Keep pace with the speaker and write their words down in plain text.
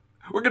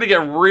We're gonna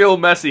get real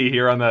messy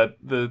here on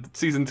the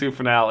season 2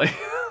 finale.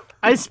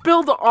 I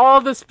spilled all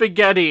the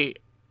spaghetti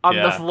on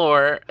the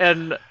floor,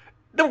 and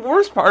the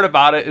worst part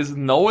about it is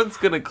no one's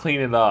gonna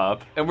clean it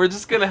up, and we're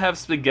just gonna have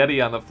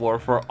spaghetti on the floor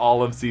for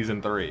all of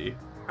season 3.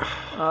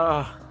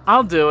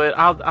 I'll do it.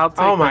 I'll take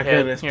Oh my the hit.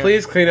 goodness! Here.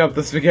 Please clean up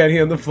the spaghetti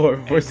on the floor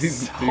before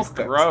season 3 So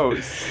starts.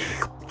 gross.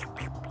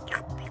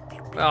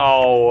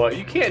 Oh,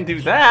 you can't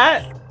do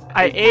that.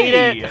 I ate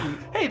it.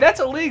 Hey, that's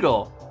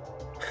illegal.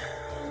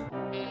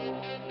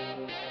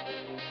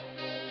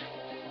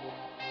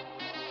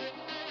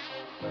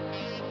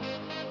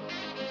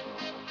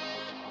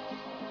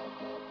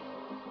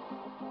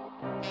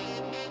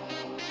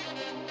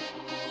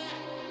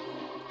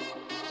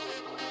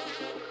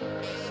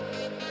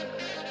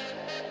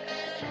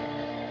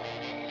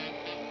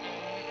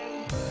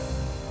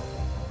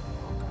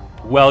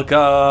 Welcome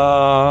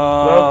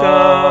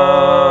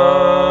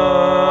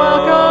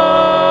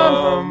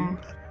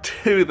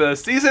to the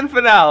season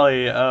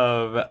finale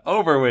of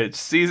OverWhich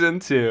Season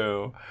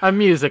 2. A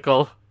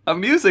musical. A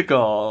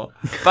musical.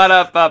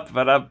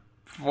 Ba-da-ba-ba-da.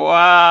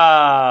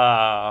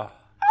 Wow.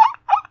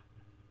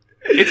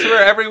 It's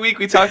where every week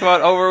we talk about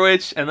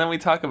OverWhich and then we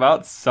talk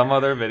about some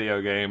other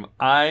video game.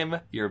 I'm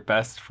your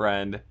best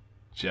friend,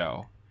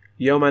 Joe.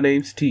 Yo, my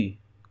name's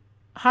T.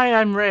 Hi,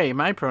 I'm Ray.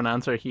 My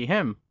pronouns are he,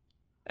 him.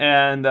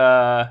 And,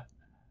 yeah,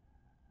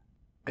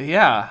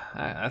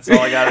 that's all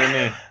I got in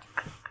me.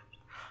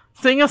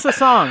 Sing us a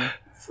song.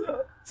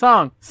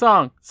 Song.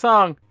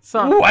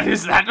 What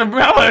is that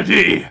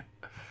melody?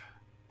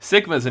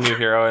 Sigma's a new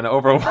hero in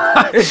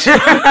Overwatch.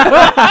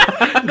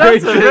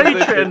 That's a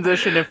great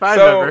transition if I've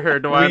ever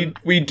heard one.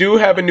 We do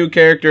have a new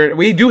character.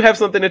 We do have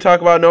something to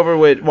talk about in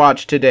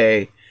Overwatch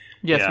today.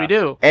 Yes, we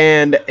do.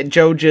 And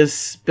Joe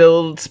just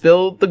spilled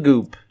the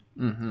goop.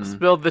 Mm-hmm.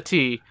 Spilled the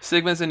tea.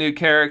 Sigma's a new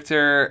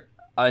character,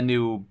 a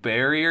new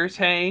barrier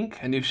tank,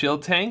 a new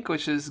shield tank,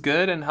 which is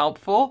good and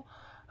helpful.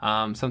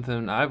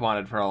 Something I've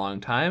wanted for a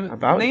long time.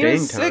 Name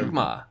is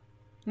Sigma.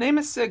 Name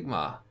is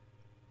Sigma.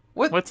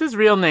 What's his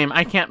real name?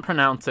 I can't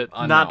pronounce it.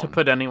 Unknown. Not to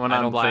put anyone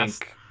on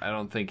blast. I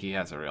don't think he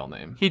has a real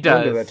name. He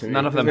does.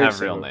 None of them have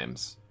real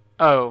names.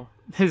 Oh,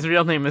 his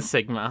real name is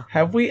Sigma.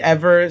 Have we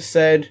ever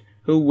said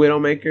who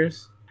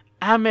Widowmakers?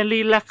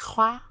 Amélie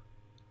Lacroix.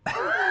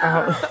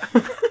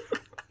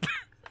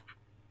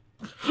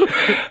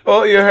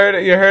 Well, you heard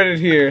it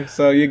here,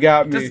 so you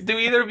got me. Do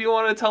either of you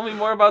want to tell me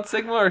more about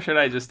Sigma, or should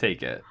I just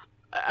take it?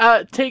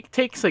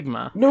 Take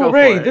Sigma. No, Go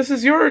Ray, for it. this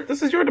is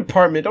your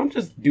department. Don't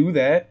just do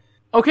that.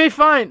 Okay,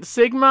 fine.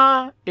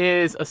 Sigma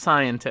is a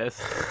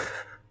scientist.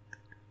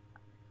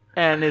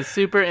 And is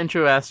super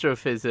into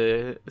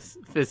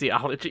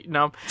physiology.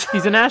 No,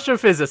 he's an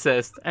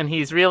astrophysicist, and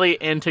he's really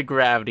into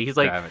gravity. He's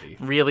like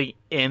really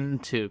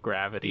into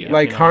gravity.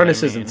 Like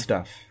harnesses and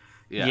stuff.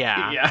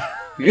 Yeah.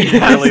 He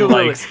really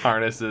likes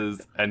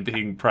harnesses and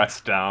being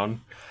pressed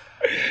down.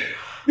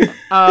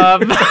 Oh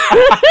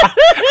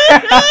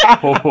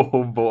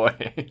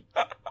boy.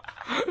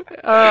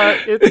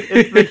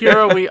 It's the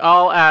hero we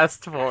all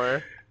asked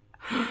for.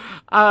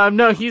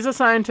 No, he's a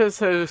scientist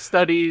who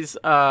studies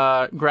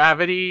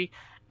gravity,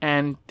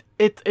 and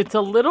it's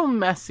a little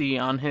messy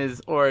on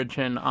his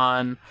origin,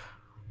 on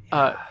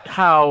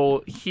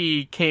how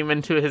he came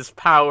into his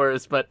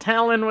powers, but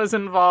Talon was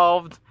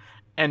involved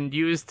and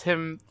used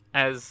him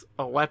as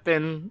a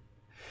weapon.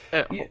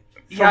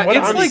 It's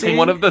like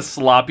one of the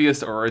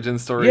sloppiest origin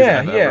stories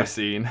I've ever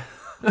seen.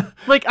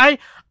 Like,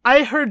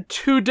 I heard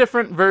two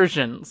different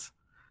versions.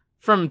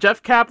 From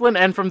Jeff Kaplan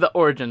and from the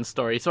origin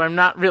story, so I'm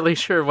not really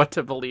sure what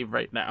to believe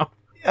right now.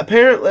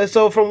 Apparently,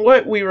 so from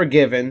what we were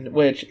given,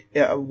 which,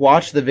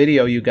 watch the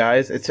video, you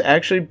guys, it's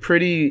actually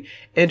pretty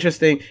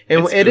interesting,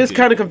 and it is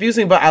kind of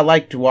confusing, but I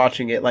liked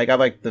watching it. Like, I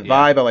like the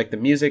vibe, I like the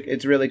music,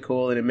 it's really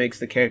cool, and it makes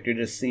the character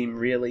just seem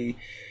really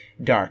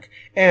dark.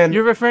 And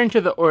you're referring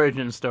to the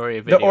origin story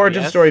video, the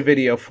origin story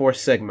video for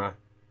Sigma.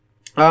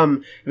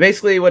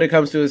 Basically, what it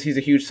comes to is he's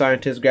a huge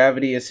scientist.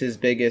 Gravity is his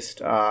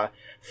biggest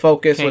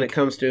focus when it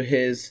comes to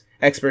his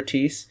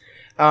expertise.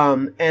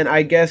 And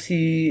I guess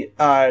he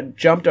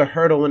jumped a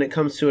hurdle when it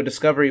comes to a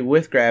discovery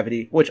with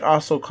gravity, which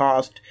also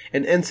caused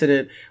an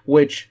incident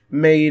which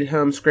made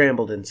him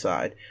scrambled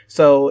inside.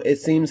 So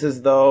it seems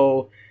as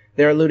though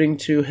they're alluding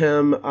to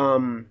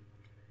him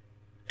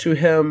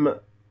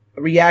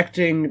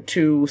reacting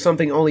to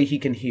something only he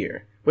can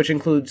hear, which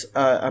includes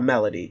a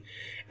melody.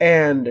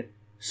 And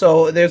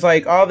so there's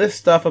like all this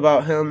stuff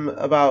about him,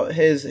 about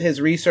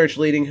his research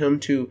leading him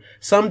to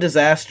some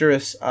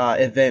disastrous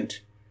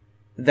event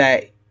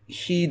that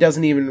he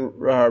doesn't even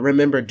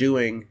remember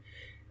doing.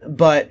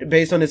 But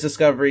based on his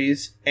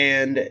discoveries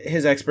and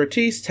his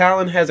expertise,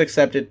 Talon has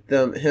accepted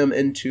him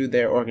into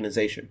their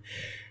organization.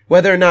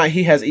 Whether or not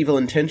he has evil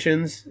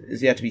intentions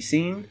is yet to be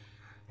seen.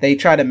 They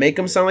try to make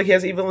him sound like he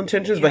has evil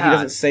intentions, but he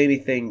doesn't say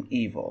anything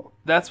evil.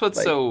 That's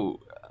what's so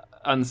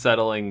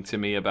unsettling to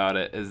me about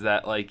it, is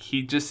that like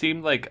he just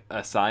seemed like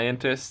a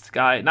scientist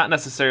guy, not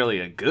necessarily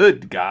a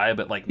good guy,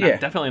 but like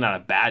definitely not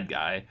a bad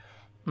guy.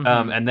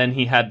 And then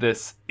he had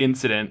this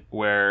incident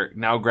where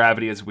now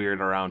gravity is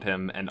weird around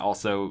him, and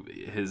also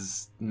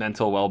his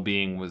mental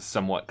well-being was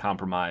somewhat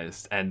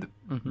compromised, and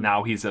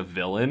now he's a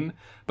villain.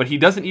 But he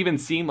doesn't even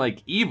seem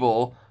like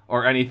evil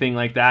or anything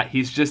like that.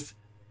 He's just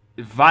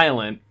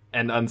violent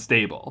and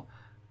unstable.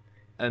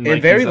 And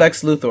like, very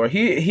Lex Luthor.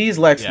 He's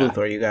Lex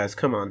Luthor, you guys.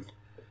 Come on.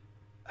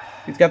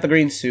 He's got the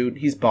green suit.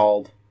 He's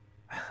bald.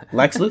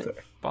 Lex Luthor.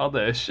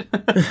 Baldish.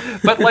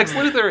 But Lex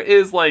Luthor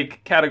is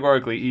like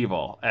categorically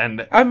evil,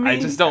 and I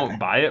just don't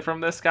buy it from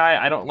this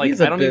guy. I don't like.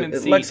 I don't even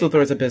see Lex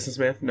Luthor is a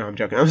businessman. No, I'm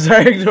joking. I'm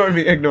sorry. Ignore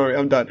me.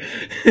 I'm done.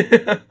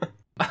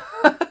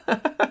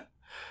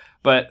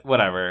 But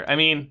whatever. I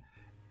mean,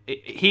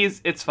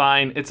 it's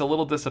fine. It's a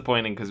little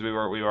disappointing because we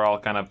were all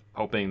kind of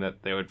hoping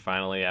that they would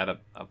finally add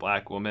a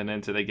black woman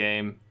into the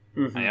game.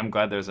 I am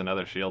glad there's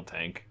another shield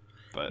tank.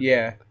 But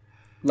yeah,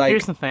 like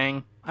here's the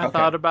thing. I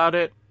thought about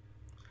it.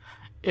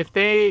 If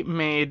they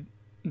made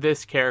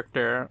this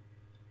character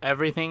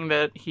everything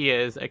that he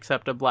is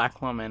except a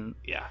black woman,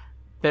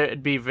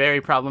 it'd be very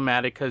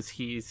problematic because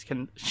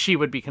she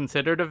would be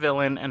considered a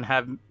villain and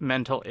have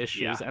mental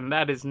issues, and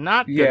that is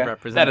not good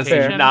representation.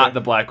 That is not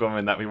the black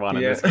woman that we want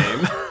in this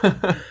game.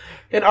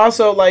 And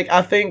also, like,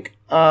 I think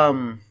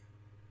the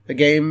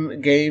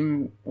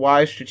game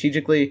wise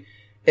strategically,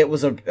 it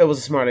was a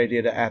smart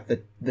idea to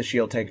add the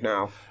shield tank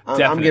now.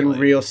 I'm getting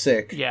real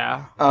sick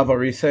of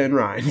Orisa and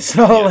Ryan.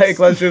 So, like,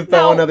 let's just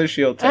throw another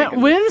shield tank.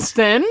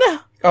 Winston!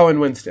 Oh, and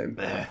Winston.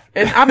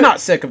 And I'm not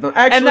sick of them.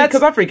 Actually,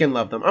 because I freaking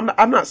love them.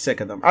 I'm not sick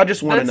of them. I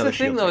just want another shield tank. That's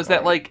the thing, though, is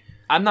that, like,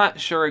 I'm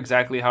not sure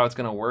exactly how it's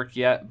going to work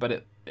yet,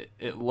 but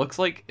it looks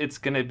like it's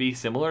going to be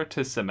similar to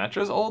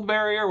Symmetra's old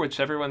barrier,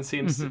 which everyone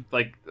seems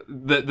like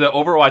the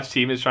Overwatch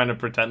team is trying to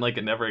pretend like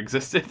it never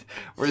existed,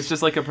 where it's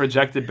just like a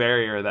projected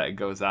barrier that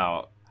goes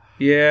out.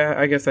 Yeah,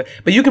 I guess that.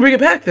 But you can bring it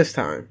back this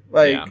time.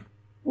 Like,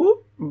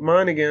 whoop,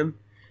 mine again.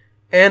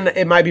 And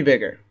it might be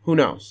bigger. Who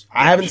knows?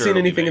 I haven't seen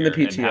anything in the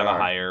PTR. And have a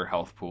higher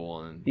health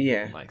pool and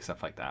like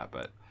stuff like that.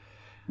 But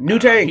new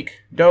tank,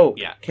 dope.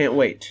 Yeah, can't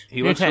wait.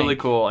 He looks really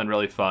cool and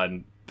really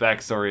fun.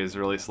 Backstory is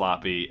really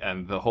sloppy,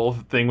 and the whole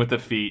thing with the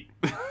feet.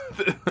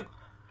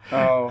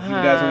 Oh, you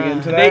guys want to get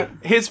into that?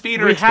 His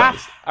feet are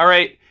exposed. All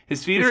right.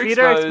 His feet are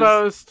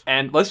exposed.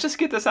 And let's just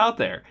get this out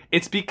there.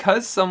 It's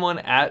because someone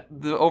at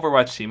the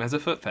Overwatch team has a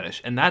foot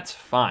fetish, and that's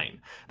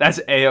fine. That's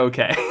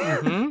A-okay.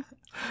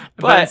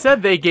 But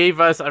instead, they gave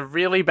us a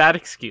really bad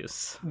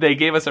excuse. They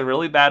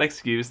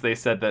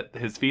said that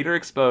his feet are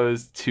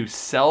exposed to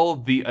sell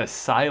the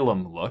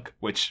asylum look,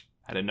 which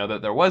I didn't know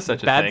that there was such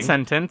a thing. Bad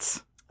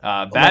sentence.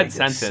 Bad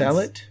sentence. Sell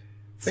it?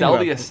 Sell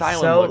the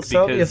asylum look.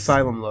 Sell the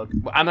asylum look.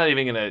 I'm not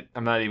even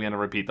gonna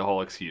repeat the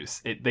whole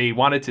excuse. They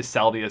wanted to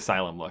sell the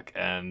asylum look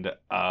and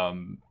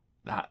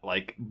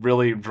like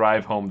really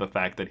drive home the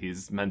fact that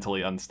he's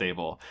mentally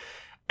unstable.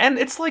 And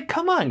it's like,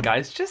 come on,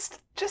 guys,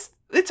 just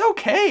it's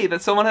okay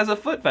that someone has a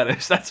foot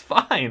fetish. That's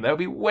fine. That would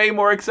be way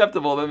more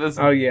acceptable than this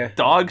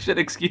dog shit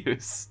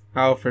excuse.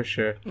 Oh, for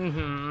sure.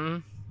 Mm-hmm.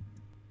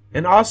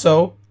 And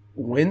also,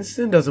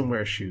 Winston doesn't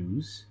wear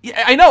shoes.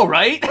 Yeah, I know,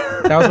 right?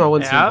 That was my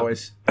Winston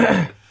voice.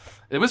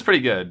 It was pretty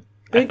good.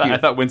 I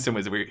thought Winston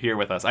was here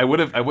with us. I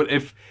would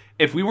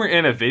if we were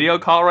in a video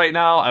call right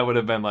now, I would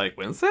have been like,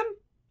 Winston?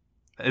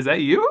 Is that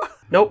you?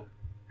 Nope.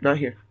 Not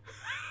here.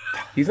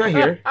 He's not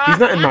here. He's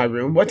not in my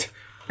room. What?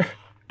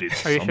 Did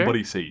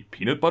somebody say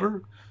peanut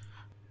butter?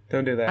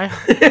 Don't do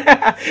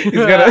that. He's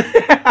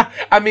gonna.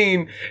 I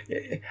mean,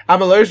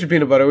 I'm allergic to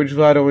peanut butter, which is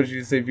why I don't want you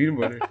to say peanut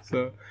butter.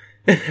 So,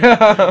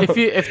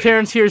 if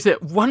Terrence hears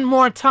it one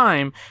more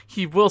time,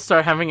 he will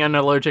start having an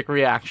allergic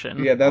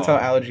reaction. Yeah, that's how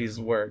allergies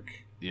work.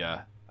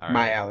 Yeah, all right.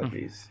 My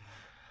allergies.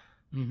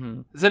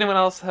 Mm-hmm. Does anyone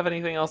else have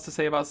anything else to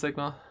say about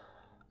Sigma?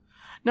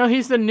 No,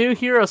 he's the new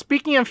hero.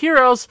 Speaking of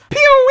heroes, pew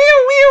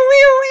pew pew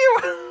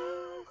pew pew.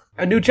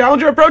 A new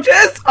challenger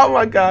approaches! Oh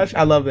my gosh,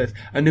 I love this.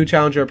 A new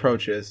challenger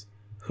approaches.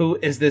 Who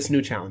is this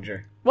new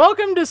challenger?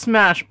 Welcome to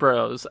Smash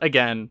Bros.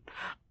 Again.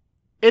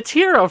 It's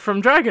Hero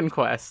from Dragon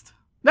Quest.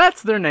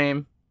 That's their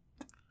name.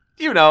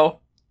 You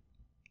know.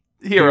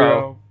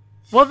 Hero.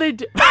 Well, they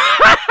do.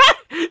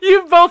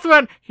 You both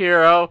went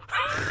Hero.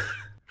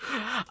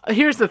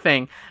 Here's the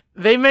thing.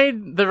 They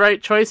made the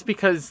right choice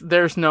because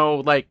there's no,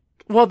 like,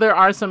 well, there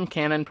are some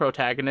canon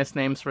protagonist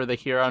names for the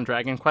hero on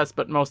Dragon Quest,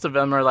 but most of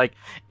them are like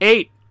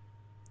 8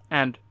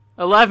 and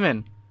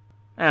 11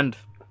 and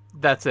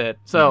that's it.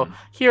 So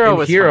Hero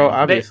was Hero fine.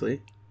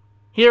 Obviously.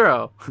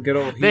 Hero. Good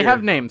old Hero. They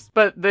have names,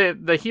 but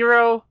the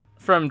hero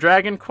from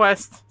Dragon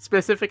Quest,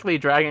 specifically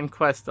Dragon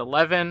Quest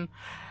 11,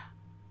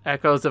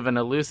 Echoes of an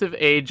Elusive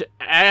Age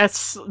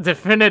S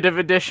Definitive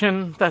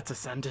Edition, that's a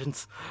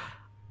sentence,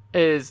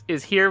 is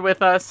here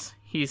with us.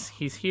 He's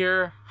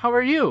here. How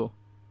are you?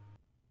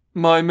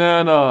 My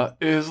mana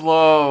is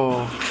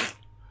low.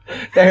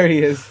 There he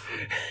is.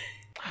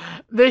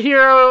 The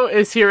hero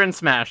is here in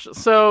Smash.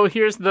 So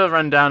here's the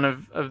rundown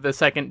of the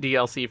second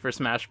DLC for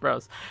Smash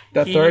Bros.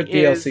 The third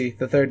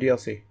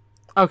DLC.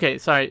 Okay,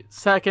 sorry.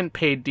 Second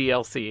paid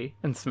DLC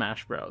in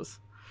Smash Bros.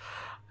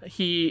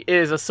 He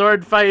is a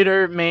sword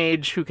fighter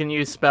mage who can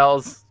use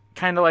spells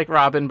kind of like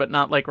Robin, but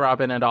not like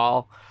Robin at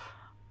all.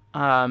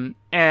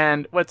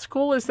 And what's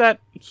cool is that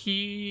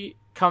he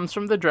comes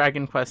from the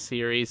Dragon Quest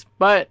series,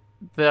 but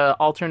the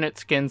alternate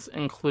skins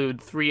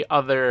include 3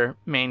 other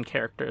main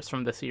characters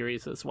from the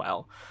series as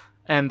well.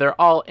 And they're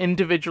all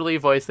individually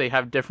voiced. They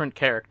have different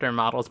character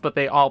models, but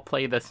they all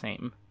play the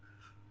same.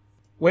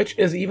 Which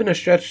is even a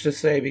stretch to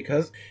say,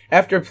 because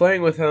after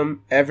playing with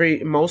him,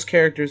 most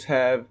characters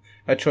have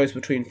a choice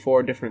between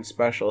 4 different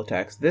special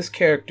attacks. This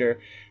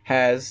character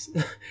has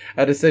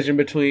a decision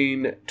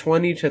between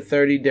 20 to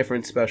 30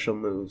 different special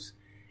moves.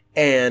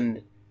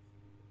 And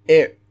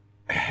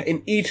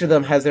in each of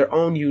them has their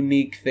own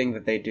unique thing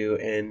that they do,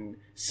 and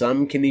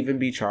some can even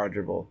be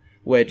chargeable,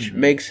 which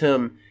makes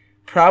him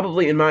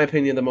probably, in my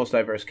opinion, the most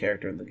diverse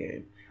character in the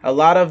game. A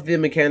lot of the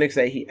mechanics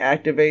that he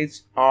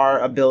activates are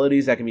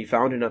abilities that can be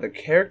found in other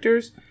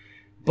characters,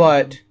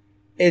 but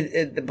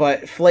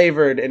but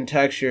flavored and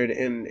textured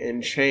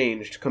and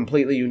changed,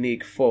 completely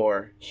unique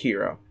for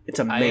Hero. It's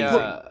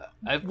amazing.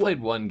 I've played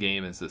one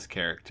game as this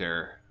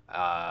character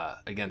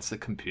against a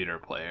computer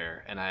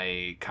player, and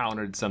I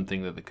countered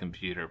something that the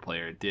computer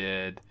player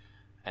did,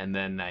 and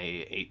then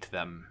I ate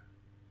them,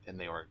 and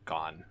they were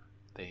gone.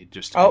 They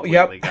just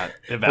completely got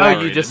evaporated.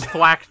 Oh, you just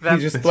thwacked them?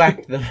 You just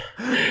thwacked them.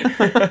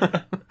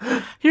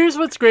 Here's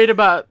what's great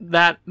about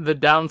the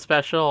down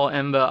special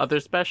and the other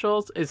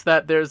specials, is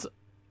that there's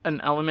an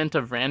element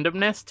of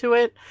randomness to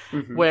it,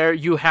 where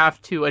you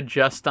have to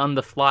adjust on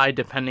the fly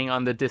depending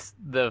on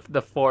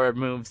the 4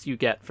 moves you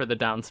get for the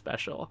down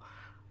special.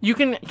 You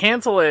can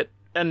cancel it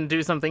and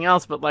do something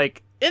else, but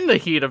like in the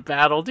heat of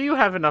battle, do you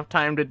have enough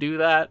time to do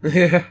that?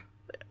 Yeah.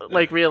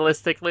 Like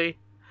realistically?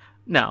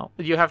 No.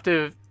 You have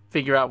to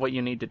figure out what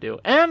you need to do.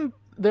 And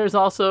there's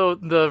also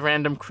the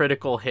random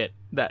critical hit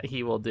that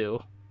he will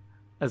do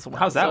as well.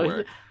 How's that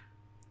work?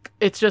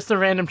 It's just a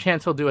random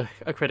chance he'll do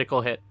a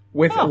critical hit.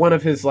 With one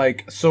of his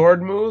like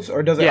sword moves,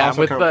 or does it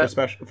also count for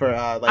special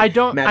I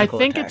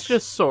think attacks? It's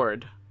just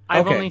sword.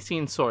 I've only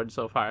seen sword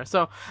so far.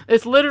 So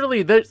it's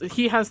literally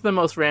he has the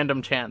most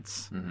random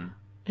chance.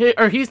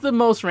 He's the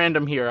most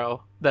random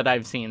hero that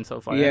I've seen so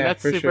far. Yeah, and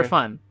that's super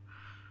fun.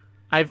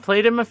 I've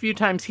played him a few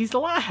times. He's a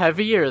lot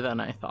heavier than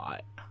I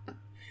thought.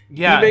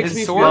 Yeah, he makes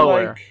me feel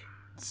like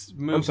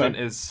movement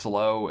is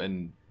slow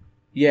and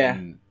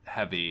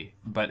heavy,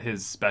 but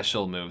his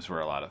special moves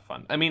were a lot of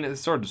fun. I mean, his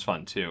sword was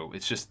fun too.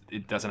 It's just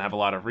it doesn't have a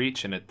lot of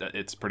reach, and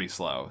it's pretty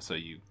slow, so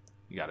you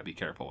got to be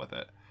careful with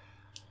it.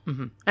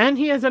 And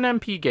he has an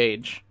MP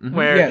gauge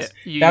where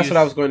that's what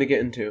I was going to get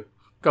into.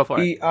 Go for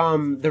it. He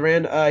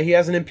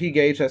has an MP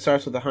gauge that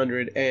starts with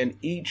 100, and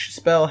each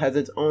spell has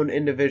its own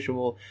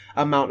individual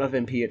amount of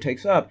MP it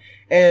takes up.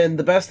 And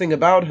the best thing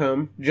about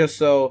him, just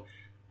so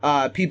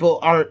people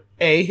aren't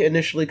A,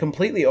 initially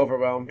completely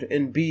overwhelmed,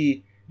 and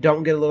B,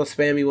 don't get a little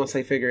spammy once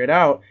they figure it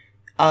out,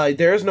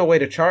 there is no way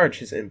to charge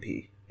his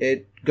MP.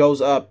 It goes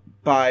up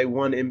by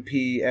 1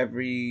 MP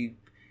every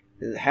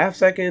half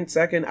second,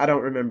 I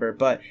don't remember,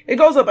 but it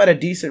goes up at a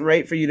decent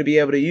rate for you to be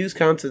able to use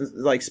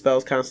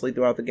spells constantly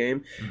throughout the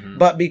game.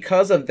 But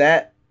because of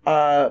that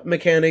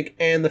mechanic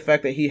and the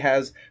fact that he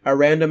has a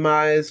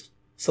randomized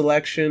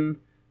selection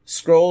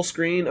scroll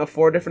screen of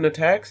 4 different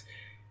attacks,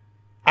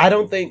 I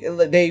don't think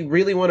they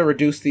really want to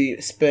reduce the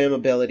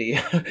spammability,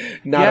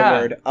 a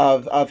word,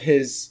 of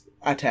his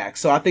attacks.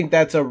 So I think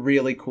that's a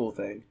really cool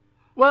thing.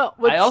 Well,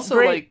 I also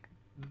like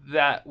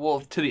that,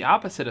 to the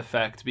opposite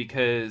effect,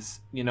 because,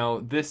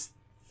 this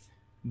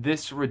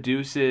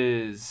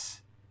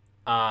reduces,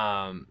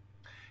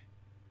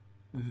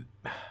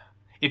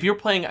 if you're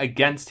playing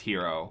against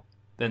Hero,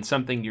 then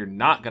something you're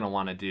not going to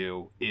want to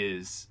do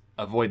is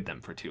avoid them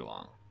for too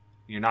long.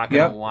 You're not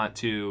going to want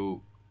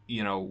to,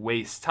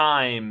 waste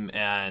time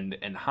and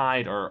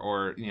hide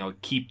or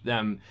keep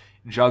them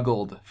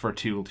juggled for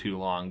too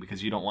long,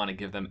 because you don't want to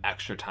give them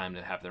extra time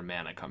to have their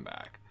mana come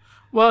back.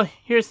 Well,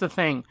 here's the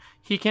thing.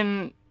 He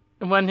can,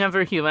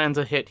 whenever he lands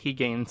a hit, he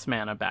gains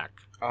mana back.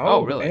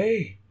 Oh, really?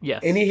 Hey.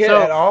 Yes. Any hit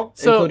at all,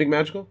 including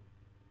magical?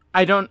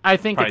 I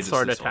think it's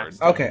sword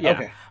attacks.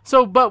 Okay.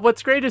 So, but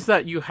what's great is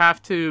that you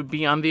have to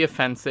be on the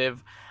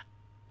offensive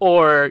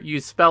or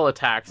use spell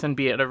attacks and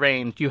be at a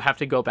range. You have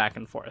to go back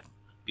and forth.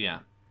 Yeah.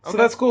 So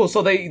that's cool.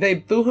 So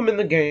they threw him in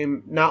the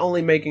game, not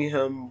only making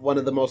him one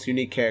of the most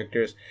unique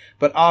characters,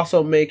 but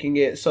also making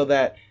it so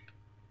that,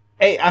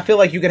 hey, I feel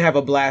like you can have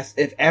a blast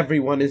if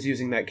everyone is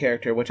using that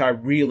character, which I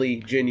really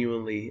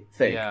genuinely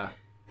think. Yeah.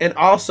 And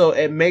also,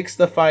 it makes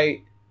the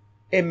fight.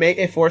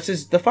 It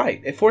forces the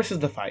fight.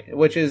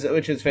 Which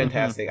is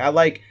fantastic. I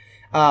like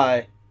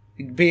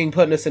being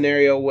put in a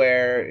scenario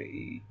where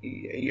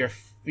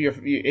if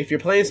you're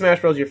playing Smash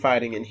Bros, you're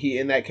fighting,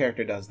 and that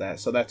character does that.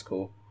 So that's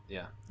cool.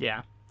 Yeah.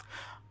 Yeah.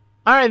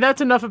 All right, that's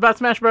enough about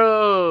Smash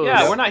Bros.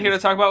 Yeah, we're not here to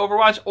talk about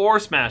Overwatch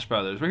or Smash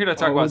Brothers. We're here to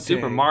talk about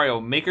Super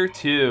Mario Maker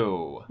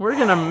 2. We're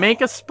gonna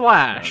make a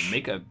splash.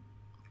 Make a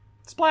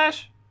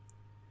splash.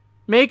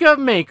 Make a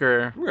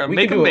maker. We're gonna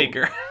make a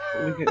maker.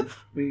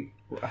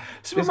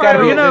 There's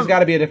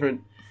gotta be a different.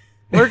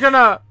 We're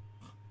gonna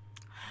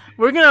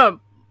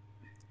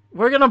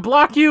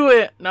block you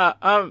in.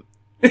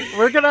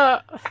 We're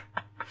gonna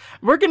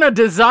We're gonna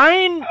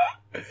design.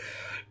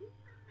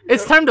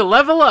 It's time to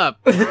level up.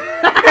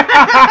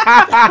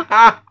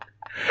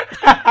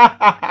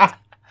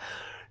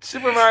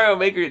 Super Mario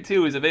Maker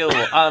 2 is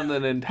available on the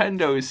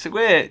Nintendo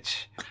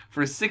Switch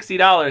for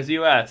 $60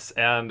 US.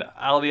 And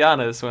I'll be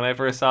honest, when I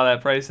first saw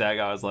that price tag,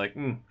 I was like,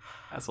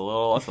 that's a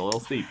little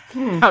steep.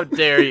 How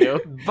dare you?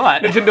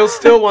 But Nintendo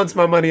still wants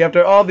my money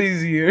after all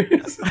these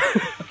years.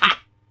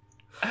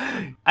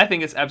 I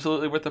think it's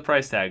absolutely worth the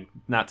price tag,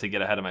 not to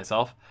get ahead of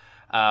myself.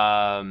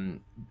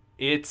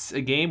 It's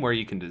a game where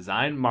you can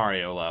design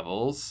Mario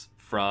levels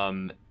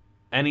from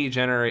any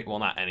generate. Well,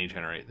 not any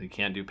generate. You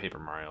can't do Paper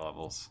Mario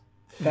levels.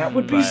 That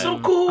would be so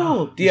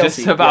cool. DLC,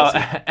 just about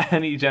DLC.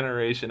 Any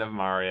generation of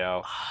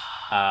Mario.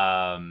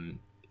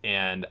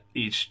 And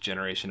each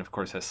generation, of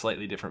course, has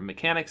slightly different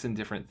mechanics and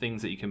different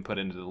things that you can put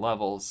into the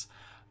levels.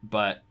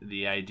 But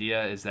the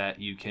idea is that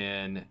you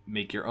can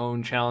make your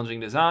own challenging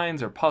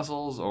designs or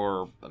puzzles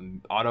or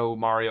auto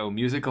Mario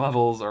music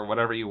levels or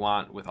whatever you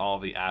want with all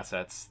the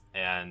assets.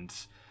 And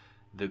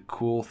the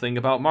cool thing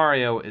about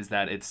Mario is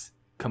that it's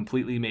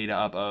completely made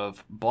up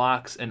of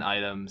blocks and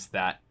items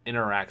that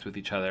interact with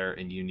each other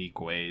in unique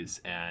ways.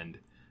 And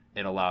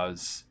it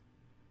allows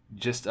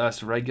just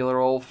us regular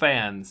old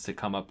fans to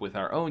come up with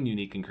our own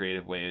unique and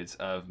creative ways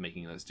of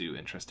making those do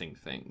interesting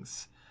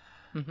things.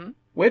 Mm-hmm.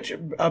 Which,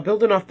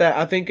 building off that,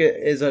 I think it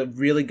is a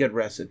really good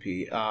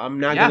recipe. I'm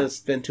not going to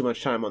spend too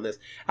much time on this.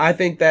 I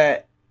think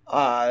that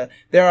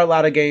there are a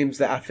lot of games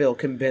that I feel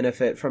can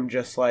benefit from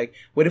just like,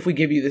 what if we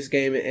give you this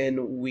game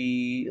and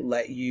we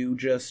let you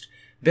just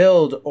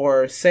build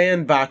or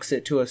sandbox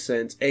it to a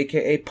sense,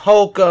 aka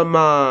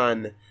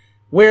Pokemon.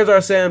 Where's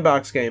our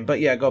sandbox game? But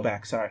yeah, go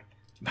back, sorry.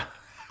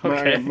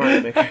 Okay.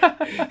 Mario Maker.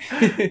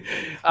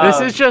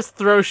 This is just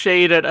throw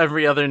shade at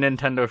every other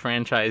Nintendo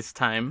franchise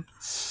time.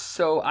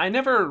 So I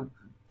never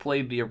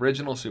played the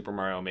original Super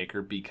Mario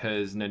Maker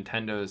because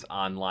Nintendo's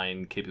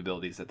online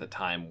capabilities at the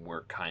time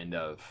were kind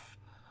of,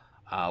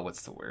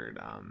 what's the word?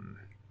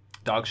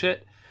 Dog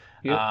shit.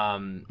 Yep.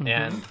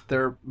 And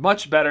they're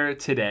much better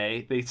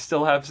today. They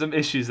still have some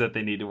issues that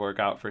they need to work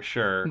out for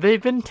sure.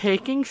 They've been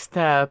taking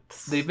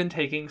steps.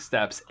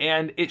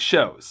 And it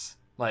shows.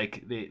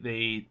 Like,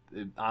 the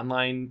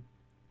online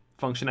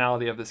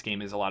functionality of this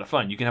game is a lot of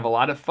fun. You can have a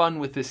lot of fun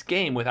with this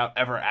game without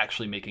ever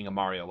actually making a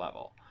Mario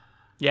level.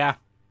 Yeah.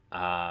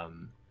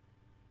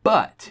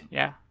 But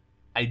yeah,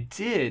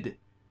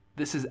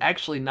 this is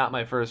actually not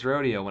my first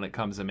rodeo when it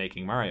comes to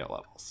making Mario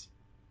levels.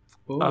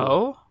 Ooh.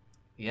 Oh?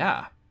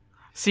 Yeah.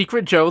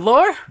 Secret Joe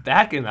lore?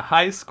 Back in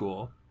high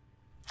school,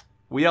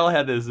 we all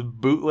had this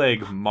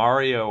bootleg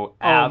Mario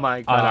app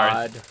on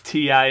our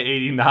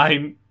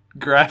TI-89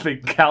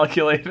 graphic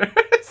calculators.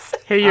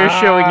 Hey, you're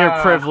showing your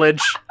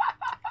privilege.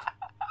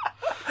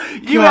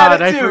 You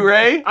had it too,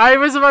 Ray. I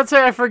was about to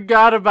say I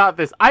forgot about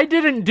this. I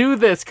didn't do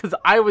this because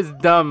I was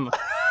dumb.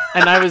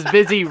 And I was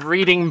busy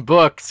reading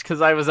books because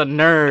I was a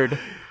nerd.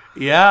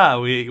 Yeah,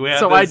 we had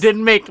so this... I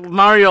didn't make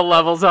Mario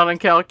levels on a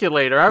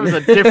calculator. I was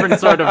a different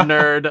sort of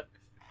nerd.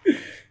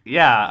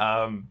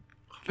 Yeah,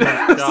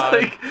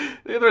 like,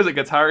 there was a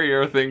Guitar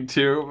Hero thing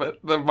too, but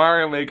the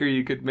Mario Maker,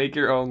 you could make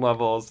your own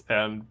levels,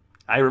 and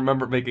I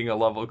remember making a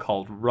level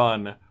called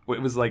Run.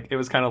 It was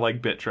kind of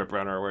like Bit Trip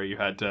Runner, where you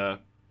had to,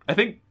 I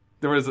think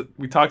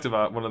we talked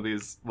about one of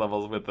these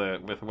levels with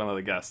one of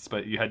the guests,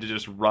 but you had to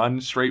just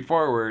run straight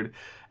forward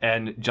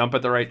and jump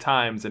at the right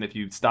times, and if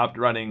you stopped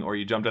running or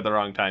you jumped at the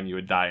wrong time, you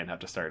would die and have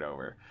to start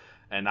over.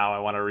 And now I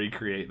want to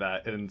recreate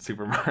that in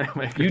Super Mario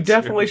Maker. You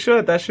definitely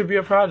should. That should be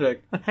a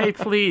project. Hey,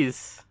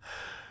 please.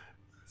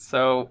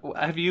 So,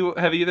 have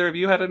either of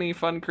you had any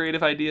fun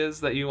creative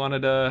ideas that you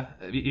wanted to,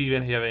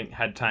 even if you haven't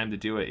had time to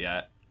do it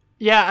yet?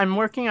 Yeah, I'm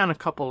working on a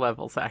couple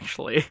levels,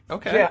 actually.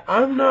 Okay. Yeah,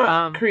 I'm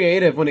not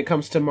creative when it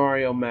comes to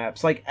Mario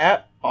maps, like,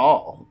 at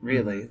all,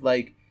 really. Mm-hmm.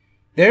 Like,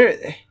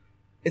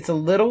 it's a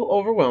little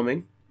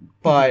overwhelming,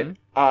 but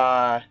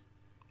I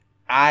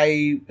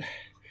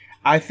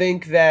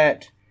think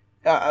that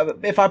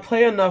if I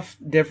play enough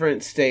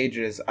different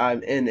stages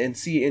and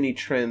see any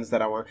trends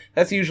that I want,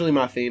 that's usually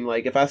my theme.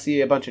 Like, if I see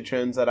a bunch of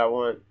trends that I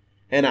want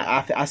and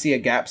I see a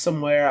gap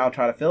somewhere, I'll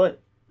try to fill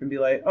it and be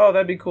like, oh,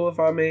 that'd be cool if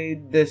I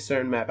made this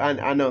certain map.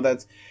 I know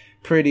that's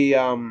pretty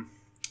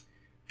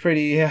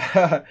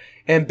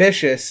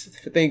ambitious,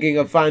 thinking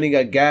of finding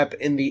a gap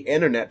in the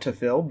internet to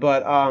fill,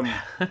 but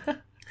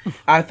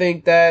I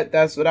think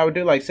that's what I would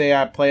do. Like, say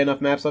I play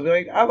enough maps, I'll be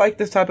like, I like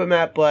this type of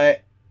map,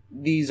 but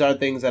these are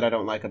things that I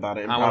don't like about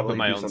it. And I want to put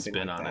my own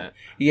spin on it.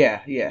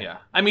 Yeah.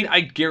 I mean,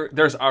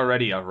 there's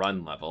already a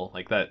Run level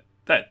like that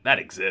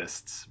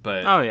exists,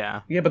 but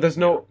yeah, but there's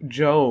no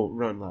Joe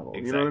Run level.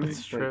 Exactly, you know what I mean?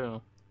 It's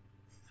true.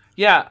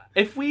 Yeah,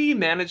 if we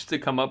manage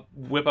to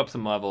whip up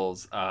some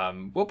levels,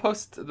 we'll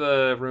post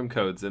the room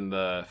codes in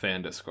the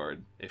fan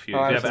Discord. If you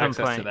have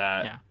access to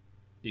that,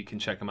 you can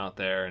check them out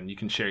there, and you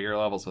can share your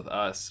levels with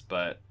us.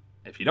 But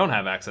if you don't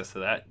have access to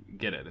that,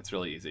 get it. It's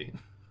really easy.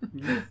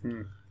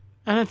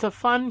 And it's a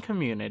fun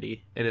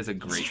community. It is a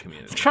great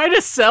community. Try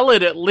to sell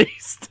it at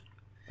least.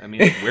 I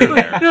mean, we're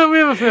there. No, we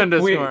have a fan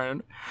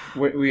Discord.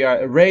 We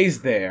are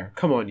Ray's there.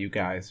 Come on, you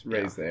guys.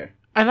 Ray's there.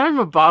 And I'm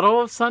a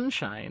bottle of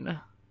sunshine.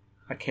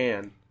 A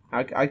can.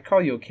 I'd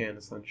call you a can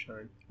of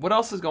sunshine. What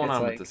else is going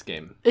on with this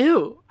game?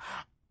 Ew.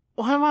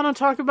 Well, I want to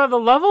talk about the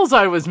levels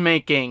I was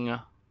making.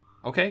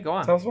 Okay, go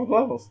on. Tell us about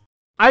levels.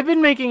 I've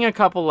been making a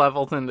couple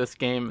levels in this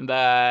game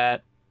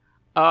that,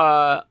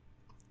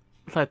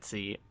 let's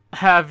see,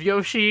 have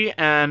Yoshi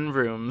and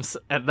rooms,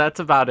 and that's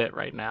about it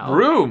right now.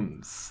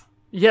 Rooms?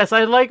 Yes,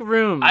 I like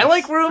rooms. I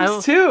like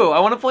rooms too. I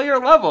want to play your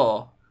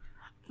level.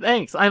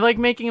 Thanks. I like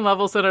making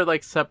levels that are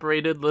like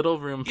separated little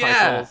room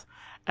puzzles.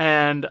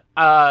 And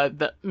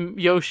the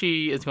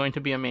Yoshi is going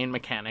to be a main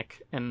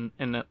mechanic in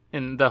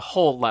the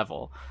whole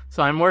level.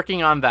 So I'm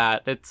working on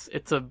that.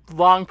 It's a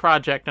long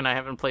project, and I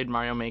haven't played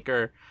Mario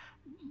Maker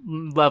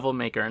Level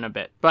Maker in a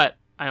bit. But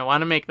I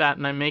want to make that,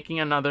 and I'm making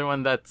another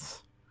one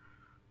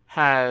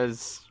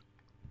has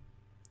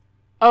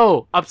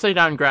upside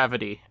down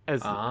gravity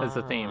as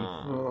a theme.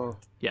 Oh.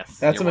 Yes.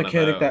 That's a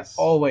mechanic that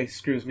always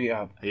screws me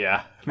up.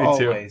 Yeah, me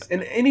always. too.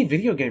 In any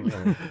video game,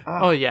 really.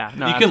 Oh, yeah.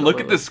 No, you can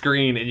look at the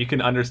screen and you can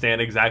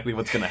understand exactly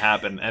what's going to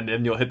happen, and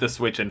then you'll hit the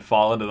switch and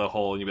fall into the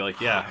hole, and you'll be like,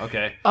 yeah,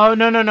 okay. Oh,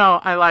 no.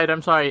 I lied.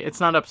 I'm sorry. It's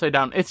not upside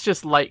down. It's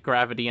just light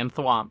gravity and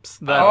thwomps.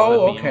 That's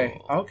okay.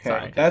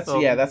 Sorry. That's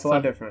a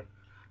lot different.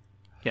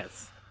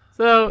 Yes.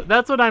 So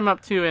that's what I'm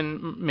up to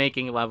in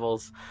making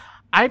levels.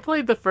 I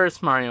played the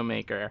first Mario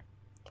Maker,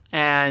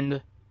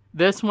 and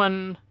this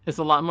one is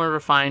a lot more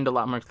refined, a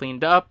lot more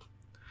cleaned up.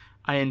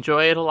 I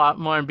enjoy it a lot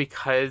more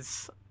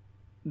because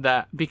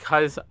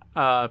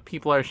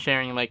people are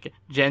sharing like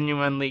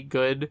genuinely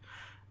good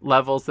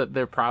levels that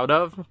they're proud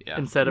of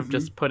instead of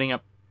just putting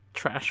up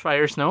trash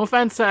fires. No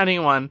offense to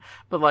anyone,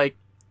 but like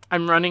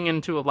I'm running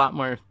into a lot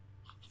more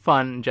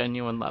fun,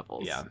 genuine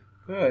levels. Yeah.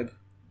 Good.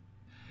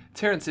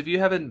 Terrence, if you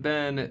haven't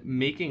been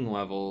making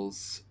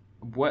levels,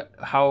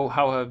 how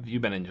have you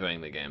been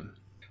enjoying the game?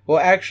 Well,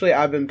 actually,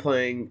 I've been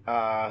playing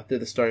through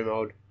the story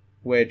mode,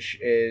 which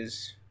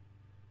is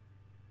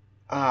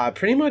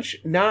pretty much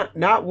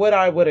not what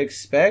I would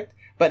expect.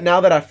 But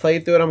now that I've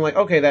played through it, I'm like,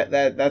 okay,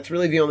 that's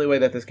really the only way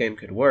that this game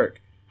could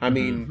work. I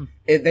mean,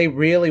 they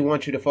really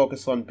want you to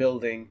focus on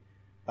building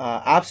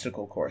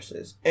obstacle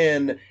courses,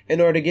 and in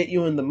order to get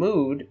you in the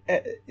mood,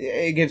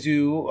 it gives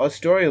you a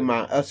story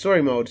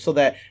mode, so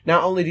that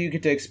not only do you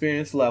get to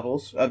experience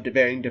levels of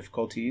varying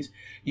difficulties,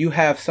 you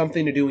have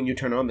something to do when you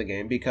turn on the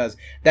game, because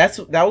that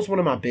was one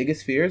of my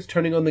biggest fears,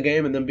 turning on the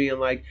game and then being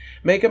like,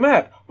 make a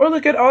map, or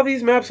look at all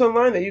these maps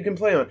online that you can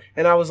play on.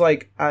 And I was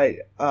like, I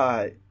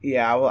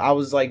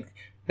was like,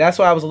 that's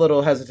why I was a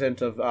little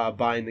hesitant of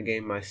buying the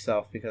game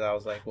myself, because I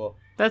was like, well,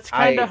 that's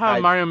kind of how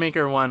Mario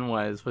Maker 1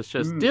 was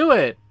just do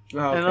it.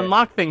 Okay. And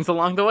unlock things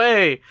along the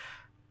way.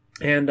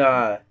 And,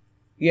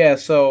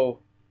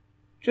 so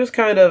just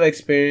kind of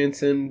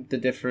experiencing the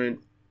different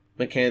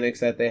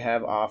mechanics that they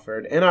have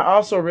offered. And I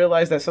also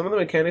realized that some of the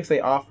mechanics they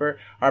offer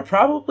are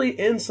probably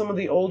in some of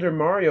the older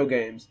Mario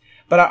games.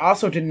 But I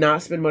also did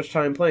not spend much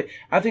time playing.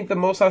 I think the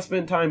most I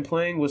spent time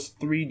playing was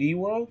 3D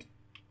World.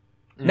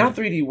 Not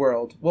 3D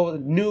World. Well,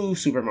 New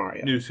Super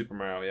Mario. New Super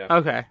Mario, yeah.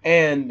 Okay.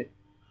 And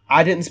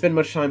I didn't spend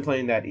much time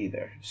playing that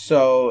either.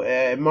 So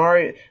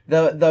Mario,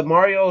 the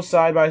Mario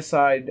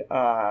side-by-side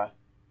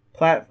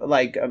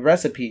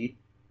recipe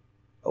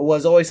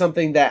was always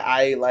something that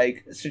I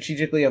like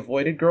strategically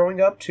avoided growing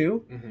up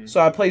too. Mm-hmm.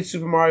 So I played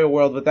Super Mario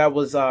World, but that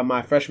was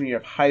my freshman year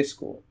of high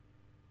school,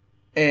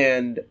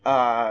 and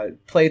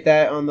played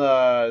that on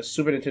the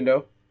Super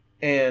Nintendo,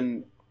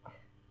 and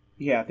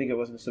I think it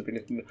was the Super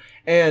Nintendo,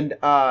 and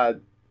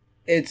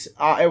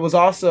it was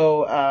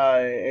also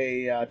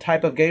a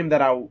type of game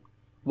that I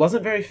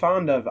wasn't very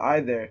fond of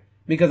either,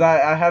 because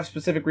I have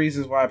specific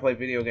reasons why I play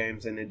video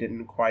games, and it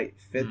didn't quite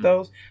fit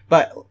those.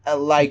 But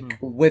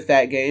with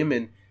that game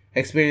and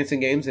experiencing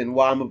games, and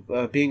while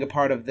I'm being a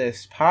part of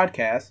this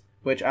podcast,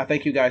 which I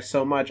thank you guys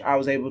so much, I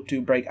was able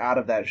to break out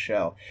of that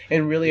shell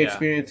and really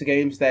experience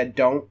games that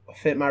don't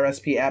fit my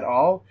recipe at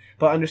all,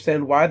 but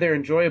understand why they're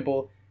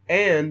enjoyable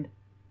and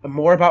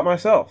more about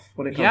myself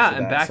when it comes to that. Yeah,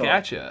 and back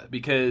at you,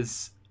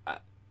 because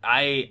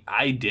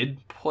I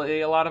did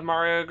play a lot of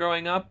Mario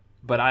growing up,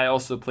 but I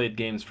also played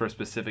games for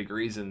specific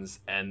reasons,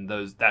 and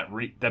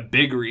the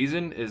big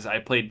reason is I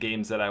played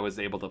games that I was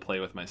able to play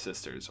with my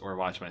sisters or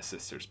watch my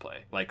sisters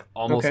play. Like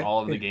almost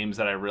all of the games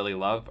that I really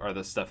love are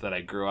the stuff that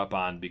I grew up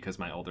on because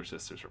my older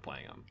sisters were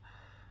playing them.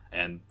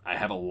 And I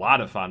have a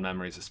lot of fond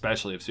memories,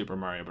 especially of Super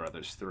Mario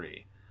Brothers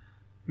 3.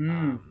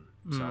 Yeah.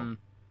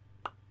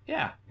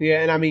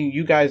 Yeah, and I mean,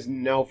 you guys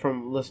know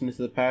from listening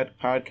to the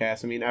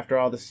podcast, I mean, after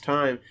all this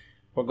time,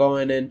 we're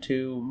going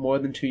into more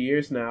than 2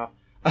 years now.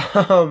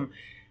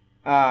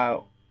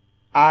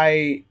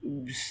 I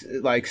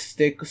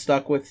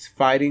stuck with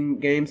fighting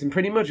games, and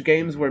pretty much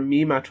games where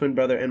me, my twin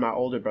brother, and my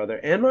older brother,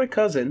 and my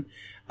cousin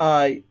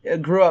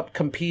grew up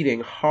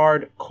competing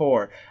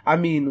hardcore. I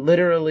mean,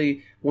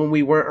 literally, when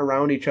we weren't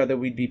around each other,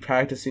 we'd be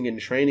practicing in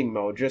training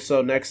mode, just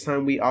so next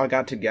time we all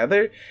got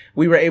together,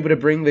 we were able to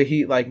bring the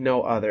heat like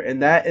no other.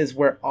 And that is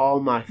where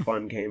all my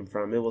fun came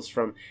from. It was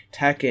from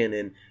Tekken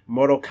and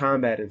Mortal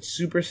Kombat and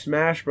Super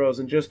Smash Bros.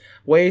 And just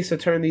ways to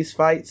turn these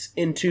fights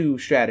into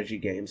strategy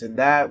games. And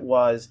that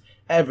was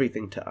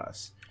everything to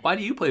us. Why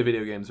do you play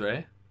video games,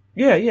 Ray?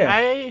 Yeah.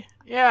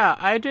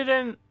 I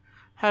didn't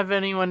have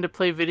anyone to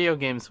play video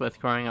games with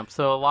growing up,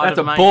 so a lot That's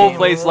of my a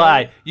bold-faced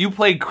lie. You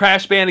played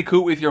Crash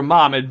Bandicoot with your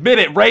mom. Admit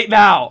it right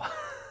now.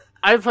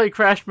 I played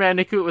Crash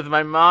Bandicoot with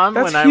my mom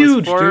That's when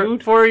huge, I was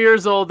dude. 4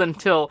 years old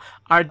until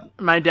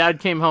my dad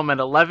came home at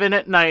 11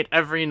 at night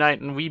every night,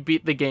 and we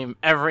beat the game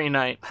every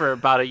night for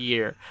about a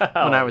year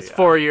when I was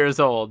 4 years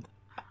old.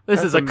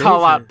 This is a amazing.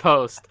 call-out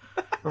post.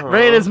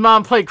 Ray and his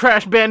mom played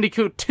Crash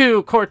Bandicoot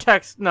 2,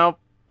 Cortex... No,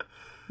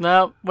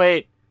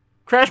 wait.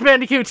 Crash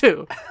Bandicoot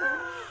 2.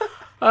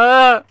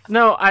 But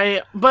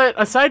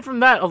aside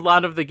from that, a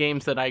lot of the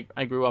games that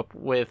I grew up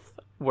with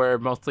were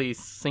mostly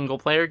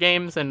single-player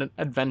games and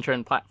adventure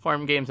and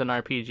platform games and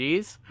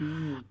RPGs.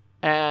 Mm.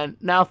 And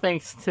now,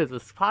 thanks to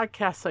this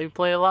podcast, I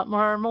play a lot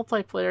more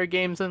multiplayer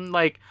games and,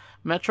 like,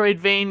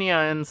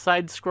 Metroidvania and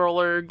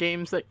side-scroller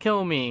games that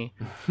kill me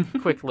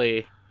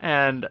quickly.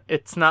 And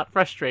it's not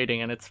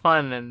frustrating, and it's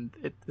fun,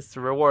 and it's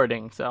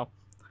rewarding. So,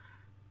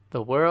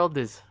 the world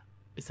is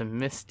a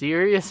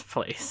mysterious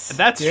place.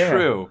 That's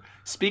true.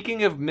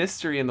 Speaking of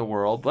mystery in the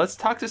world, let's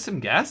talk to some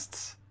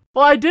guests.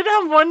 Well, I did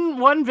have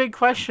one big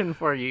question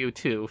for you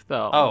too,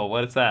 though. Oh,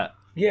 what is that?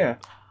 Yeah.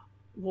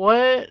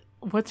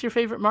 What's your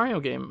favorite Mario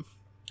game?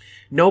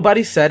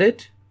 Nobody said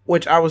it,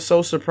 which I was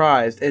so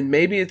surprised, and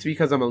maybe it's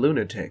because I'm a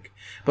lunatic.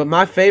 But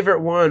my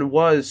favorite one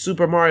was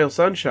Super Mario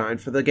Sunshine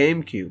for the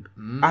GameCube.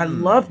 I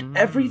loved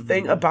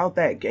everything about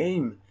that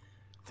game.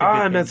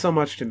 It meant so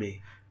much to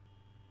me.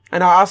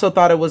 And I also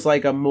thought it was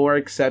like a more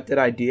accepted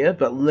idea,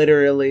 but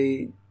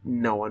literally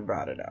no one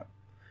brought it up.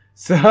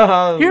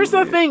 So here's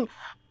the thing.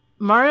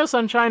 Mario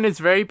Sunshine is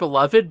very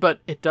beloved, but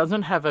it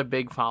doesn't have a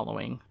big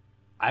following.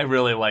 I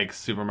really like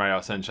Super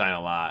Mario Sunshine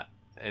a lot.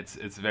 It's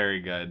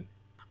very good.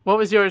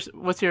 What's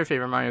your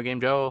favorite Mario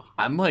game, Joe?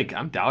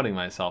 I'm doubting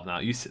myself now.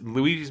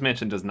 Luigi's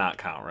Mansion does not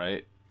count,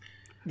 right?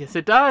 Yes,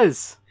 it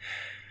does.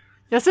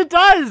 Yes, it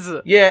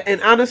does. Yeah,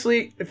 and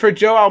honestly, for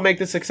Joe, I'll make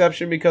this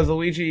exception because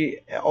Luigi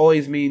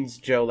always means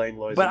Joe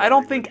Langlois. But I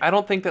don't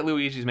think that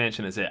Luigi's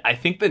Mansion is it. I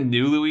think the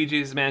new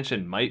Luigi's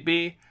Mansion might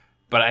be,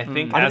 but I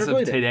think as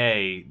of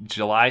today,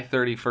 July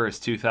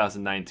 31st,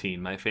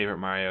 2019, my favorite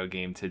Mario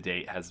game to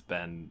date has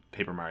been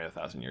Paper Mario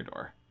Thousand Year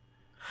Door.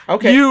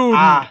 Okay,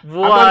 I'm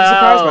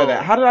surprised by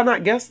that. How did I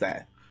not guess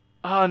that?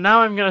 Oh,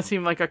 now I'm gonna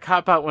seem like a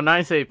cop-out when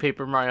I say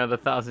Paper Mario: The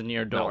Thousand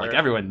Year Door. No, like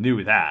everyone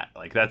knew that.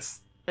 Like that's.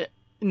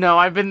 No,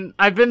 I've been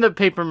the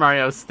Paper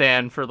Mario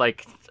stan for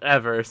like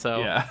ever. So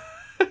yeah.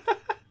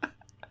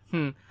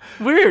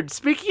 Weird.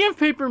 Speaking of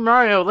Paper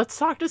Mario, let's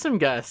talk to some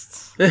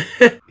guests.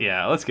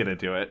 Yeah, let's get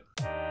into it.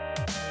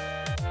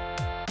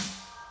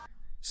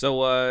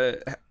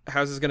 So,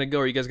 how's this gonna go?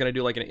 Are you guys gonna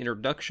do like an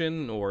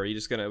introduction, or are we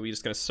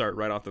just gonna start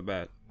right off the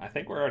bat? I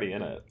think we're already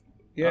in it.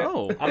 Yeah.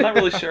 Oh. I'm not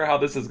really sure how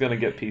this is gonna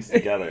get pieced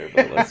together,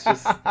 but let's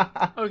just.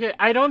 Okay,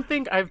 I don't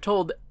think I've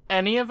told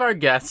any of our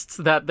guests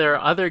that there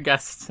are other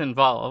guests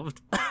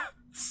involved.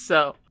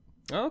 So.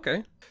 Oh,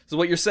 okay. So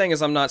what you're saying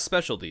is I'm not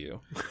special to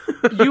you.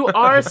 You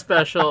are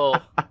special.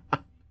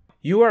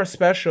 You are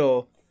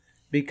special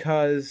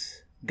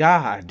because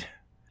God.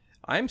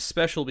 I'm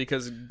special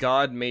because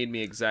God made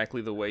me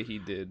exactly the way he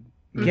did.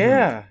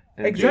 Yeah,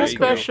 You're exactly.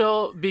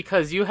 special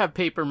because you have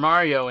Paper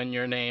Mario in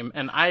your name,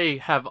 and I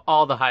have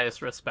all the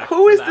highest respect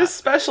Who for is that. this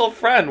special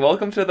friend?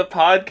 Welcome to the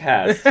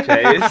podcast,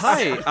 Chase.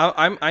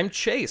 Hi, I'm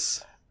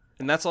Chase,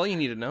 and that's all you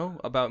need to know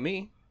about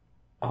me.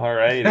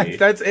 Alrighty.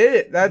 That's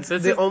it. That's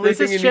the only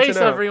thing you Chase, need to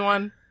know.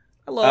 Everyone.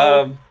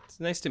 Hello. It's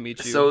nice to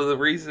meet you. So the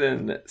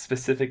reason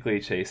specifically,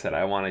 Chase, that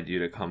I wanted you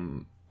to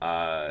come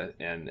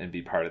and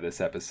be part of this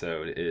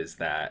episode is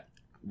that,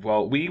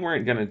 well, we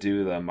weren't going to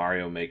do the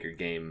Mario Maker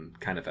game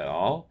kind of at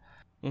all,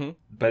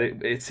 but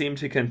it seemed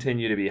to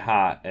continue to be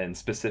hot, and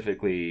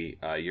specifically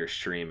your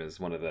stream is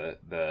one of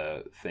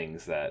the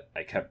things that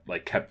I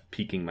kept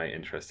piquing my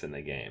interest in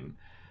the game.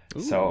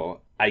 Ooh.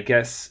 So I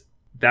guess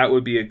that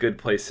would be a good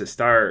place to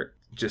start.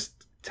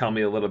 Just tell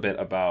me a little bit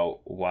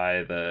about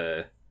why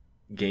the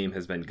game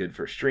has been good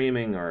for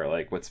streaming, or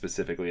like what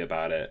specifically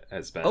about it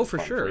has been for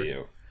fun sure. for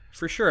you.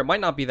 For sure. It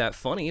might not be that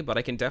funny, but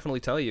I can definitely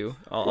tell you.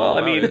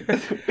 I mean,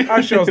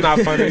 our show's not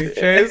funny,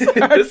 Chase.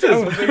 This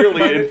is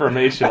purely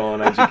informational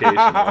and educational.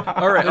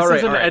 All right, this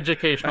is an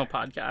educational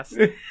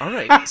podcast. All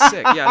right,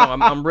 sick. Yeah,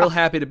 no, I'm real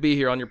happy to be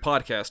here on your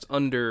podcast,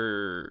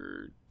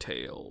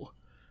 Undertale.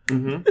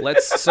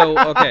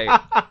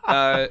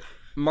 Okay.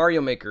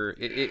 Mario Maker.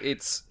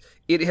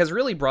 It has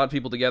really brought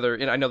people together,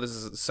 and I know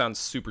sounds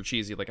super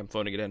cheesy, like I'm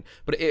phoning it in,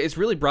 but it's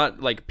really brought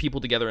like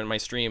people together in my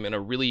stream in a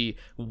really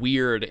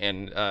weird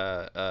and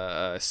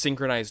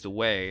synchronized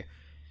way,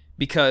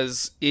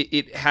 because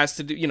it has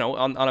to do,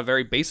 on a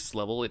very basis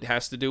level, it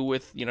has to do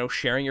with,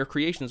 sharing your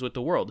creations with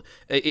the world.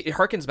 It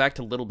harkens back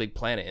to Little Big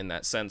Planet in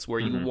that sense, where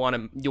you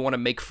want to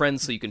make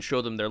friends so you can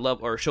show them their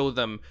level, or show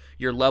them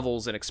your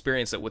levels and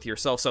experience it with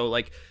yourself. So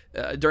like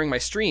during my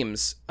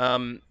streams,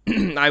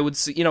 I would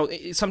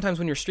see, sometimes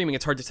when you're streaming,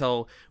 it's hard to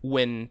tell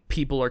when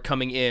people are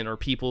coming in or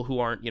people who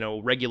aren't,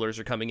 regulars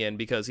are coming in,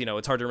 because,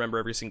 it's hard to remember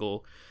every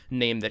single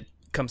name that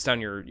comes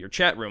down your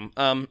chat room.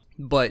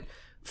 But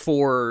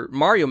for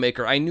Mario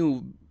Maker, I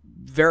knew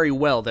very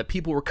well that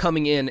people were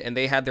coming in and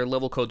they had their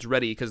level codes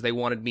ready because they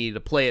wanted me to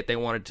play it. They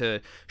wanted to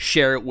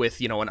share it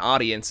with, an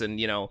audience, and,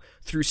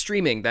 through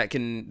streaming that's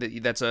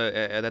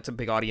a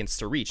big audience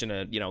to reach.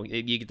 And,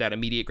 you get that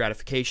immediate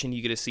gratification.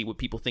 You get to see what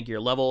people think of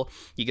your level.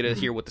 You get to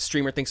hear what the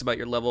streamer thinks about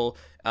your level.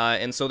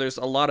 And so there's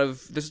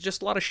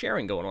just a lot of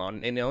sharing going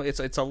on. And,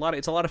 it's a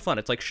lot of fun.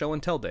 It's like show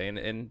and tell day,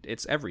 and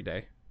it's every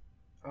day.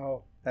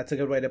 Oh, that's a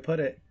good way to put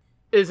it.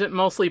 Is it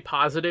mostly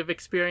positive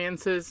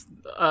experiences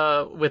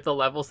with the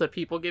levels that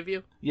people give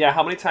you? Yeah,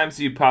 how many times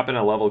do you pop in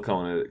a level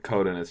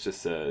code and it's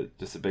just a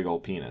big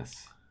old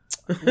penis?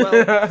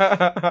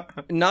 Well,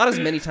 not as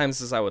many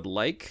times as I would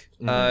like.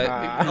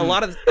 A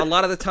lot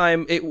of the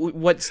time,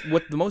 what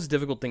the most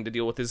difficult thing to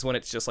deal with is when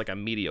it's just like a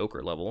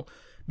mediocre level,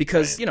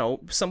 because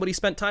somebody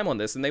spent time on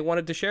this and they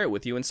wanted to share it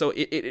with you, and so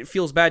it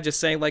feels bad just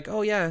saying like,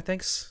 oh yeah,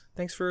 thanks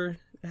for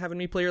having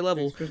me play your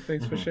level.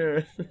 Thanks for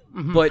sharing.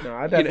 But no,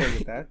 I definitely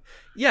get that.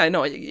 Yeah,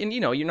 no, and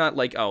you're not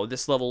like, oh,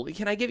 this level,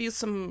 can I give you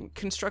some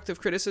constructive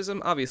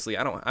criticism? Obviously,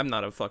 I'm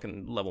not a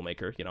fucking level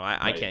maker.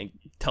 I can't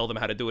tell them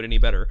how to do it any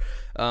better.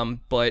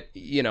 But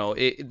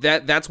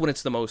that's when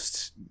it's the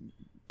most,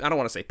 I don't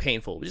want to say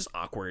painful, but just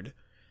awkward.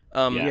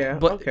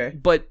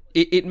 But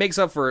it makes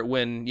up for it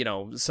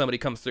when somebody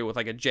comes through with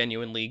like a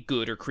genuinely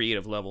good or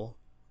creative level.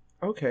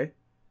 Okay.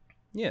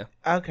 Yeah.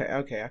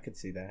 Okay, I can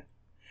see that.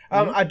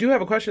 I do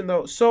have a question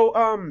though. So,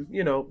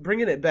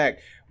 bringing it back,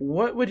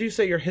 what would you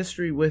say your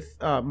history with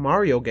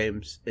Mario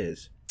games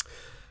is?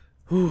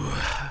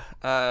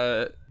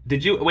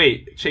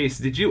 Chase,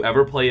 did you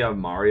ever play a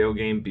Mario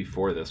game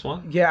before this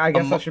one? Yeah, I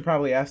guess I should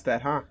probably ask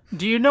that, huh?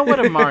 Do you know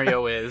what a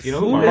Mario is? You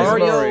know who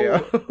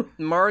Mario?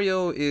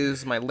 Mario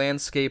is my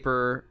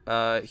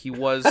landscaper. He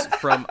was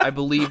from, I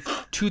believe,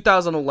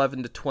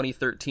 2011 to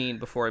 2013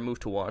 before I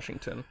moved to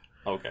Washington.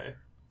 Okay.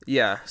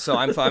 Yeah, so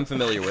I'm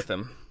familiar with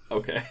him.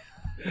 Okay.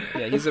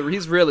 Yeah,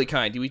 he's really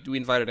kind. We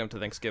invited him to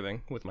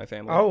Thanksgiving with my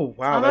family. Oh,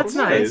 wow. Oh, that's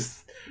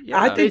nice.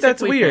 Yeah, I think that's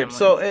weird. Family.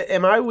 So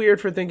am I weird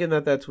for thinking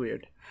that that's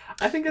weird?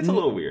 I think it's a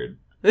little weird.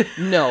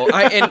 No,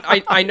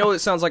 I know it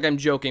sounds like I'm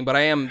joking, but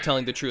I am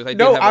telling the truth.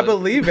 I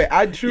believe it.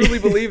 I truly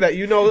believe that.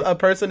 A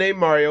person named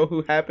Mario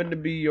who happened to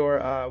be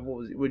your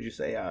would you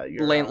say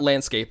your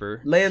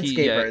landscaper.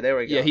 Landscaper. There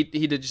we go. Yeah,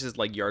 he did just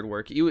like yard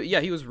work. He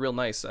was real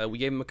nice. We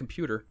gave him a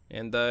computer,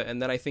 and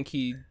then I think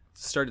he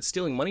started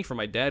stealing money from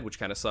my dad, which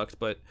kind of sucked,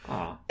 but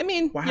I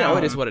mean, wow.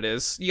 It is what it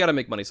is. You gotta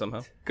make money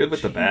somehow. Good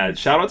with the bad.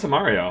 Shout out to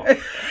Mario.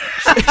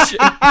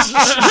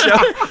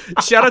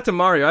 Shout out to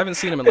Mario. I haven't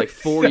seen him in like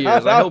 4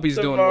 years. I hope he's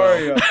doing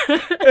Mario.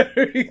 Well.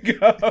 There you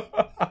go.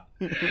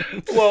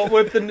 Well,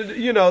 with the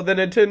the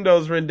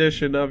Nintendo's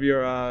rendition of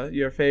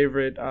your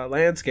favorite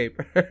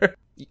landscaper.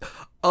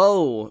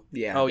 Oh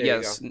yeah. Oh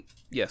yes,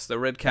 the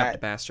red-capped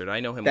bastard.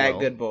 I know him well. That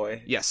good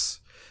boy. Yes.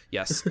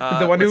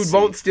 The one who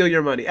won't steal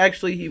your money.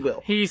 Actually, he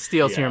will. He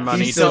steals your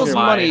money. He steals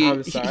money.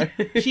 I'm sorry.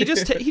 He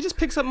just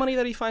picks up money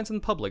that he finds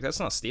in public. That's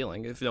not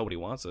stealing if nobody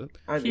wants it.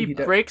 He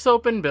breaks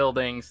open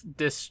buildings,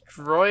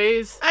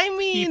 destroys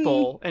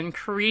people and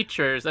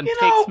creatures, and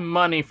takes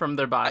money from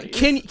their bodies.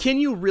 Can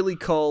you really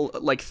call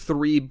like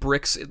 3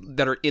 bricks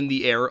that are in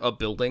the air a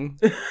building?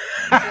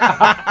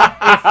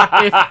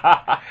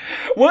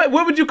 What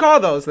would you call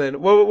those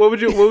then? What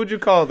would you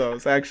call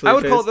those? Actually,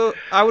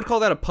 I would call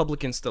that a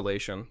public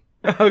installation.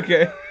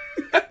 Okay.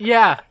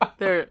 Yeah,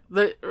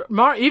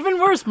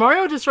 even worse.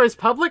 Mario destroys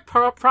public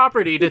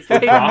property to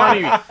take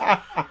money.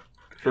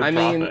 I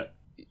mean,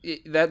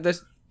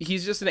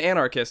 he's just an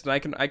anarchist,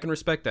 and I can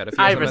respect that if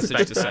he has a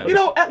message to send.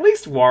 At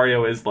least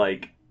Wario is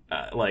like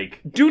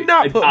do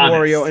not put honest.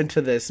 Wario into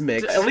this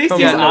mix. At least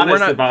he's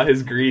honest about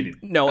his greed.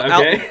 No,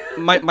 okay?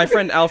 My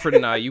friend Alfred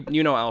and I,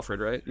 you know Alfred,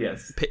 right?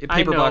 Yes.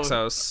 Paperbox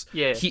House.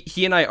 Yeah.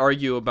 He and I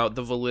argue about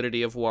the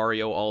validity of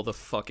Wario all the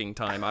fucking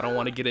time. I don't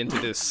want to get into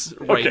this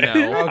right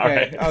now.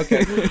 Okay.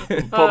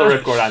 Pull the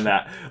ripcord on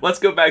that. Let's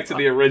go back to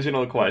the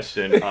original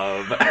question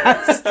of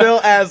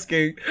still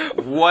asking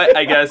what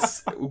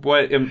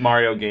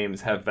Mario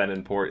games have been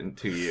important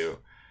to you.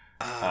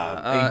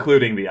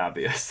 Including the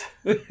obvious.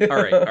 All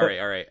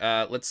right.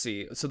 Let's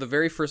see. So the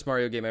very first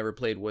Mario game I ever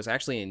played was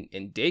actually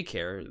in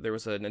daycare. There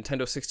was a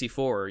Nintendo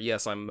 64.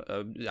 Yes, I'm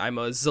a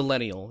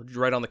zillennial,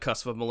 right on the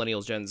cusp of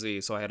millennials, Gen Z.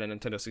 So I had a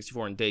Nintendo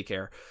 64 in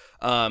daycare,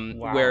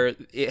 where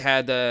it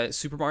had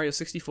Super Mario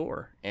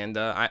 64, and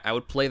I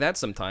would play that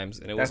sometimes,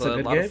 and it was a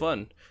lot of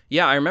fun.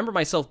 Yeah, I remember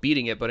myself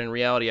beating it, but in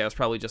reality, I was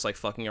probably just like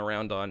fucking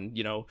around on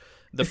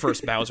the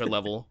first Bowser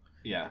level.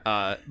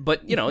 Yeah.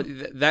 But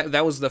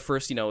that was the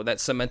first that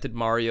cemented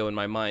Mario in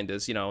my mind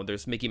as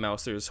there's Mickey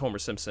Mouse, there's Homer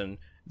Simpson,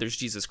 there's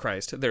Jesus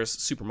Christ, there's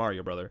Super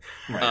Mario Brother.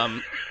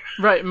 Right.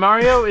 Right.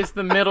 Mario is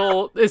the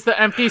middle, is the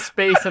empty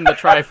space in the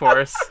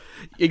Triforce.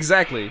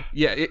 Exactly.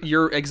 Yeah,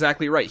 you're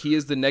exactly right. He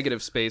is the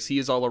negative space. He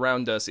is all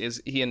around us.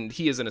 He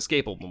is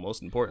inescapable.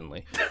 Most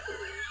importantly.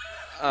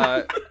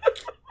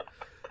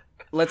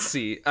 Let's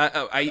see.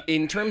 I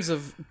in terms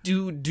of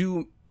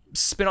do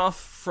spin-off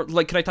for,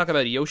 can I talk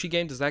about a Yoshi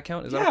game? Does that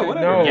count? Is that okay?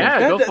 Whatever. No, Yeah,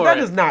 go for that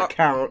it. does not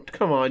count.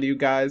 Come on, you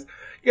guys.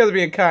 You guys are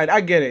being kind.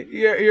 I get it.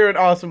 You're an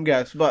awesome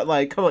guest, but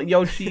come on,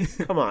 Yoshi,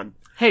 come on.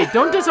 Hey,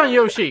 don't diss on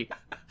Yoshi.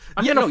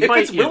 I'm gonna If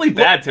fight it's you. really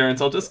bad, Terrence,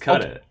 I'll just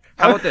cut it.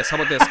 How about this?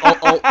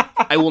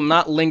 I will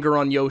not linger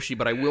on Yoshi,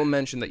 but I will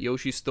mention that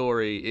Yoshi's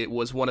Story, it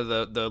was one of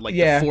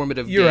the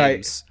formative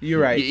games.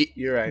 You're right.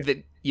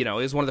 That it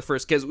was one of the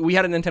first, because we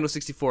had a Nintendo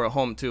 64 at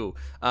home too.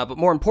 But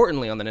more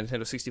importantly, on the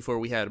Nintendo 64,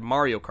 we had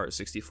Mario Kart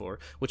 64,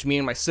 which me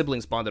and my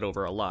siblings bonded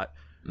over a lot.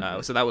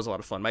 So that was a lot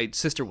of fun. My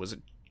sister was a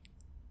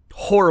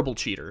horrible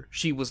cheater.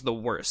 She was the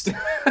worst.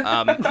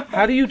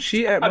 How do you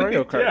cheat at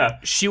Mario Kart? Yeah.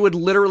 She would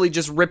literally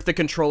just rip the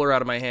controller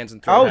out of my hands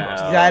and throw Oh, it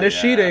across the that is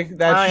cheating.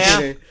 That's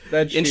cheating.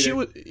 That's And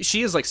cheating.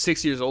 she is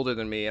 6 years older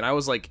than me, and I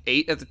was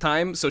 8 at the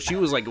time, so she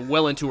was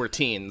well into her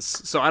teens.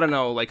 So I don't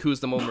know who's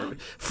the moment.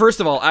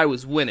 First of all, I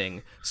was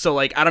winning, so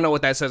I don't know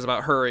what that says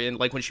about her in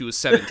when she was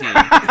 17.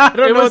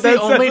 It was the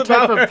only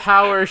type of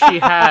power she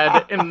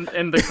had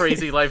in the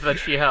crazy life that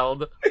she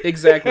held.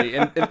 Exactly,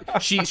 and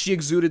she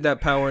exuded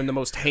that power in the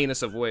most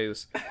heinous of ways.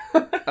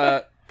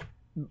 Regardless.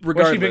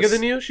 Was she bigger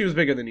than you? She was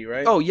bigger than you,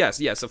 right? Oh yes,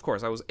 of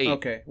course. I was 8.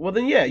 Okay. Well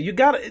then, yeah, you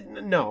got it.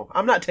 No,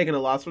 I'm not taking a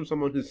loss from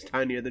someone who's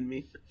tinier than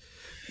me.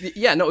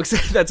 Yeah, no,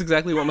 that's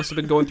exactly what must have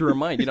been going through her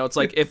mind. It's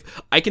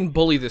if I can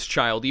bully this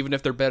child, even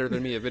if they're better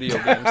than me at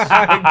video games.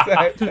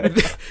 Exactly.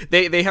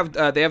 they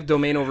have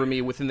domain over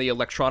me within the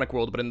electronic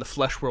world, but in the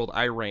flesh world,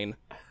 I reign.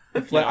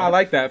 I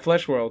like that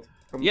Flesh World.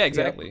 Yeah,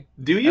 exactly.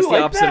 Do you That's like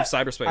the opposite that?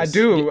 of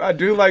cyberspace. I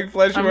do like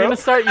Flesh I'm World. gonna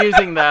start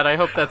using that. I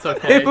hope that's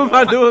okay. Name of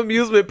my new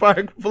amusement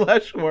park,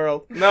 Flesh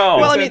World. No.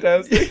 Well, I mean,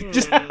 Fantastic.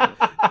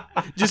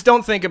 just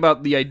don't think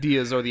about the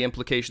ideas or the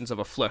implications of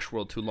a flesh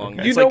world too long.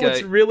 You It's know like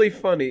what's really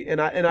funny, and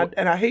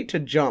I hate to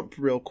jump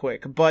real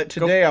quick, but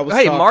today I was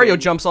Hey, talking... Mario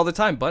jumps all the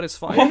time, but it's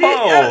fine.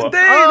 Yeah,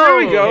 there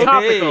we go.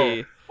 Topical.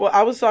 Hey. Well,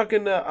 I was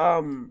talking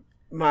to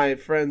my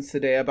friends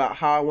today about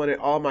how I wanted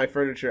all my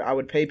furniture. I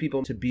would pay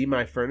people to be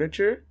my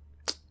furniture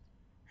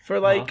for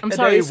I'm a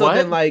sorry, day. So what?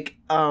 then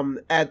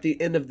at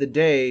the end of the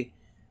day,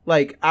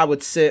 I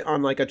would sit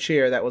on a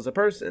chair that was a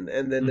person,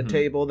 and then the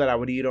table that I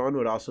would eat on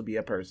would also be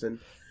a person.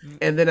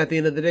 And then at the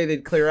end of the day,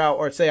 they'd clear out,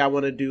 or say I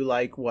want to do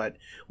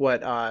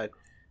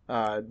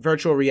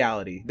virtual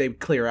reality. They'd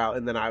clear out,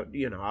 and then I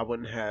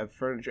wouldn't have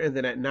furniture. And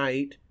then at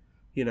night,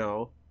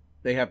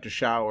 they have to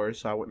shower,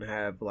 so I wouldn't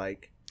have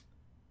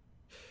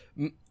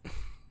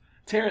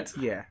Terrence,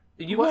 yeah.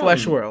 you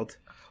Flesh World.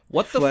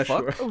 What the Flesh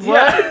fuck? World.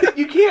 Yeah,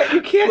 you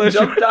can't Flesh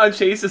jump down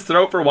Chase's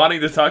throat for wanting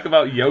to talk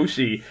about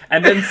Yoshi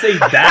and then say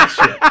that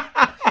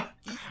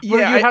shit.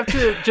 Well, you have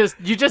to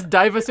just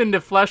dive us into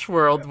Flesh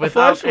World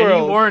without Flesh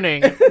World. any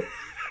warning.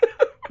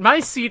 My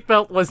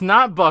seatbelt was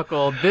not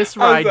buckled. This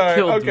ride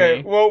killed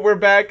me. Well, we're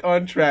back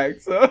on track.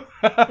 So,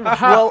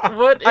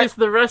 What is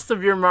the rest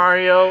of your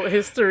Mario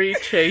history,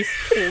 Chase?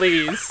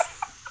 Please.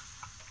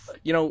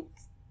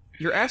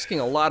 You're asking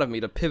a lot of me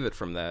to pivot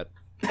from that.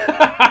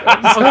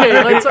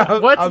 Okay,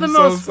 what's I'm the so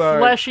most sorry.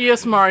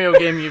 fleshiest Mario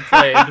game you've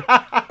played?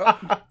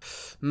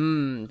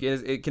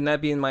 Can that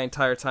be in my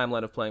entire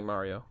timeline of playing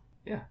Mario?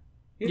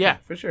 Yeah.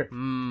 for sure.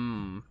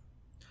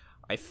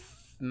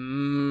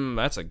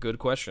 That's a good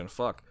question.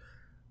 Fuck.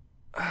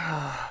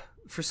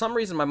 For some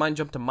reason, my mind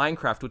jumped to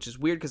Minecraft, which is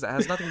weird because it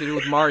has nothing to do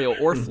with Mario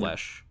or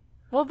Flesh.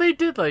 Well, they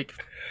did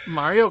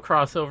Mario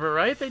crossover,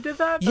 right? They did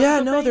that. Yeah, That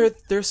was a no, thing?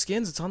 they're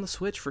skins. It's on the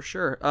Switch for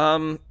sure.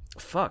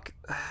 Fuck.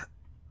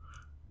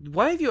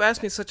 Why have you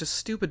asked me such a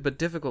stupid but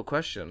difficult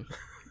question?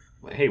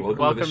 Hey, welcome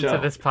to Welcome the show. to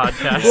this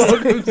podcast.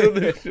 Welcome to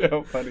the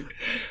show, buddy.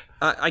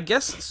 I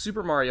guess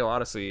Super Mario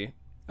Odyssey,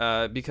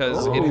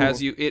 because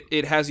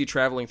it has you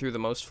traveling through the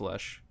most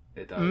flesh.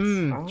 It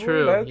does.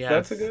 True. That's a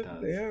yes. good.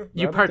 Yeah,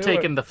 You that'll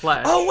partake do it. in the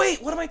flesh. Oh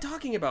wait, what am I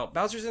talking about?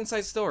 Bowser's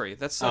Inside Story.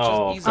 That's such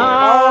an easy.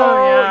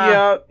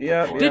 Oh,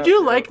 yeah. Did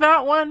you like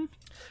that one?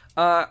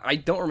 I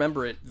don't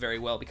remember it very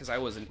well because I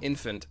was an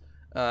infant.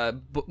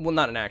 But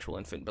not an actual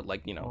infant, but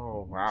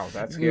Oh wow,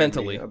 that's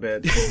mentally a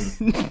bit.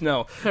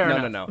 no.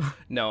 enough.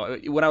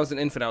 When I was an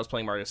infant, I was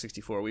playing Mario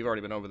 64. We've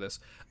already been over this.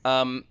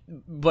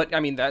 But I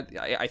mean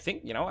I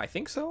think I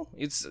think so.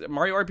 It's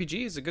Mario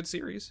RPG is a good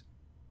series.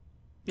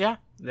 Yeah,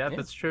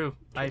 that's true.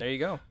 There you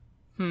go.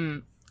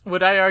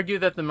 Would I argue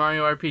that the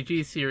Mario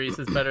RPG series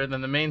is better than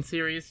the main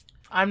series?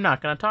 I'm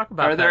not going to talk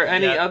about Are there that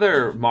any yet.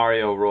 other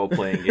Mario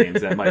role-playing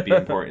games that might be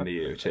important to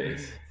you,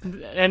 Chase?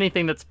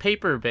 Anything that's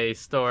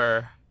paper-based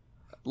or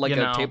Like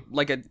You a know.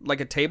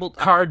 like a table.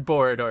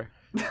 cardboard or...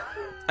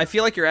 I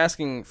feel like you're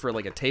asking for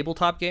like a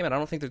tabletop game, and I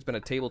don't think there's been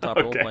a tabletop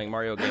role-playing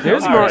Mario game.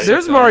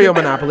 There's Mario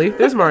Monopoly.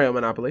 There's Mario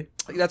Monopoly.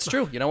 That's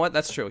true. You know what?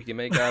 That's true. You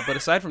make, but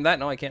aside from that,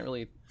 no, I can't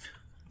really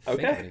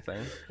think of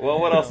anything. Well,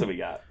 what else do we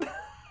got?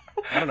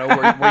 I don't know.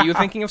 Were you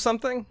thinking of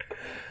something?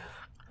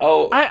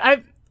 Oh,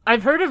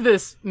 I've heard of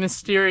this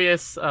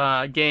mysterious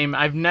game.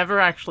 I've never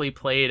actually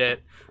played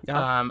it.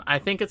 Yeah. I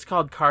think it's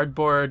called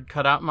Cardboard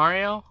Cutout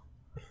Mario.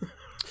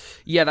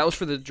 Yeah, that was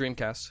for the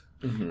Dreamcast.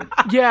 mm-hmm.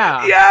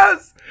 Yeah.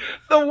 Yes,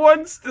 the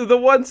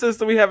one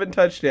system we haven't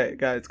touched yet,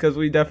 guys, because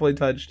we definitely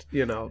touched,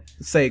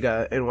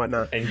 Sega and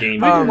whatnot. And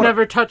Game We've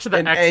never touched the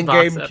Xbox and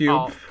at GameCube.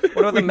 all. What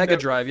about the Mega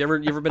Drive? You ever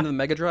been to the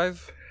Mega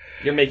Drive?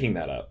 You're making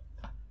that up.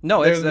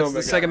 No, There's that's no the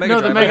Sega Mega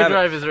No, Drive. the Mega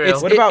Drive is real.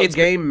 What about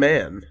Game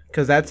Man?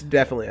 Because that's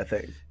definitely a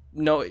thing.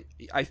 No,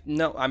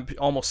 I'm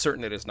almost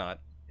certain it is not.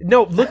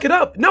 No, look it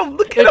up. No,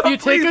 look it up. If you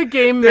take please. a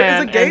Game There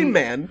Man is a Game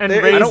Man. and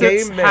There raise is a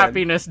its Game Man.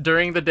 happiness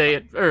during the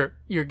day, or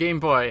your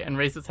Game Boy, and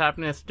raise its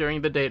happiness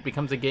during the day, it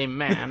becomes a Game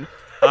Man.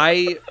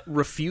 I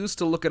refuse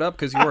to look it up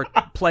because you are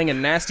playing a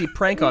nasty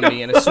prank on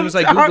me, and as soon as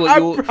I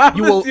Google it,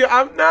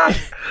 I'm not.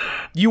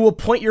 you will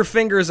point your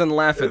fingers and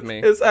laugh at me.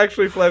 It's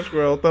actually Flesh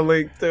World. The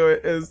link to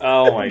it is.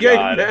 Oh my Game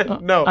God.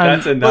 Man. No,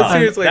 That's enough. But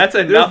seriously, That's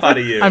enough out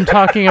of you. I'm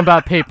talking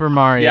about Paper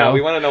Mario. Yeah,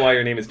 we want to know why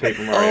your name is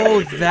Paper Mario.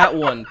 Oh, that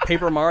one,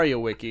 Paper Mario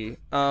Wiki.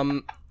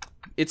 The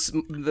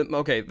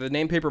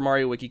name Paper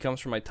Mario Wiki comes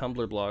from my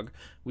Tumblr blog,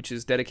 which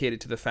is dedicated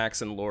to the facts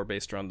and lore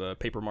based around the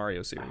Paper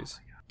Mario series.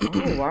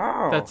 Oh,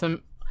 wow.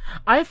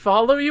 I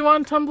follow you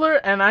on Tumblr,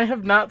 and I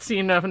have not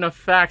seen enough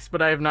facts,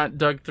 but I have not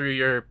dug through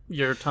your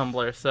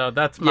Tumblr, so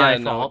that's my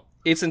fault.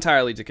 It's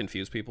entirely to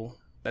confuse people.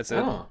 That's it.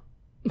 Oh.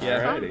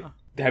 Yeah. Alrighty.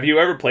 Have you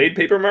ever played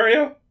Paper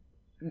Mario?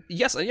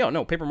 Yes,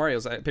 Paper Mario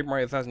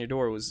 1,000 Year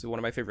Door was one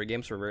of my favorite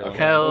games for a very long time.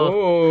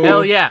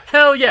 Hell yeah.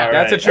 All right.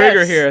 That's a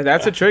trigger here.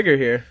 That's a trigger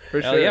here.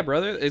 For Hell sure. yeah,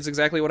 brother. It's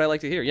exactly what I like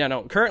to hear. Yeah,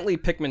 no, currently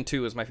Pikmin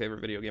 2 is my favorite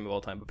video game of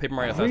all time, but Paper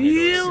Mario 1,000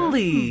 Year Door is...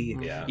 Really?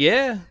 Yeah.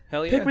 Yeah,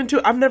 hell yeah. Pikmin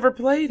 2, I've never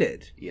played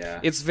it. Yeah.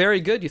 It's very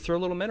good. You throw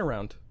little men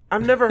around.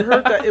 I've never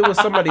heard that it was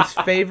somebody's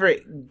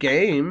favorite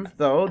game,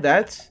 though.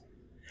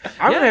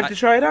 I'm gonna have to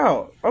try it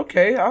out.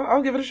 Okay,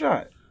 I'll give it a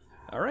shot.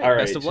 All right,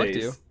 Best of luck to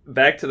you.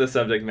 Back to the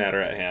subject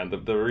matter at hand,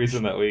 the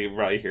reason that we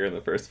brought you here in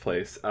the first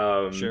place.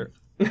 Sure.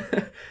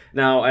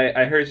 Now,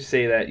 I heard you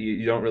say that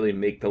you don't really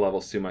make the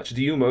levels too much.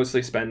 Do you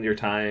mostly spend your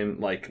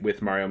time, like,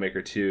 with Mario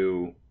Maker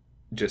 2,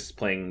 just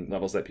playing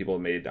levels that people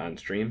have made on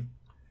stream?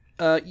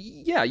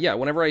 Yeah.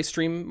 Whenever I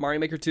stream Mario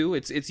Maker 2,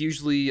 it's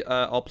usually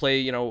I'll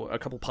play a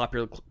couple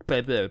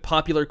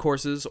popular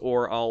courses,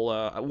 or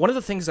I'll one of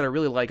the things that I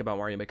really like about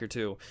Mario Maker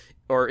 2,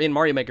 or in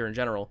Mario Maker in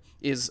general,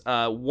 is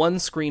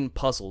one-screen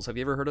puzzles. Have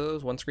you ever heard of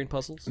those one-screen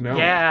puzzles? No.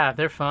 Yeah,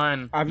 they're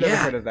fun. I've never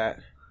heard of that.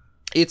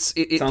 It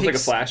sounds like a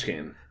Flash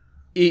game.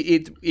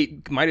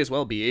 It might as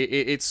well be.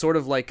 It's sort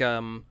of like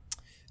you're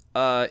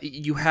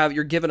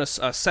given a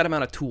set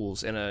amount of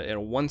tools in a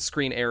one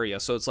screen area,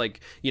 so it's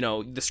like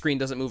the screen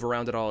doesn't move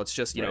around at all. It's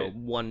just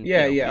one.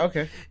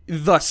 Okay.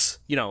 Thus,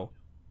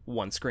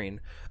 one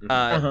screen.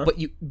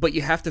 But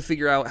you have to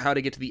figure out how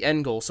to get to the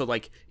end goal. So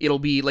like it'll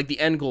be like the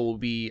end goal will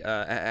be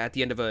at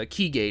the end of a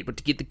key gate. But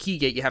to get the key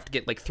gate, you have to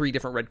get like 3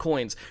 different red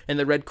coins, and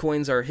the red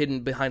coins are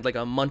hidden behind like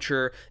a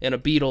muncher and a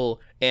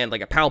beetle and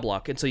like a POW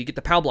block. And so you get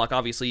the POW block.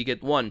 Obviously, you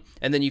get one,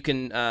 and then you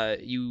can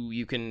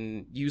you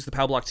can use the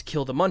POW block to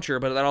kill the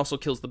muncher, but that also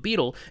kills the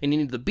beetle, and you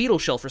need the beetle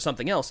shell for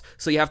something else.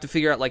 So you have to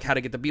figure out like how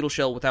to get the beetle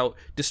shell without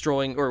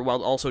destroying, or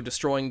while also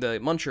destroying the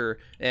muncher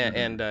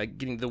and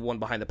getting the one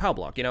behind the POW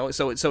block.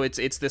 So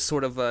it's this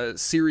sort of a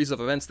series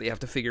of events that you have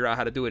to figure out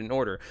how to do it in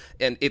order,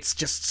 and it's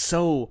just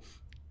so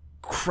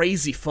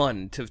crazy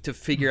fun to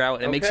figure out,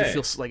 and it makes you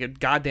feel like a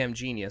goddamn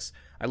genius.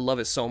 I love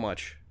it so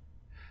much.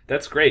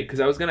 That's great, because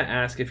I was going to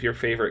ask if your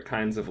favorite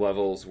kinds of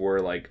levels were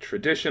like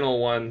traditional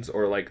ones,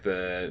 or like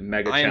the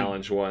mega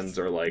challenge ones,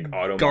 or like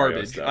auto garbage.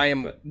 Mario stuff. I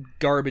am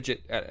garbage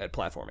at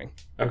platforming.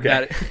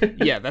 Okay.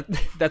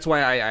 That's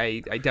why I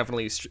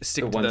definitely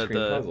stick to one-screen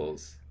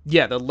puzzles.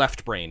 Yeah, the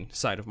left brain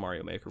side of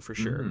Mario Maker for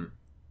sure.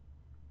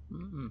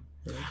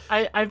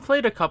 I've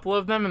played a couple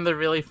of them, and they're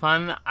really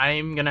fun.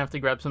 I'm gonna have to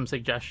grab some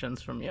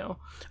suggestions from you.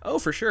 Oh,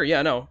 for sure.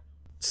 Yeah, no.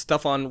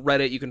 Stuff on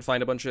Reddit, you can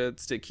find a bunch of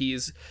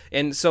keys.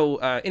 And so,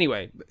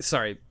 anyway,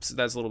 sorry,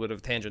 that's a little bit of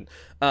a tangent.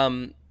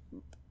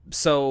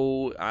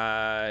 So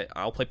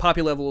I'll play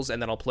poppy levels,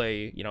 and then I'll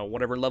play,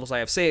 whatever levels I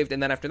have saved,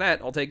 and then after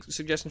that, I'll take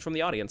suggestions from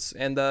the audience.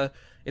 And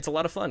it's a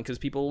lot of fun, because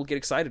people get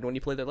excited when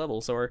you play their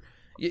levels, or...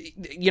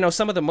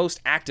 some of the most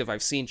active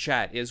I've seen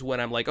chat is when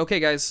I'm like, okay,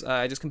 guys,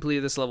 I just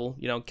completed this level.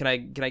 Can I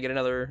get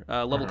another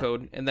level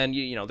code? And then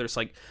there's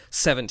like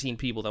 17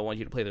 people that want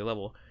you to play their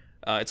level.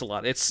 It's a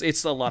lot.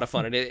 It's a lot of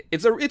fun, and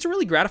it's a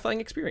really gratifying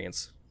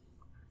experience.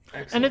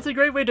 Excellent. And it's a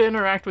great way to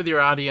interact with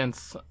your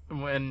audience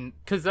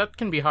because that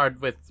can be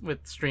hard with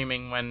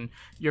streaming when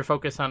you're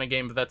focused on a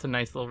game, but that's a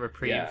nice little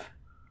reprieve. Yeah.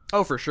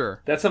 Oh, for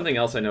sure. That's something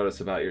else I noticed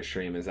about your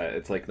stream is that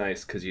it's like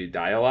nice because you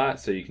die a lot,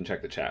 so you can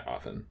check the chat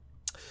often.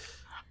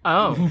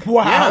 Oh.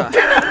 Wow.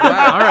 Yeah.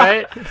 Wow. All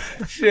right.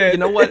 Shit. You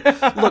know what?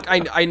 Look,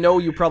 I know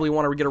you probably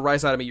want to get a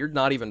rise out of me. You're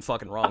not even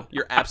fucking wrong.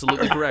 You're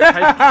absolutely correct.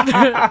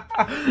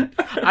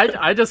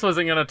 I just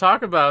wasn't gonna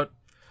talk about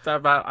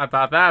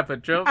that,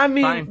 but Joe. I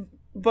mean, fine.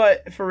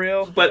 but for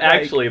real. But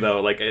actually,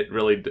 though, like it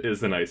really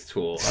is a nice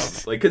tool.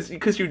 Like,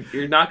 because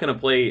you're not gonna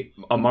play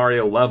a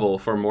Mario level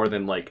for more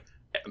than like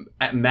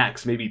at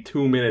max maybe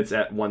 2 minutes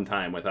at one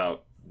time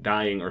without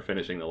dying or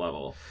finishing the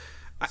level.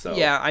 So.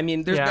 Yeah, I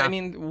mean, Yeah. I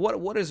mean,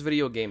 what is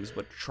video games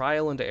but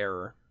trial and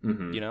error?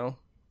 Mm-hmm. You know,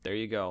 there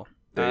you go.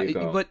 There you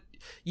go. But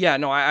yeah,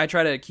 no, I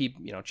try to keep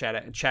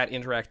chat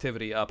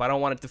interactivity up. I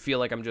don't want it to feel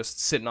like I'm just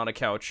sitting on a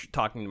couch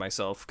talking to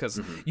myself because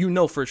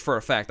for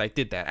a fact I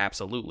did that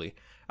absolutely.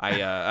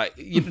 I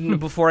even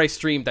before I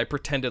streamed, I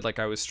pretended like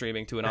I was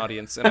streaming to an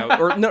audience, and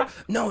no,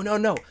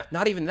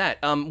 not even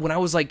that. When I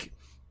was like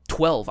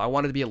 12, I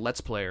wanted to be a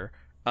Let's Player.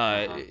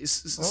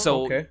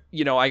 So okay.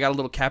 I got a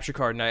little capture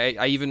card, and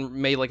I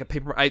even made like a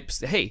paper.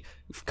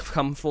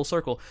 Come full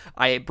circle.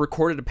 I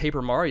recorded a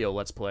Paper Mario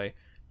Let's Play,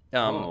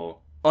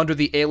 under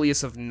the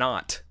alias of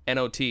Not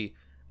N-O-T,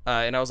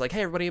 and I was like,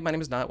 "Hey everybody, my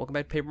name is Not. Welcome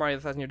back to Paper Mario: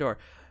 The Thousand Year Door."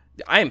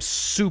 I am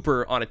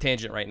super on a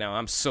tangent right now.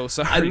 I'm so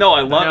sorry. I know.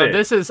 I love it.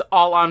 This is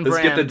all on Let's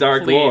brand. get the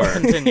dark Please lore.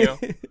 Continue.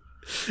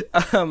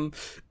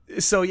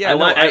 So yeah,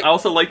 I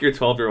also like your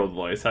 12-year-old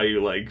voice. How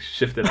you like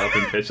shifted up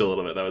and pitch a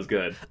little bit. That was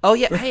good. Oh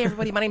yeah, hey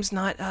everybody, my name's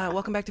Not.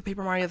 Welcome back to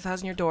Paper Mario: The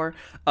Thousand Year Door.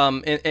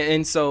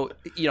 And so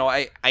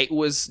I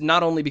was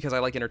not only because I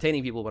like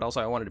entertaining people, but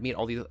also I wanted to meet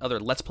all these other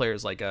Let's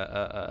Players like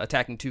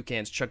Attacking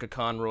Toucans, Chugga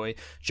Conroy,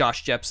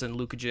 Josh Jepson,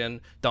 Luca Jin,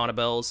 Donna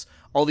Bells,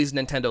 all these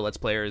Nintendo Let's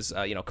Players.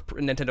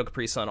 Nintendo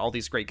Capri Sun, all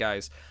these great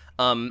guys.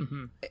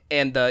 And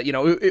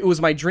it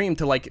was my dream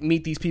to like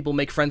meet these people,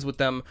 make friends with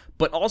them,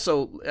 but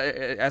also,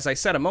 as I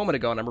said a moment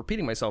ago, and I'm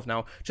repeating myself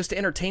now, just to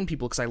entertain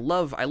people because I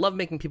love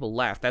making people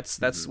laugh.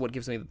 That's what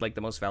gives me like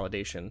the most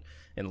validation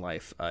in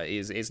life,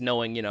 is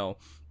knowing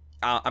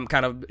I'm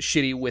kind of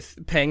shitty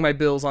with paying my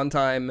bills on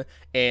time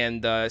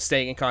and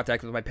staying in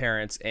contact with my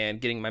parents and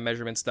getting my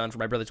measurements done for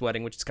my brother's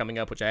wedding, which is coming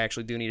up, which I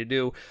actually do need to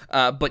do.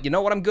 But you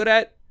know what I'm good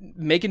at?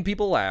 Making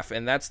people laugh,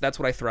 and that's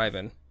what I thrive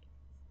in.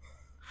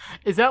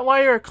 Is that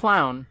why you're a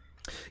clown?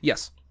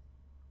 Yes.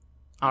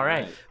 All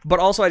right. But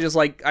also, I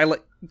like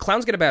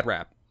clowns get a bad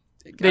rap.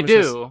 They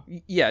do.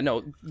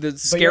 The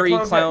scary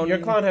clown. Your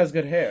clown has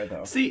good hair,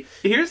 though. See,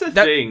 here's the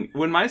thing.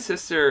 When I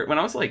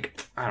was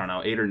like, I don't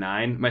know, 8 or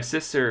 9, my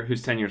sister,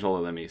 who's 10 years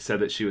older than me,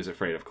 said that she was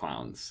afraid of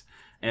clowns.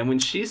 And when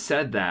she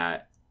said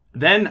that,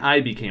 then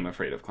I became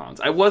afraid of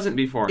clowns. I wasn't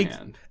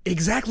beforehand.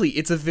 Exactly.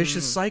 It's a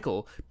vicious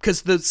cycle.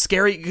 Because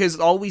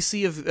all we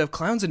see of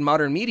clowns in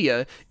modern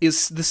media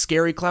is the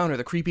scary clown or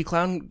the creepy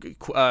clown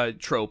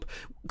trope.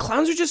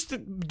 Clowns are just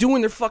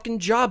doing their fucking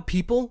job,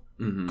 people.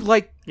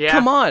 Mm-hmm.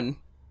 Come on.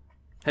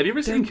 Have you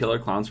ever seen Killer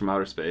Clowns from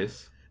Outer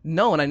Space?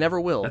 No, and I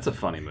never will. That's a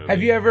funny movie.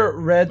 Have you ever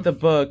read the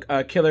book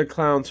Killer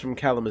Clowns from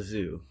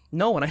Kalamazoo?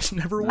 No, and I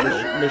never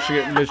will.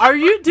 Michigan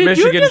Did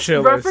you just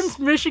Chillers. reference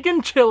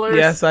Michigan Chillers?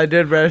 Yes, I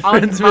did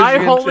reference on My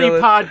Michigan Holy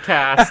Chillers.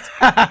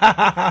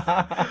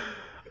 Podcast.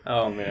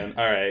 Oh, man.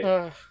 All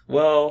right.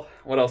 Well,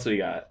 what else we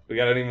got? We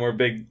got any more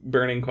big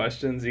burning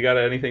questions? You got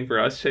anything for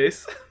us,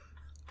 Chase?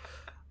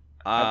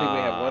 I think we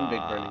have one big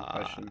burning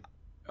question.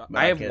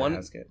 I have one.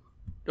 Ask it.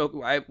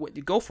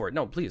 Go for it.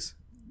 No, please.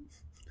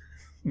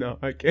 No,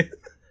 I can't.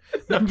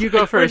 You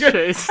go first,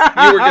 Chase.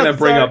 You were going to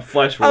bring up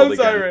Flesh World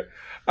again.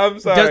 I'm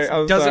sorry.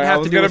 Does it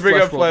have to do with bring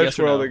Flesh up World, Flesh yes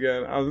or World no?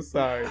 again. I'm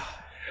sorry.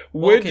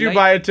 Well, Would you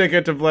buy a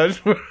ticket to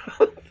Flesh World?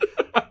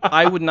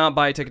 I would not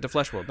buy a ticket to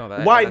Flesh World. No,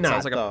 Why that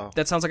not? Sounds like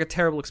that sounds like a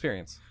terrible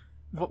experience.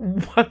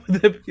 Why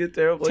would that be a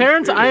terrible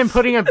Terrence, experience? I am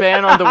putting a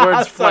ban on the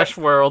words Flesh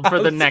World for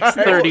the next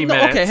 30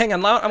 minutes. Okay, hang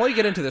on. I want to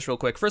get into this real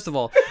quick. First of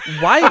all,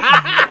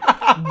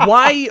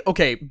 why?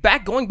 Okay,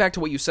 going back to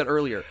what you said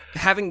earlier,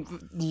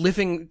 having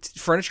living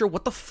furniture.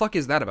 What the fuck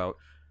is that about?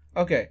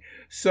 Okay,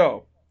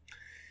 so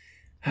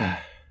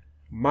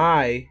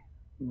my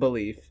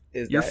belief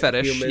is Your that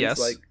fetish, humans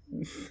yes.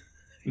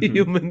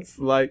 humans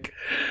like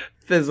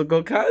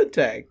physical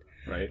contact.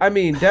 Right. I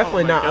mean,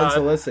 definitely my not God.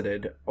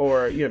 unsolicited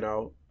or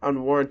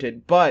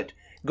unwarranted, but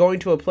going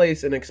to a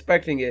place and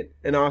expecting it,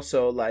 and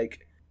also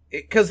like,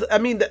 because I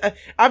mean,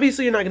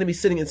 obviously you're not going to be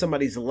sitting in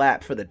somebody's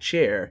lap for the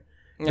chair.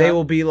 They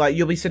will be like,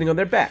 you'll be sitting on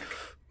their back,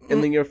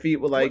 and then your feet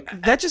will like.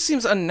 That just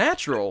seems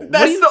unnatural.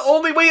 That's the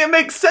only way it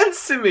makes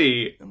sense to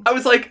me. I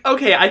was like,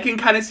 okay, I can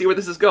kind of see where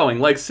this is going.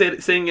 Like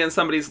sitting in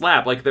somebody's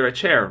lap, like they're a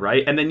chair,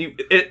 right? And then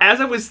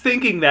as I was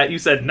thinking that, you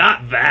said,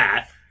 not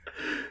that.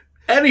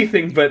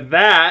 Anything but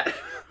that.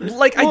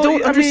 Like, I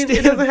don't understand. Mean,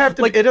 it doesn't have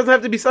to. It doesn't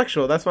have to be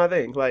sexual. That's my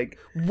thing. Like,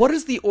 what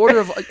is the order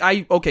of?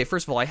 Okay.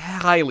 First of all, I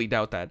highly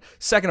doubt that.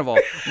 Second of all,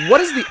 what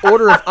is the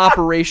order of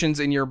operations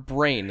in your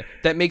brain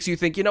that makes you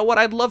think, you know what?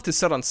 I'd love to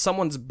sit on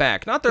someone's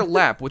back, not their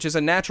lap, which is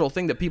a natural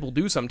thing that people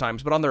do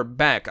sometimes, but on their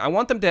back. I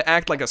want them to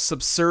act like a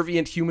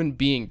subservient human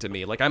being to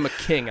me, like I'm a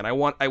king, and I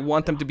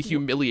want them to be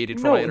humiliated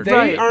for my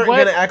entertainment. they aren't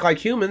going to act like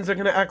humans. They're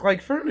going to act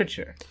like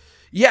furniture.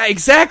 Yeah,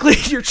 exactly.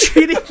 You're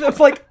treating them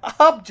like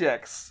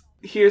objects.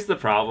 Here's the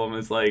problem: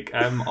 is like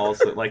I'm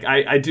also like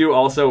I do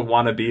also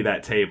want to be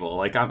that table.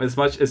 Like I'm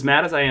as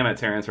mad as I am at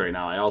Terrence right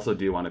now. I also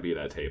do want to be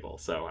that table.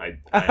 So I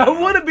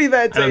want to be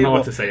that table. I don't know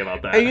what to say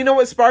about that. And you know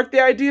what sparked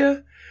the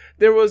idea?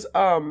 There was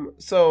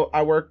So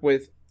I work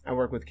with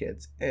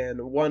kids,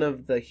 and one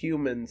of the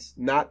humans,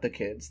 not the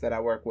kids that I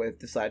work with,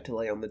 decided to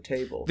lay on the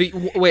table.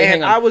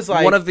 Hang on. I was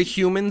like, one of the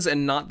humans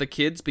and not the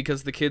kids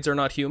because the kids are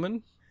not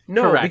human?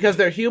 No, Correct. because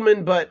they're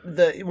human, but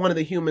one of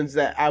the humans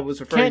that I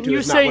was referring to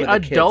is not one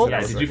of the adult?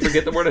 kids. Yeah, did you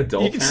forget the word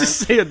adult? You can just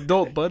say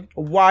adult, bud.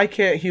 Why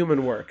can't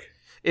human work?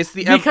 It's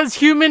the because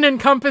human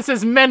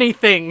encompasses many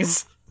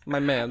things. My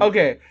man.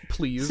 Okay,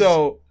 please.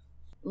 So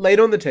laid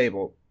on the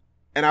table,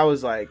 and I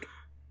was like,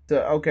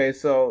 "Okay,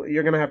 so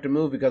you're gonna have to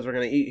move because we're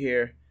gonna eat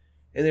here."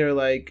 And they were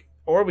like,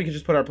 "Or we could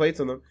just put our plates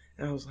on them."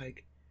 And I was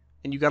like,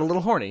 "And you got a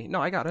little horny."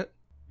 No, I got it.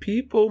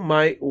 People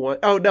might want.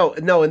 Oh no.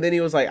 And then he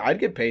was like,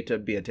 "I'd get paid to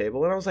be a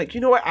table." And I was like,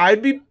 "You know what? I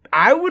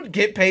would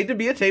get paid to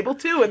be a table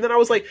too." And then I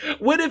was like,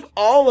 "What if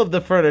all of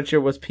the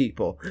furniture was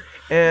people?"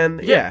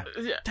 And yeah.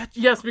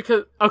 Yes,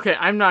 because okay,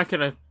 I'm not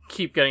gonna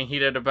keep getting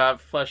heated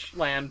about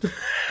Fleshland.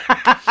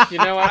 You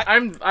know what?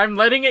 I'm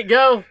letting it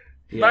go.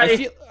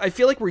 Yeah. I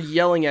feel like we're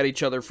yelling at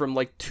each other from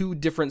like two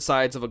different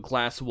sides of a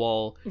glass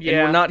wall, and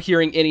we're not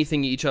hearing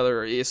anything each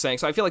other is saying.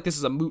 So I feel like this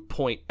is a moot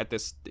point at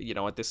this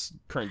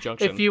current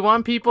junction. If you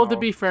want people to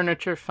be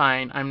furniture,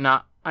 fine. I'm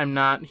not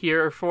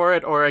here for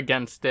it or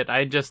against it.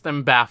 I just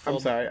am baffled.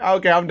 I'm sorry.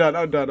 Okay, I'm done.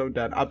 I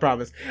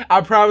promise.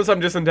 I'm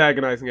just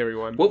antagonizing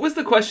everyone. What was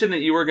the question that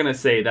you were gonna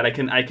say that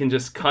I can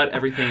just cut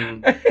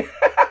everything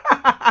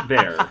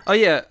there? Oh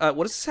yeah.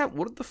 What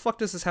the fuck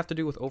does this have to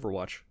do with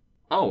Overwatch?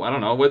 Oh, I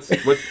don't know. What's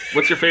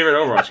your favorite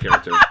Overwatch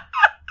character?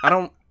 I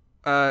don't.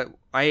 I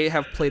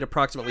have played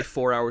approximately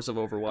 4 hours of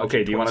Overwatch.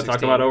 Okay, do you want to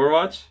talk about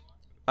Overwatch?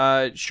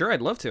 Sure,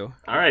 I'd love to.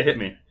 All right, hit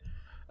me.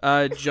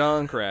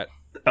 Junkrat.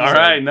 All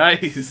right,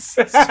 nice. 6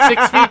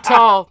 feet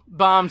tall,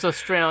 bombs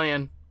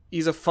Australian.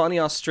 He's a funny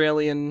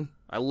Australian.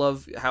 I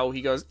love how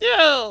he goes,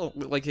 yeah,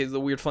 like the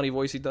weird funny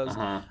voice he does.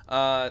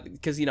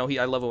 Because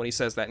I love it when he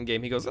says that in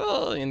game. He goes,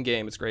 oh, in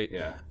game, it's great.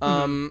 Yeah.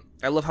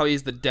 I love how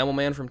he's the demo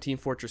man from Team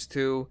Fortress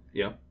 2.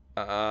 Yep.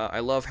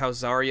 I love how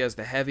Zarya is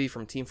the heavy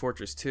from Team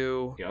Fortress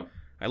 2. Yep.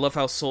 I love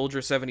how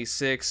Soldier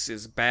 76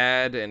 is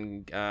bad,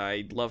 and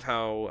I love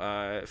how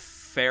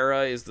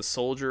Farah is the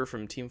soldier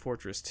from Team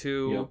Fortress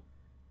 2. Yep.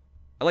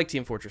 I like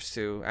Team Fortress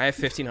 2. I have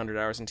 1,500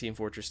 hours in Team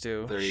Fortress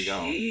 2. There you go.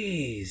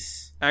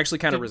 Jeez. I actually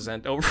kind of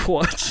resent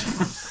Overwatch.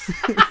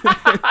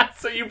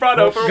 So you brought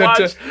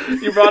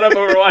Overwatch. You brought up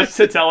Overwatch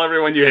to tell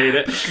everyone you hate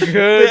it.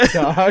 Good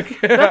talk.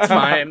 That's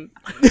fine.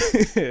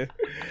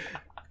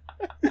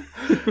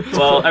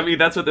 Well, I mean,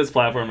 that's what this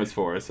platform is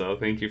for, so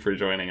thank you for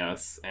joining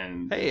us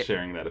and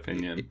sharing that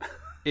opinion.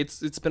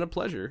 It's been a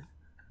pleasure.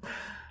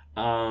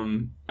 All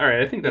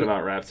right, I think that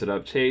about wraps it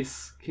up.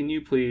 Chase, can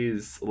you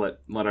please let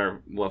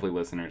our lovely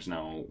listeners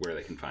know where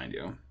they can find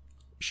you?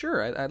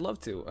 Sure, I'd love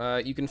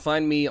to. You can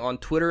find me on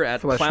Twitter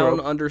at Flesh clown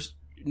World.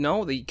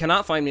 No, you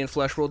cannot find me in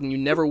Flesh World, and you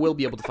never will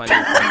be able to find me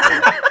in Flesh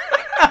World.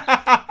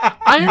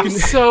 I am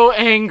so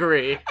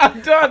angry.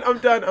 I'm done.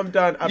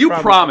 You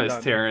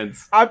promised,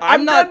 Terrence.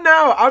 I'm done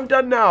now. I'm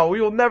done now.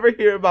 We will never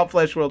hear about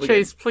Flesh World again.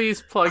 Chase,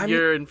 please plug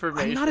your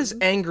information. I'm not as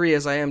angry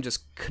as I am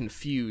just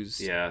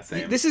confused. Yeah,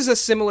 same. This is a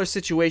similar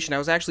situation. I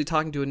was actually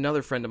talking to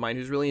another friend of mine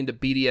who's really into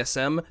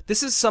BDSM.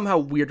 This is somehow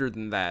weirder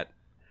than that.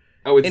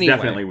 Oh, it's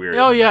definitely weird.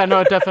 Oh, yeah,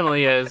 no, it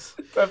definitely is.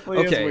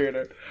 Definitely is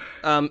weirder.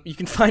 You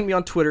can find me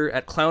on Twitter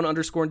at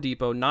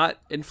clown_depot, not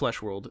in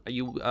Flesh World.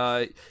 You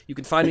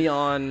can find me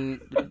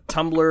on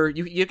Tumblr.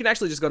 You can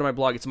actually just go to my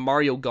blog. It's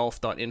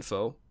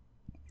mariogolf.info.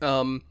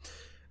 And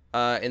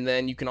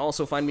then you can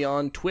also find me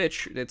on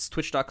Twitch. It's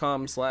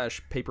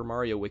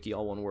twitch.com/PaperMarioWiki,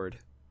 all one word.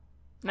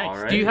 Nice. All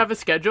right. Do you have a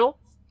schedule?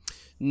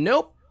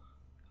 Nope.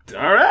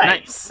 All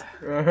right. Nice.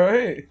 All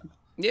right.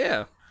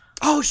 Yeah.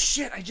 Oh,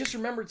 shit, I just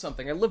remembered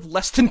something. I live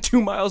less than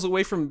 2 miles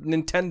away from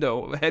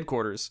Nintendo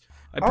headquarters.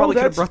 I probably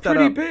could have brought that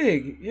up. That's pretty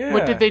big, yeah.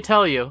 What did they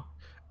tell you?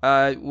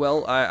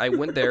 Well, I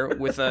went there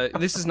with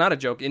this is not a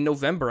joke. In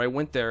November, I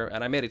went there,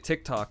 and I made a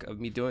TikTok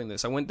of me doing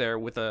this. I went there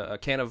with a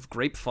can of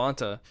grape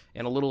Fanta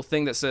and a little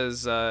thing that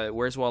says,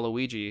 where's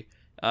Waluigi,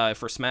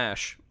 for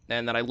Smash.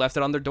 And then I left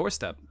it on their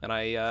doorstep, and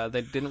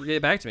they didn't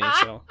get back to me,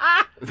 so...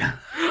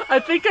 I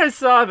think I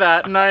saw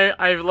that, and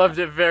I loved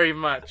it very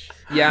much.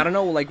 Yeah, I don't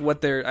know, like, what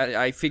they're...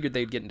 I figured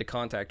they'd get into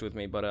contact with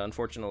me, but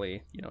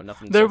unfortunately,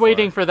 nothing. They're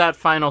waiting for that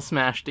final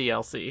Smash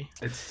DLC.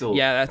 It's still...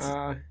 Yeah, that's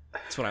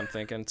what I'm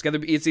thinking.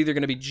 It's either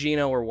going to be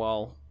Gino or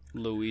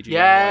Waluigi.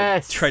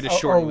 Yes! Try to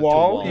shorten it to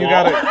Wall? Wall. You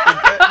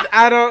gotta...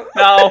 I don't...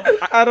 No,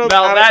 I don't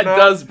that know.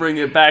 does bring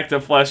it back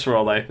to Flesh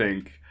World, I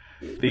think.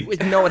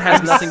 No, it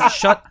has nothing.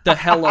 Shut the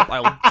hell up.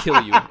 I'll kill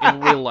you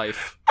in real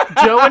life.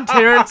 Joe and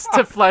Terrence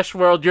to Flesh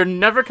World. You're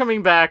never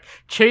coming back.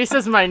 Chase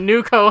is my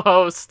new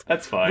co-host.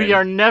 That's fine. We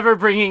are never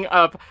bringing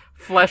up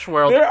Flesh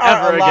World There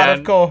are ever a lot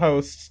again. of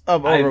co-hosts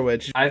of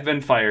OverWhich. I've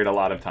been fired a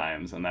lot of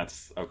times, and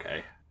that's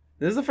okay.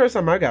 This is the first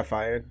time I got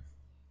fired.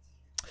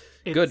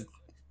 Good.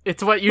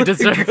 It's what you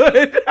deserve.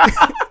 Good.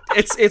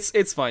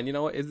 It's fine. You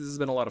know what? This has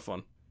been a lot of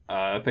fun.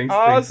 Thanks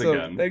Awesome.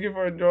 again. Thank you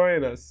for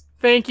joining us.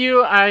 Thank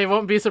you. I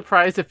won't be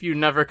surprised if you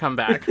never come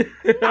back.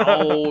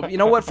 Oh, you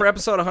know what? For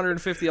episode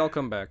 150, I'll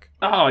come back.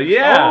 Oh,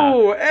 yeah.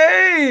 Oh,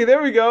 hey,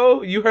 there we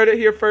go. You heard it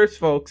here first,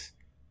 folks.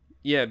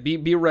 Yeah,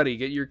 be ready.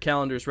 Get your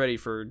calendars ready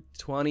for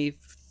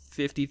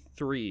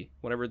 2053.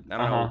 Whatever. I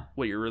don't know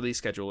what your release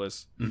schedule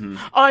is. Mm-hmm.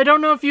 Oh, I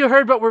don't know if you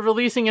heard, but we're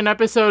releasing an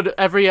episode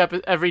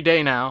every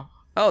day now.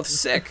 Oh, it's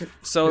sick.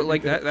 So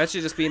like that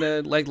should just be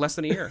in less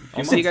than a year.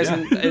 I'll see you guys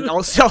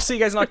I'll see you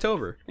guys in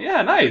October.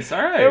 Yeah, nice.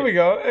 All right. There we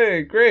go.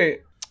 Hey,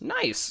 great.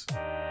 Nice.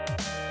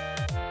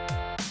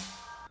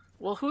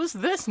 Well, who's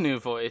this new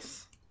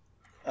voice?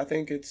 I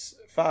think it's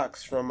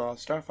Fox from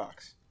Star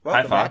Fox. Hi,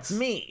 Welcome. Fox. That's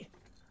me.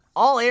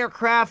 All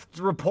aircraft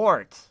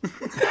report.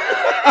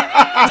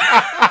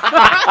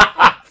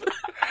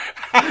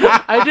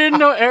 I didn't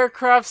know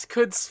aircrafts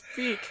could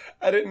speak.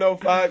 I didn't know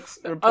Fox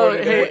Oh,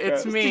 reported. hey, it.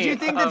 it's me. Did you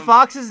think that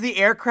Fox is the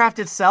aircraft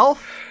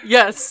itself?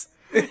 Yes.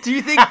 Do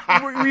you think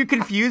were you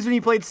confused when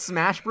you played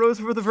Smash Bros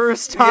for the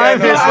first time?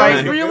 no, It's I like,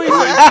 was really weird.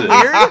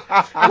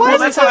 Why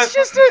that's isn't how this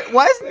just a?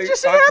 Why isn't it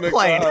just an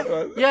airplane?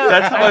 Yeah,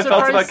 That's how I'm I felt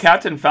about surprised-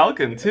 Captain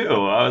Falcon, too.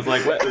 I was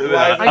like, what?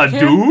 I A can't-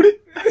 dude?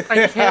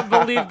 I can't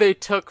believe they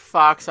took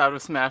Fox out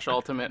of Smash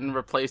Ultimate and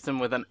replaced him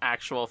with an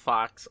actual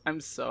Fox. I'm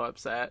so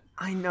upset.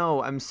 I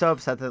know. I'm so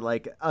upset that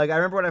like I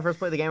remember when I first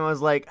played the game, I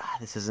was like,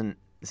 this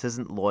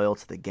isn't loyal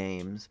to the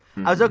games.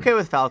 I was okay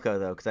with Falco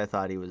though because I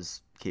thought he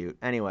was cute.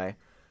 Anyway.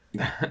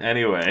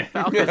 Anyway.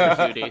 Falco's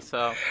a cutie,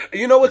 so...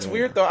 You know what's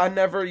weird though? I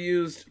never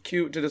used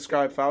cute to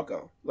describe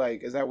Falco.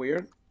 Like, is that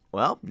weird?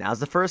 Well, now's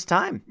the first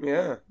time.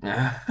 Yeah.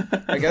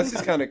 I guess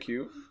he's kind of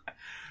cute.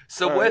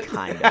 So what?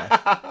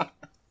 Kinda.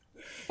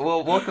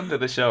 Well, welcome to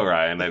the show,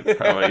 Ryan. I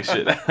probably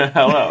should.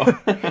 Hello.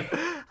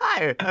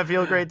 Hi. I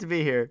feel great to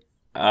be here.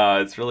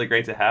 It's really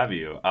great to have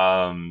you.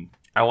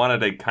 I wanted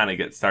to kind of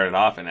get started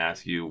off and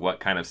ask you what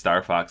kind of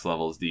Star Fox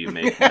levels do you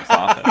make most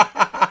often?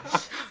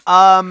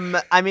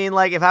 I mean,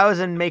 like, if I was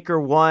in Maker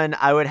 1,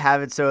 I would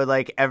have it so,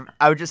 like,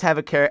 I would just have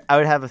I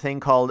would have a thing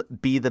called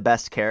Be the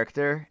Best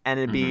Character, and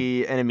it'd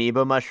be an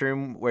amiibo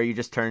mushroom where you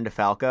just turn into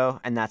Falco,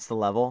 and that's the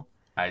level.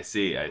 I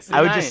see. I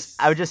would Nice.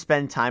 just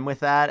spend time with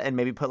that, and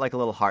maybe put, like, a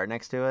little heart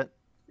next to it.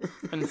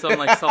 And some,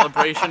 like,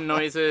 celebration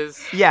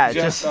noises. Yeah,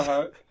 Just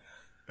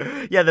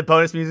yeah, the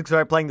bonus music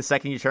start playing the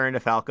second you turn into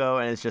Falco,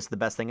 and it's just the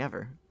best thing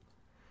ever.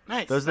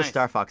 Nice, Those are the nice.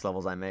 Star Fox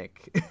levels I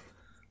make.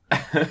 I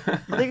think it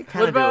kind What of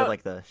do about- with,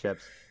 like, the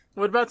ships.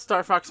 What about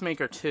Star Fox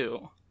Maker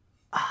 2?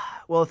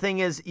 Well, the thing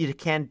is, you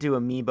can't do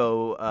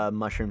amiibo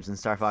mushrooms in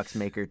Star Fox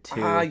Maker 2.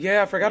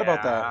 yeah, I forgot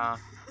about that.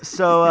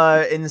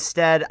 So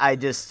instead, I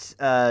just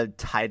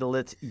title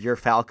it Your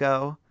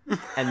Falco,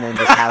 and then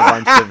just have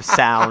a bunch of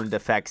sound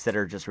effects that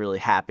are just really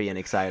happy and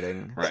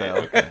exciting. Right. So,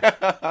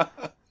 Okay.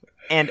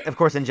 and of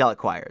course, angelic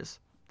choirs.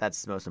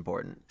 That's most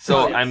important.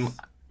 So Yes.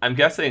 I'm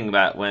guessing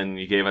that when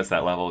you gave us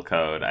that level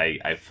code,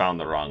 I found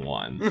the wrong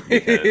one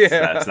because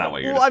that's not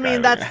what you're. Well, I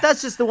mean, describing.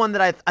 that's just the one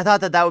that I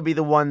thought that would be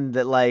the one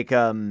that like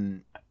I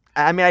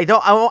mean, I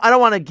don't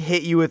want to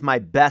hit you with my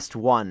best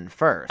one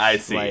first. I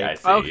see. Like, I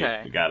see.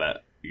 Okay. You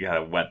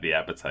gotta whet the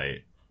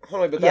appetite.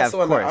 Hold on, but Yeah, that's the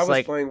of one that I course, was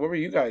like- playing. What were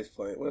you guys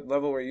playing? What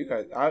level were you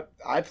guys?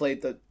 I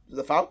played the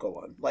Falco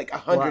one like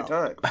 100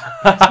 times.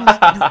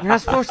 You're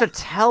not supposed to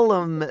tell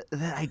them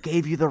that I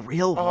gave you the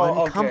real one.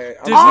 Oh, Come okay.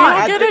 Did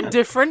I you get didn't- a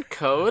different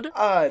code?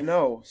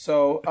 No.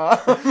 So,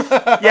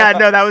 Yeah,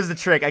 no, that was the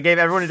trick. I gave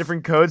everyone a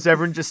different code, so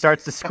everyone just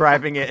starts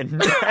describing it,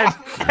 and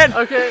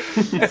Okay,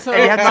 so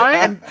you have to- mine...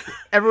 and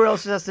everyone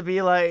else just has to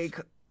be like,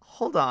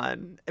 hold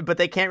on, but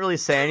they can't really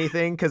say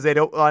anything because they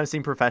don't want to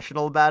seem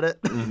professional about it.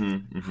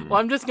 Well,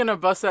 I'm just gonna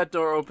bust that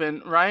door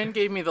open. Ryan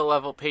gave me the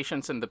level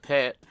Patience in the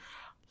Pit,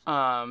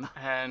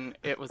 and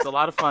it was a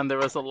lot of fun. There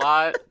was a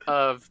lot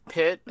of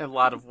pit, a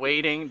lot of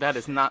waiting. That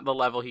is not the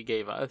level he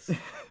gave us.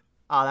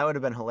 Oh, that would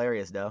have been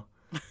hilarious, though.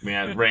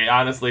 Man, Ray,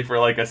 honestly, for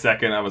like a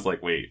second, I was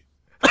like, wait,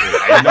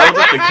 I know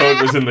that the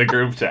code was in the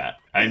group chat.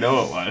 I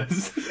know it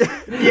was.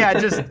 Yeah,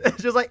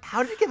 just like,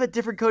 how did you give a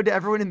different code to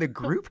everyone in the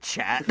group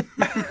chat?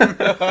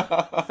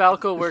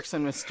 Falco works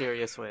in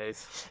mysterious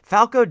ways.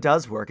 Falco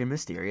does work in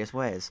mysterious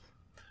ways.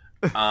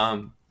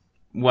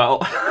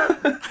 Well,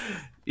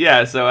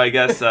 yeah. So I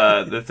guess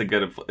that's a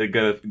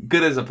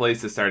good as a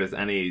place to start as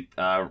any.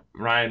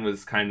 Ryan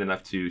was kind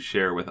enough to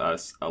share with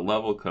us a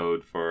level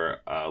code for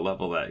a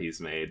level that he's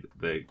made.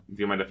 Do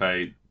you mind if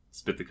I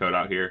spit the code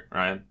out here,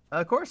 Ryan?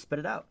 Of course, spit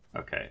it out.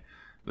 Okay.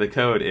 The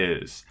code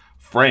is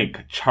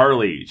Frank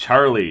Charlie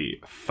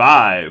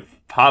 5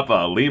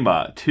 Papa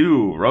Lima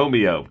 2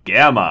 Romeo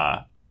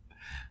Gamma.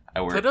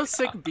 Put a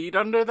sick beat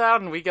under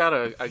that, and we got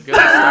a good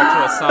start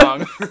to a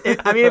song.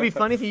 I mean, it'd be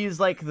funny if you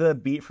used like the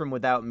beat from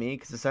Without Me,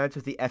 because it starts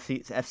with the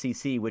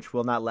FCC, which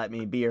will not let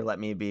me be or let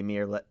me be me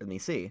or let me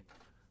see.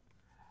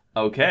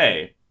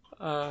 Okay.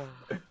 Uh,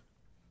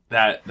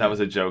 That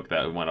was a joke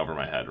that went over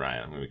my head,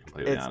 Ryan. I'm going to be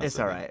completely honest. It's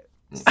with all you. right.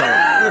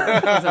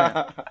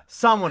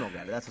 Someone will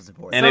get it. That's what's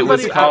important. And it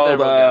was Somebody out there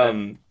called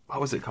will get what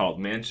was it called?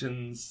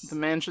 Mansions? The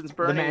mansion's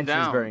burning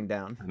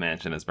down. The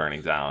mansion is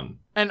burning down.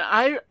 And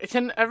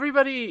can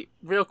everybody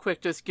real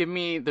quick just give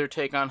me their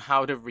take on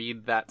how to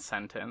read that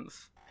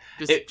sentence?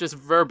 Just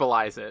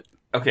verbalize it.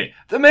 Okay.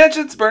 The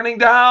mansion's burning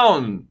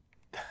down.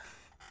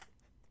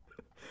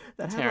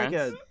 That had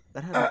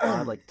an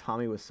odd like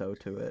Tommy Wiseau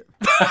to it.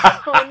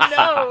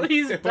 Oh no,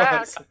 he's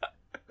back.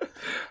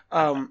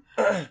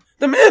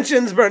 The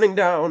mansion's burning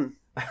down.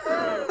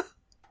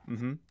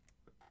 Mm-hmm.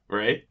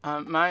 Right?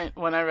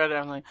 When I read it,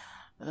 I'm like,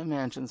 the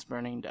mansion's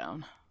burning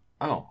down.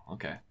 Oh,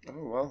 okay.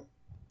 Oh well.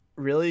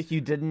 Really, you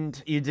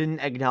didn't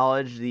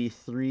acknowledge the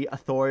 3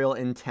 authorial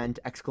intent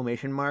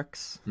exclamation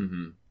marks?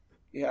 Mm-hmm.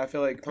 Yeah, I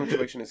feel like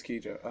punctuation is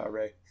key,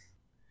 Ray.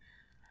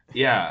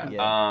 Yeah.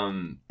 I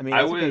mean,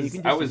 you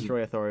can just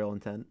destroy authorial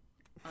intent.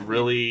 I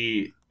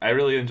really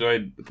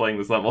enjoyed playing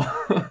this level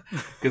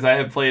because I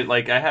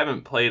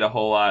haven't played a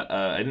whole lot.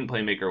 I didn't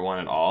play Maker 1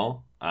 at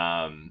all.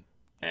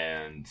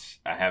 And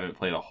I haven't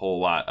played a whole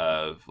lot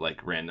of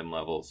like random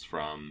levels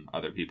from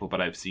other people,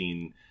 but I've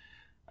seen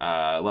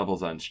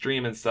levels on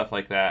stream and stuff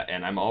like that,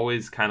 and I'm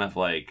always kind of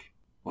like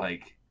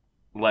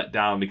let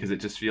down because it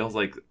just feels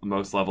like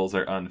most levels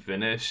are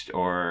unfinished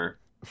or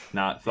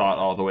not thought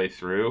all the way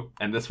through,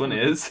 and this one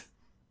is,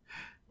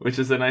 which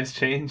is a nice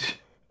change.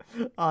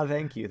 Oh,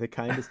 thank you. The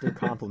kindest of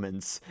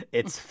compliments.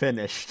 It's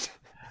finished.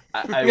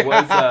 I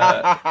was,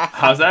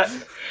 how's that?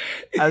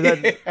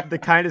 The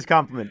kindest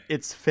compliment.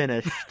 It's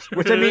finished.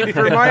 Which, I mean,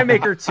 for Mario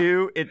Maker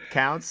 2, it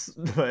counts,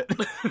 but...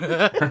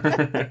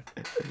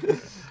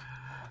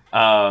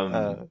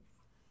 I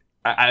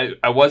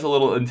was a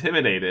little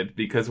intimidated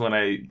because when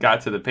I got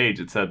to the page,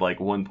 it said like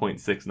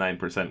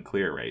 1.69%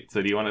 clear rate.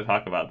 So do you want to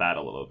talk about that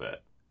a little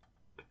bit?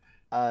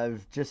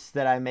 Just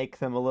that I make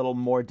them a little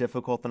more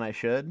difficult than I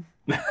should.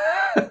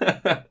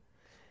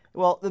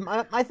 Well,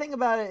 my thing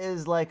about it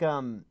is like,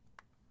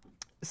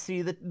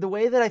 see, the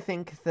way that I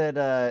think that,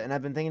 and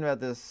I've been thinking about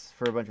this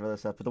for a bunch of other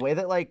stuff, but the way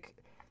that, like,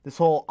 this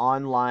whole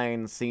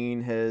online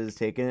scene has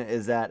taken it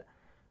is that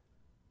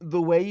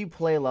the way you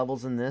play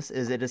levels in this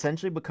is it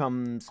essentially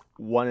becomes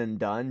one and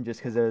done just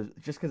because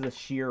of the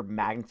sheer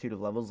magnitude of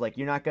levels. Like,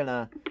 you're not going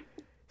to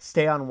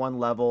stay on one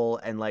level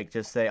and, like,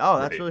 just say, oh,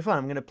 that's really fun,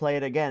 I'm going to play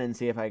it again and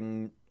see if I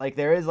can... Like,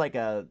 there is, like,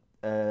 a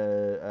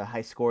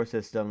high score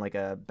system, like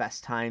a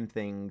best time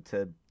thing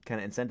to kind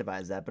of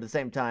incentivize that, but at the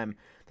same time,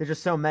 there's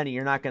just so many,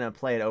 you're not going to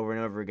play it over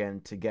and over again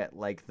to get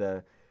like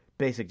the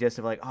basic gist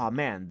of like, oh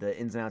man, the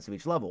ins and outs of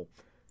each level.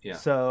 Yeah.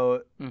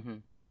 So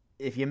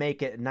if you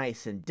make it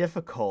nice and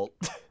difficult,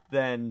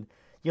 then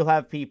you'll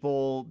have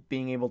people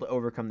being able to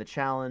overcome the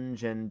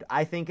challenge, and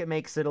I think it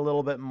makes it a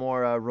little bit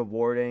more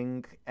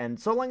rewarding. And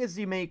so long as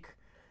you make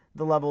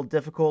the level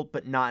difficult,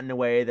 but not in a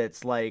way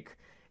that's like,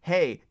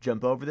 hey,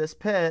 jump over this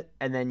pit,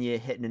 and then you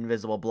hit an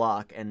invisible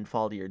block and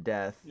fall to your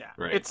death. Yeah,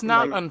 right. It's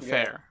not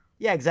unfair.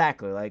 Yeah,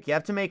 exactly. Like, you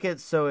have to make it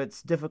so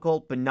it's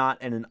difficult, but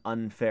not in an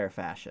unfair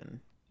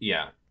fashion.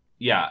 Yeah.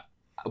 Yeah.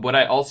 What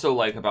I also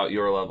like about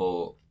your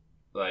level,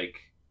 like,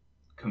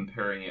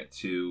 comparing it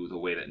to the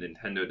way that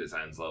Nintendo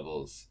designs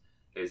levels,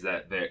 is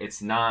that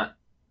it's not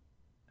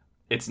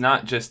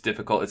just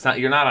difficult.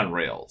 You're not on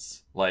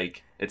rails.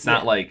 Like, it's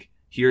not like,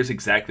 here's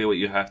exactly what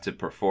you have to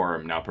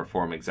perform. Now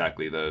perform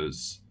exactly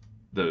those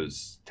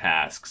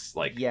tasks,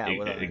 like,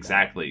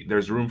 exactly.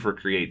 There's room for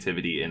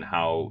creativity in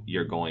how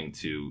you're going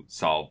to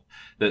solve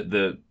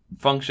the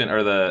function,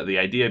 or the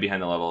idea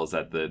behind the level is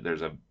that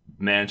there's a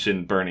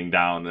mansion burning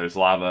down, there's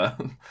lava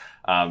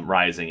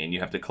rising, and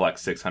you have to collect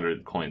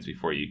 600 coins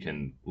before you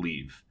can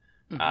leave.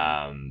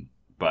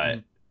 But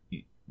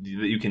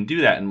you can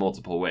do that in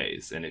multiple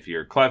ways, and if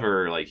you're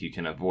clever, like, you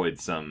can avoid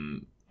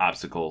some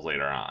obstacles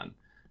later on.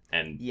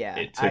 And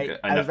it took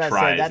enough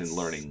tries in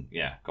learning.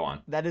 Yeah, go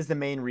on. That is the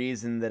main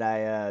reason that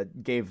I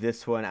gave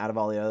this one out of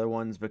all the other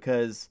ones,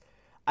 because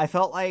I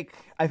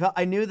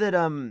knew that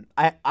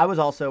I was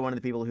also one of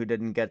the people who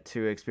didn't get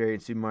to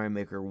experience Super Mario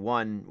Maker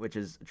 1, which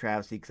is a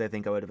travesty because I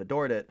think I would have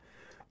adored it.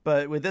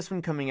 But with this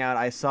one coming out,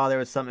 I saw there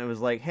was something that was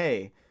like,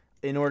 hey,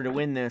 in order to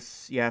win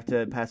this, you have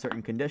to pass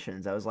certain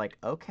conditions. I was like,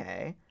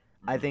 okay,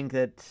 I think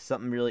that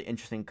something really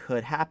interesting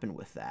could happen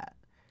with that.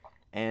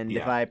 And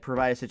if I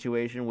provide a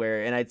situation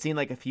where, and I'd seen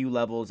like a few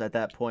levels at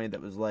that point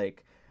that was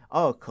like,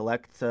 oh,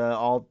 collect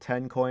all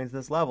 10 coins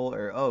this level,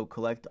 or oh,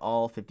 collect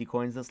all 50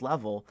 coins this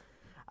level.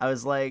 I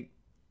was like,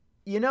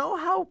 you know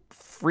how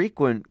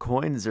frequent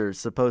coins are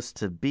supposed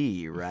to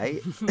be,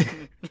 right?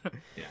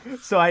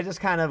 So I just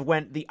kind of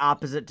went the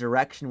opposite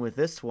direction with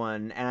this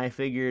one, and I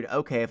figured,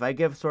 okay, if I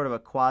give sort of a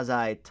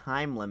quasi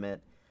time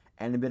limit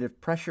and a bit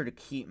of pressure to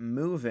keep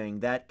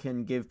moving, that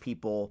can give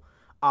people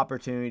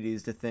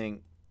opportunities to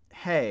think,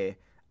 hey,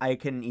 I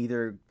can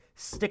either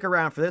stick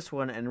around for this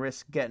one and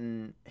risk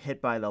getting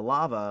hit by the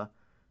lava,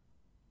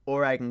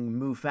 or I can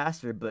move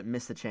faster but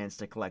miss the chance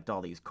to collect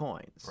all these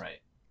coins. Right.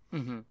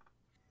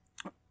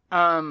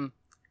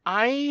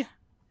 I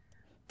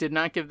did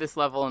not give this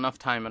level enough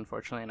time,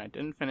 unfortunately, and I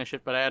didn't finish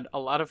it, but I had a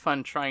lot of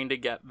fun trying to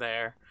get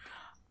there.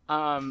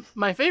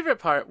 My favorite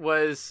part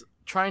was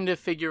trying to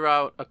figure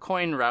out a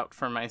coin route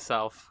for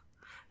myself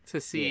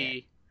to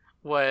see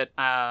what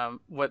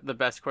the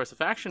best course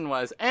of action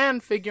was,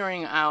 and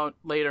figuring out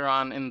later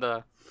on in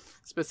the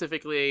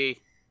specifically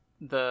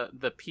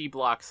the P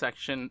block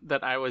section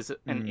that I was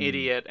an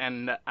idiot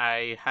and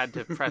I had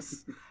to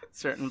press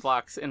certain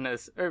blocks in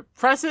this, or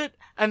press it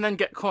and then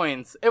get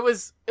coins. It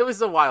was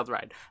a wild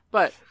ride,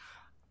 but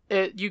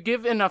you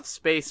give enough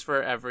space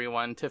for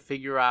everyone to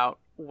figure out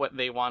what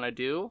they want to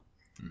do,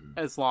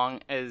 as long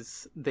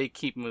as they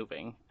keep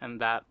moving,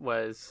 and that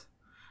was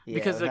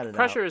because the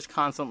pressure is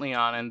constantly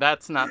on, and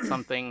that's not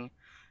something.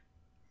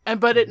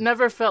 But it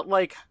never felt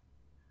like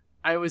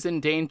I was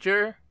in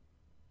danger,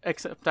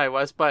 except I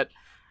was. But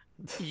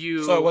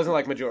so it wasn't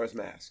like Majora's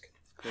Mask,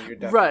 where you're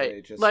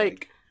definitely just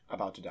like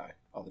about to die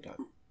all the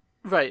time.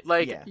 Right,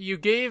 you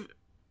gave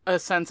a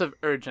sense of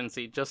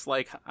urgency, just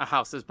like a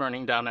house is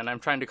burning down and I'm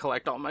trying to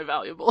collect all my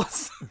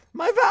valuables.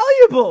 My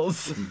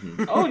valuables!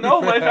 Oh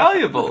no, my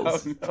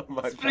valuables! Oh, no,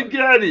 my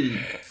spaghetti!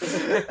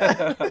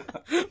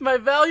 My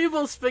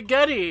valuable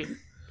spaghetti!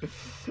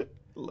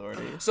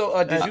 Lordy.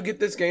 So, did you get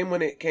this game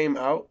when it came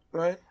out,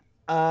 Ryan?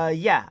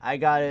 Yeah, I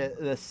got it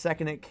the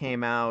second it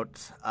came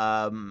out.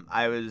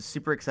 I was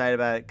super excited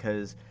about it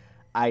because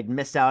I'd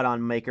missed out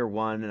on Maker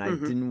 1 and I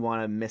didn't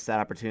want to miss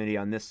that opportunity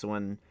on this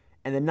one.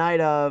 And the night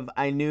of,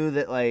 I knew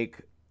that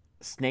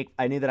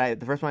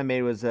the first one I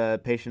made was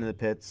Patience in the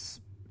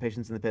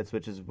Pits,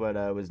 which is what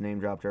was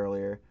name dropped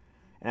earlier.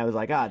 And I was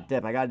like,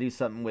 dip, I gotta do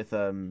something with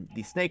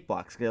these snake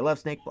blocks, because I love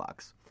snake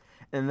blocks.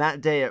 And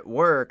that day at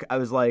work, I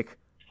was like,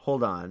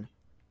 hold on,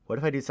 what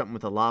if I do something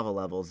with the lava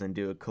levels and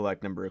do a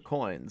collect number of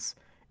coins?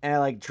 And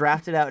I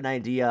drafted out an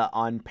idea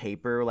on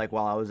paper,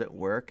 while I was at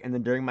work. And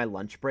then during my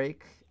lunch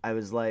break, I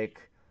was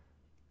like,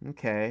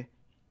 okay,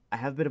 I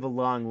have a bit of a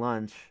long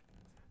lunch.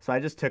 So I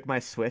just took my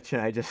Switch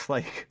and I just,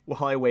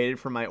 while I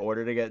waited for my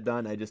order to get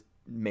done, I just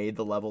made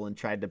the level and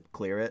tried to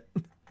clear it.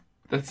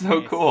 That's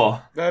so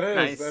cool. That is,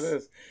 nice. That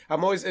is.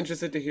 I'm always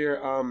interested to hear,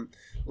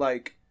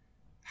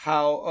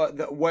 how,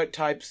 what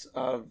types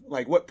of,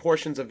 what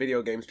portions of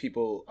video games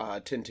people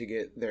tend to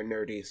get their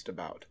nerdiest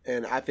about.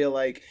 And I feel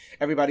like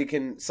everybody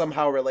can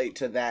somehow relate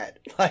to that.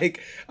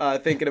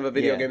 Thinking of a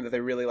video game that they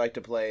really like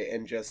to play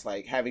and just,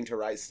 having to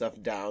write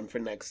stuff down for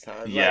next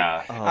time.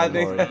 Yeah. I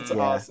think that's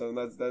awesome.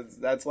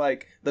 That's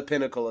the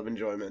pinnacle of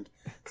enjoyment.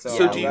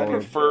 So do you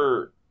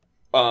prefer,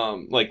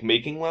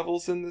 making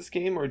levels in this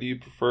game, or do you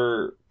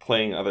prefer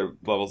playing other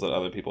levels that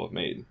other people have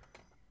made?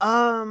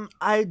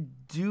 I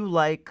do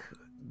like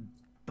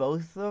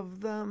both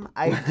of them.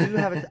 I do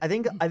have I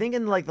think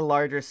in the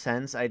larger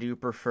sense I do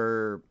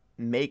prefer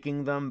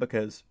making them,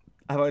 because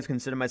I've always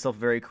considered myself a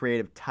very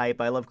creative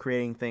type. I love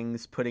creating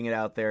things, putting it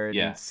out there,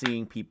 and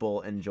seeing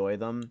people enjoy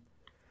them.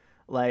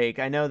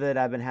 I know that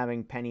I've been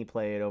having Penny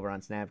play it over on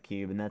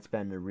Snapcube, and that's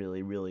been a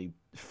really, really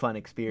fun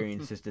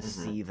experience just to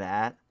see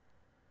that.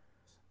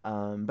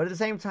 But at the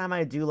same time,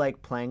 I do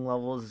like playing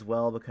levels as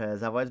well,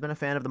 because I've always been a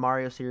fan of the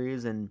Mario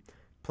series and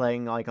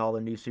playing all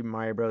the new Super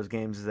Mario Bros.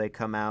 Games as they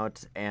come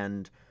out,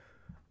 and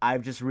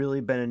I've just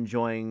really been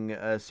enjoying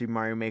Super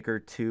Mario Maker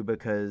 2,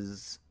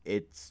 because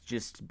it's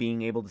just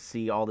being able to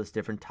see all this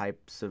different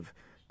types of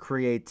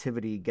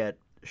creativity get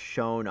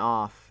shown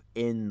off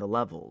in the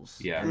levels.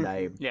 Yeah.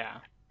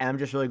 And I'm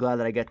just really glad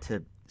that I get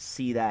to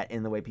see that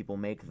in the way people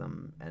make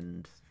them,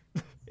 and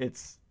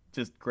it's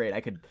just great.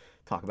 I could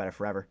talk about it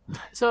forever.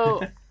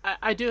 So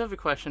I do have a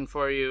question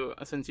for you,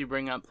 since you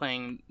bring up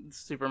playing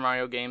Super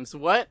Mario games.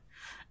 What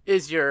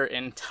is your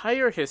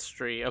entire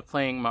history of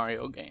playing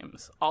Mario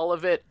games? All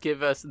of it.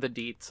 Give us the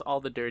deets,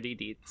 all the dirty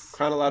deets.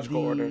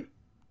 Chronological order.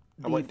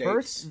 I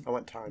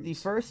want time. The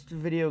first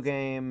video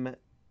game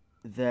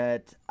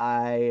that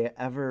I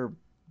ever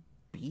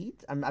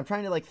beat. I'm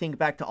trying to think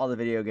back to all the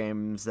video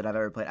games that I've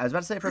ever played. I was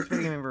about to say first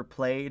video game I ever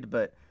played,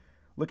 but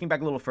looking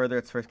back a little further,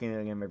 it's the first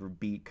video game I ever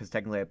beat, because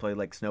technically I played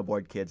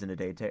snowboard kids in a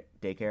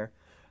daycare.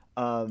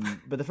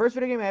 But the first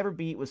video game I ever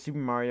beat was Super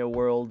Mario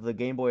World, the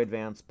Game Boy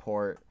Advance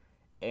port.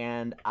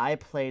 And I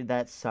played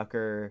that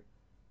sucker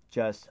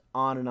just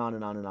on and on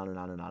and on and on and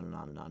on and on and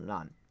on and on and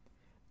on.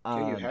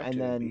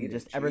 And then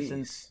just ever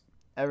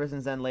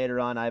since then, later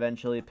on, I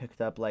eventually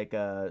picked up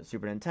a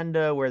Super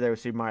Nintendo, where there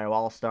was Super Mario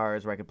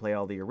All-Stars, where I could play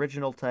all the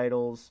original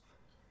titles.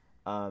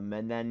 And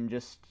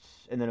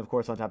then of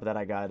course on top of that,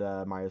 I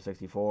got Mario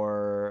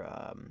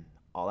 64,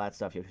 all that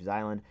stuff, Yoshi's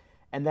Island.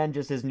 And then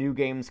just as new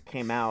games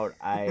came out,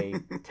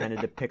 I tended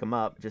to pick them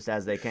up just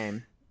as they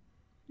came.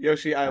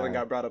 Yoshi Island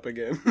got brought up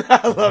again.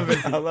 I love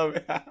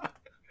it.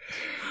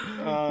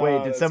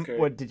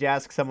 Wait, did you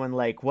ask someone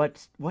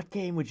what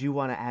game would you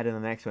want to add in the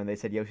next one? They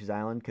said Yoshi's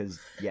Island, because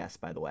yes,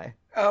 by the way.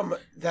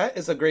 That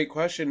is a great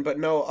question, but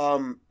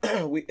no,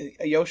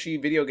 Yoshi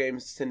video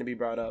games tend to be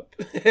brought up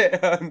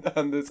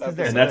on this episode.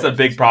 And that's a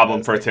big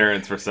problem for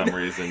Terrence for some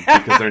reason,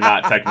 because they're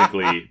not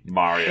technically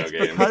Mario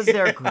games. Because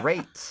they're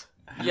great.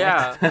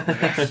 Yeah.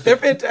 They're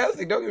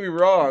fantastic, don't get me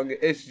wrong.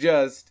 It's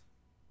just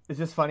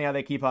funny how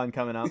they keep on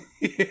coming up.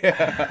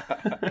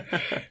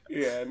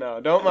 Yeah, no,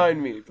 don't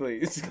mind me,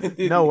 please.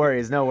 No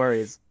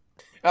worries.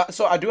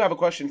 So I do have a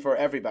question for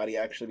everybody,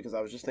 actually, because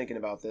I was just thinking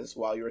about this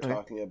while you were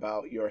talking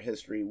about your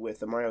history with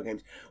the Mario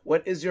games.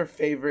 What is your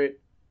favorite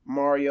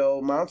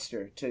Mario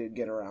monster to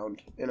get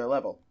around in a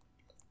level.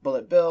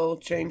 Bullet Bill,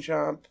 Chain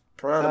Chomp,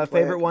 Piranha Plant,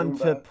 favorite one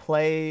Goomba. to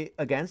play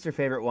against, or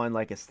favorite one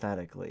like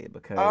aesthetically?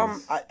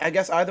 Because I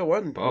guess either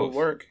one Both. will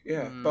work.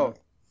 Yeah, both.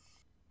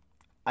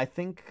 I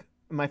think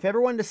my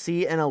favorite one to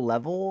see in a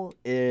level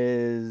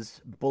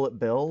is Bullet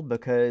Bill,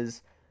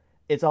 because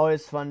it's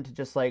always fun to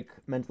just like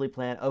mentally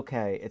plan.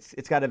 Okay,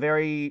 it's got a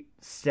very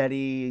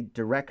steady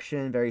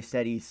direction, very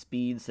steady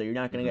speed, so you're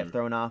not going to get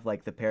thrown off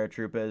like the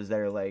paratroopers that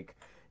are like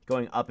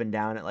going up and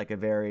down at like a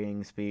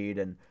varying speed,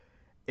 and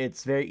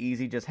it's very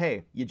easy. Just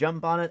hey, you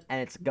jump on it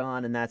and it's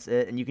gone, and that's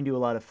it. And you can do a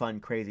lot of fun,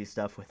 crazy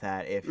stuff with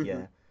that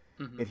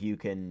if you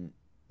can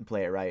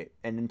play it right.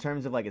 And in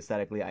terms of like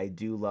aesthetically, I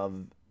do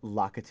love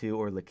Lakitu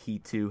or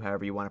Lakitu,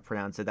 however you want to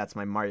pronounce it. That's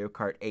my Mario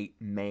Kart 8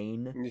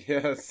 main.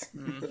 Yes.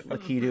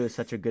 Lakitu is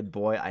such a good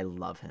boy. I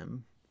love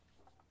him.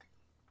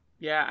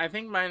 Yeah, I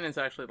think mine is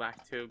actually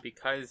Lakitu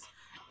because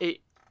it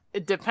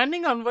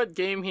depending on what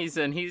game he's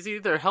in, he's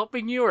either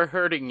helping you or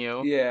hurting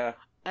you. Yeah.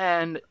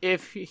 And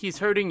if he's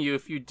hurting you,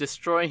 if you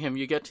destroy him,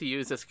 you get to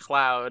use this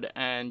cloud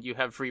and you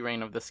have free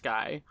reign of the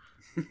sky.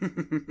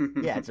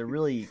 Yeah, it's a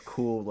really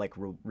cool like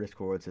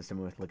risk-reward system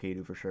with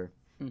Lakitu for sure.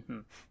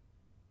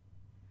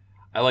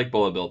 I like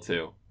Bullet Bill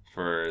too,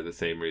 for the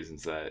same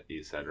reasons that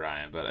you said,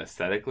 Ryan. But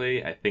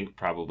aesthetically, I think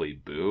probably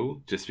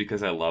Boo, just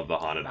because I love the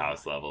haunted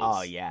house levels.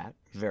 Oh yeah,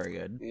 very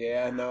good.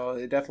 Yeah, no,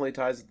 it definitely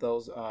ties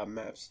those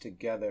maps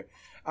together.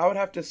 I would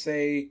have to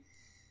say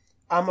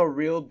I'm a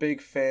real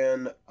big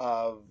fan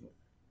of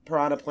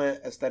Piranha Plant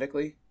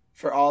aesthetically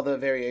for all the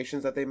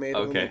variations that they made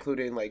of them,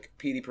 including like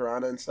PD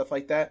Piranha and stuff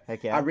like that.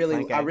 Heck yeah, I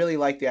really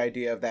like the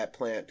idea of that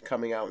plant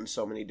coming out in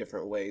so many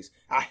different ways.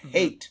 I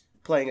hate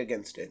playing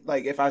against it.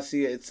 Like, if I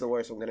see it, it's the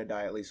worst. I'm going to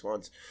die at least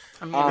once.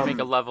 I'm going to make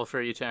a level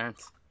for you,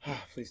 Terrence.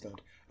 Please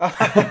don't.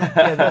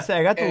 Yeah,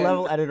 I got the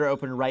level editor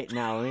open right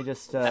now. Let me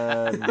just...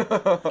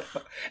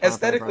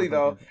 Aesthetically,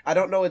 though, I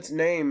don't know its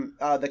name.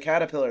 The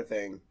caterpillar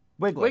thing.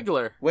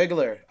 Wiggler.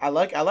 I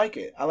like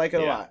it. I like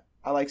it a lot.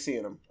 I like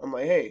seeing him. I'm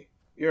like, hey,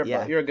 you're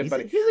a good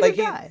buddy. He's a like,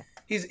 good guy.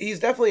 He's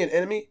definitely an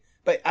enemy,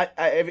 but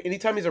I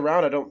anytime he's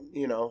around, I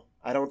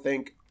don't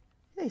think...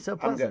 Hey, so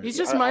pleasant. He's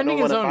just minding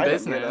his own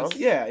business. Him, you know?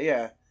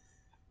 Yeah.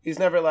 He's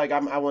never like,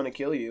 I want to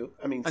kill you.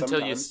 I mean, until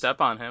sometimes. you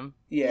step on him.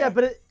 Yeah,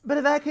 but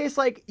in that case,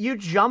 like, you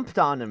jumped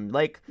on him.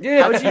 Like,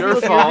 how'd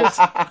your fault?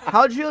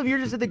 How'd you feel if you're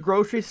just at the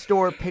grocery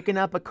store picking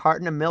up a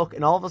carton of milk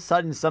and all of a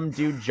sudden some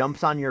dude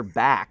jumps on your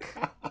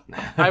back?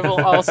 I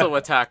will also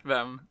attack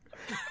them.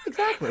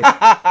 Exactly.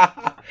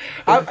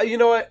 You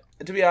know what?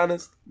 To be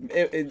honest,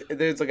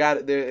 there's a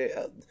guy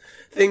there.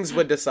 Things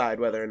would decide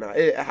whether or not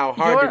how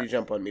hard did you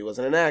jump on me. Was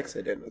it an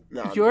accident?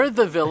 No. You're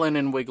the villain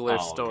in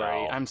Wiggler's story.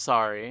 No. I'm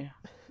sorry.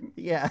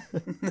 Yeah.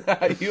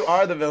 You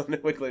are the villain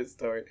in Wiggler's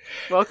story.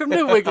 Welcome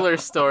to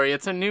Wiggler's story.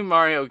 It's a new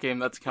Mario game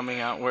that's coming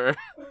out where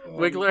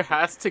Wiggler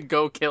has to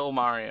go kill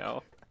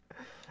Mario.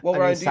 Well,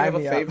 Ryan, do you have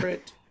a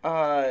favorite?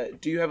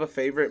 Do you have a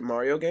favorite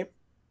Mario game?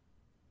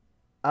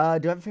 Do I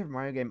have a favorite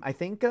Mario game? I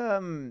think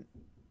out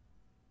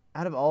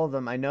of all of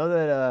them, I know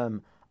that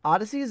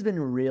Odyssey has been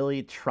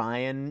really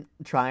trying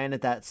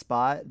at that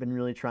spot. Been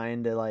really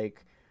trying to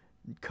like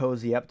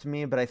cozy up to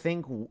me, but I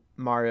think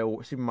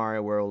Super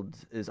Mario World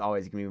is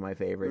always gonna be my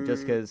favorite,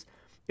 just because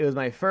it was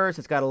my first.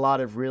 It's got a lot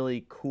of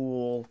really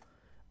cool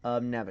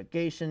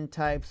navigation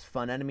types,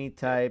 fun enemy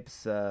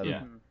types.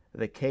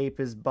 The cape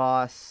is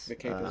boss. The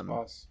cape is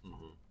boss.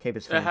 Cape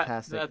is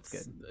fantastic. It's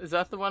good. Is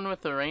that the one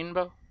with the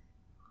rainbow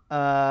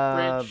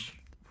bridge?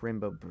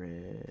 Rainbow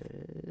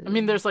Bridge. I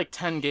mean, there's like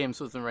 10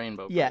 games with the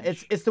rainbow bridge. Yeah,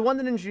 it's the one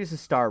that introduces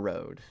Star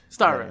Road.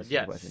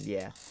 Yes.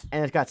 Yeah,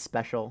 and it's got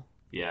special.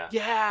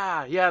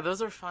 Yeah,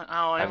 those are fun.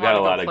 Oh, I've got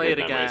a lot of good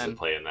memories of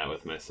playing that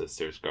with my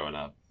sisters growing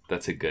up.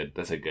 That's a good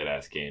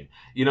ass game.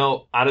 You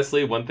know,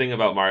 honestly, one thing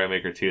about Mario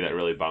Maker 2 that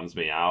really bums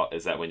me out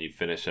is that when you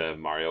finish a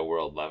Mario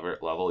World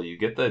level, you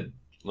get the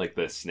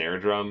snare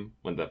drum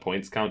when the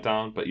points count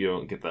down, but you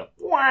don't get the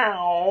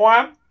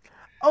wow.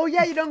 Oh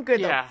yeah, you don't get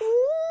the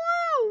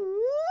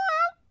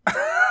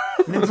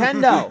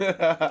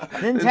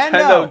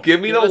Nintendo, give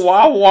me the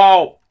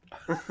wow.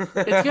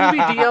 It's gonna be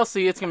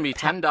DLC. It's gonna be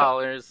 $10.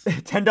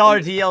 $10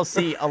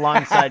 DLC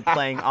alongside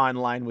playing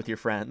online with your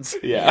friends.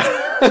 Yeah.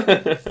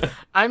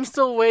 I'm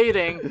still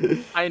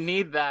waiting. I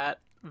need that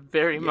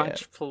very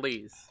much,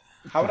 please.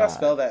 How would I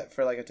spell that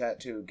for like a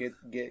tattoo?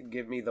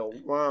 Give me the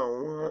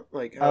wow.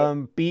 Like how...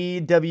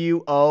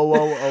 BWOOOOO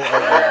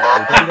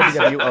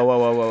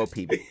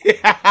BWOOOOOP.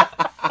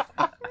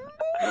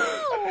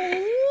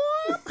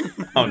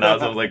 Oh, now it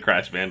sounds like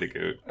Crash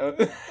Bandicoot.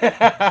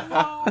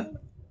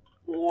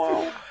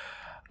 Wow.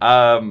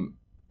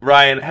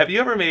 Ryan, have you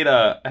ever made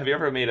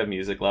a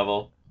music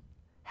level?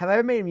 Have I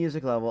ever made a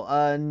music level?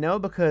 No,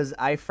 because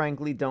I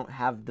frankly don't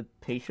have the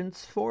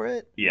patience for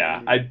it.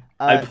 Yeah,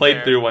 I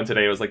played through one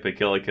today. It was like the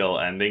Kill la Kill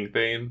ending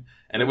theme,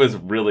 and it was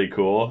really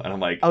cool. And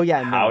I'm like, oh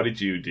yeah, how did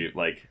you do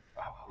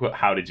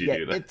how did you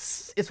do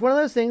that? It's one of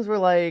those things where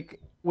like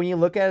when you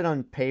look at it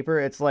on paper,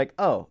 it's like,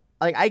 oh,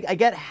 like I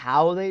get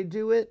how they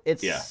do it.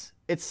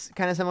 It's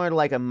kind of similar to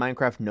like a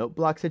Minecraft note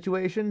block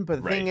situation,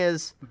 but the thing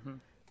is,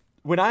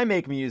 when I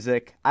make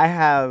music, I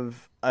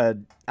have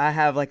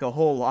like a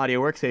whole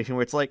audio workstation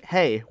where it's like,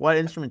 hey, what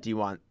instrument do you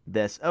want?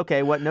 This.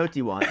 Okay, what note do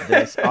you want?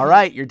 This. All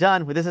right, you're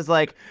done. This is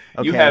like,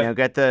 okay, now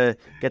get the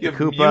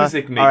Koopa.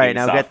 Music making all right,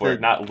 now software,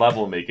 get not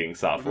level making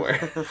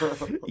software.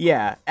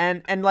 Yeah,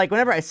 and like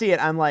whenever I see it,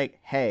 I'm like,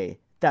 hey,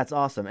 that's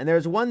awesome. And there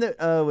was one that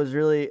was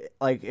really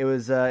like, it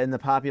was in the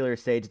popular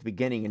stage at the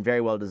beginning and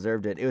very well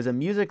deserved it. It was a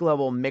music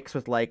level mixed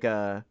with like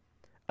a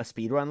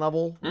speedrun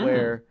level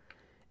where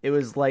it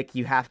was like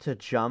you have to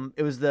jump.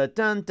 It was the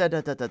dun dun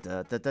dun dun dun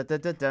dun dun dun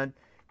dun dun,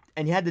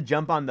 and you had to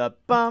jump on the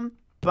bum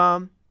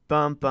bum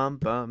bum bum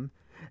bum.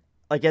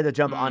 Like you had to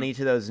jump on each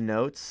of those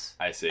notes.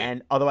 I see.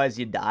 And otherwise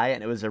you'd die.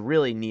 And it was a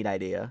really neat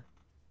idea.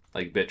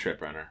 Like Bit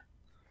Trip Runner.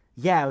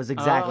 Yeah, it was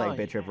exactly like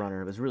Bit Trip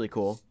Runner. It was really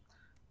cool.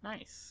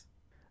 Nice.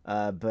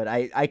 But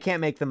I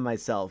can't make them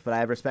myself. But I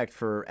have respect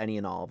for any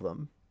and all of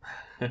them.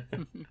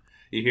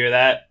 You hear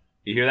that?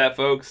 You hear that,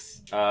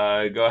 folks?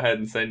 Go ahead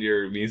and send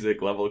your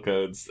music level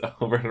codes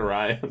over to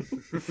Ryan.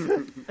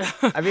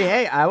 I mean,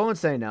 hey, I won't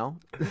say no.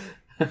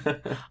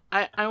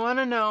 I want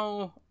to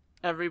know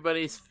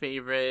everybody's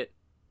favorite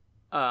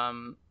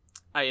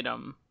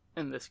item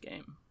in this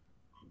game.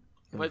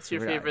 What's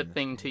your favorite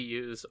thing to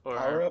use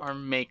or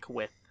make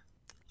with?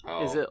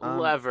 Oh. Is it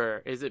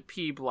lever? Is it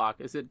P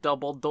block? Is it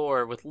double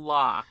door with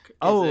lock?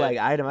 Like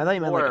item. I thought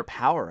you meant like a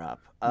power up.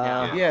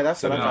 Yeah,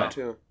 that's what I thought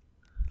too.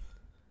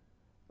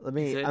 I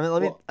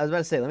was about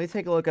to say, let me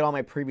take a look at all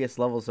my previous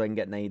levels so I can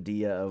get an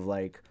idea of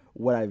like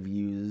what I've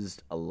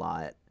used a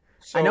lot.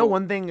 So, I know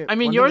one thing. I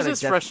mean, yours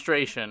is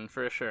frustration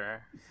for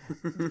sure.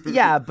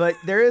 Yeah, but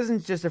there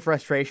isn't just a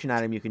frustration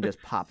item you can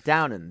just pop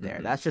down in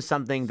there. That's just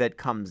something that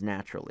comes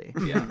naturally.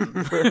 Yeah.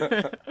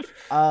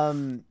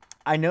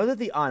 I know that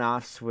the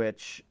on-off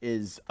switch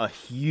is a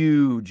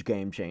huge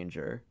game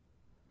changer.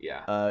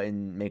 Yeah.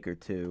 In Maker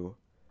 2.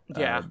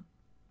 Yeah.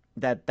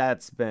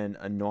 That's been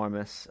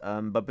enormous.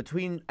 But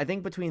between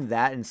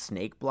that and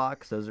snake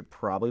blocks, those are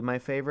probably my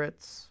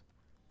favorites.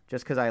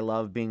 Just because I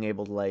love being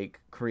able to like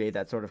create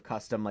that sort of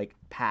custom like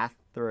path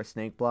through a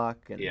snake block.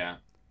 And... Yeah.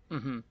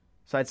 Mm-hmm.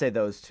 So I'd say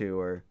those two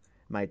are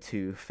my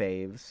two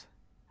faves.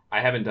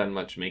 I haven't done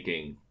much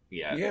making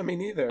yet. Yeah, me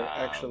neither.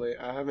 Actually,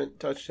 I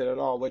haven't touched it at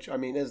all. Which I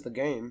mean is the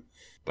game.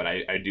 But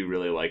I do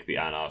really like the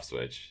on-off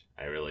switch.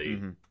 I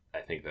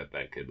think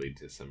that could lead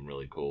to some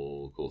really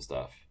cool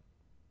stuff.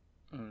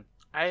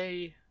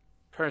 I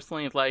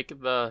personally like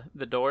the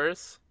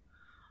doors.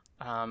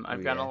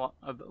 I've gotten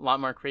a lot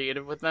more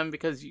creative with them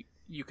because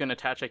you can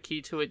attach a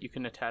key to it. You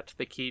can attach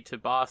the key to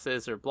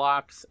bosses or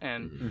blocks,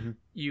 and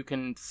you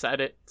can set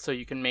it so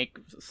you can make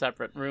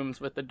separate rooms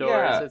with the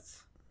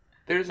doors.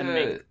 Yeah.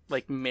 Make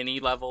like mini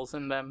levels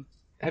in them.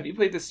 Have you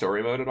played the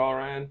story mode at all,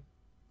 Ryan?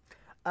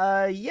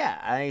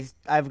 Yeah,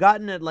 I've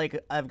gotten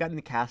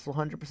the castle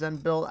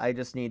 100% built. I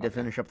just need to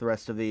finish up the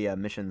rest of the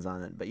missions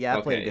on it. But yeah,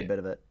 I played a good bit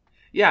of it.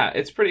 Yeah,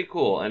 it's pretty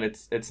cool, and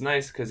it's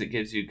nice because it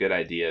gives you good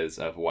ideas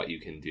of what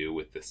you can do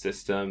with the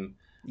system.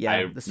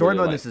 Yeah, the story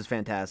mode this is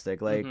fantastic.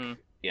 Like,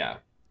 yeah,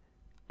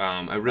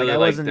 I really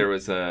liked there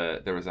was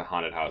a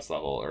haunted house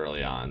level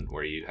early on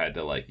where you had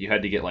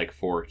to get like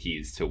 4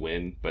 keys to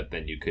win, but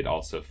then you could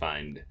also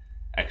find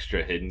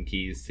extra hidden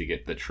keys to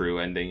get the true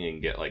ending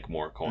and get like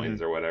more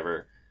coins or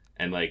whatever,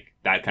 and like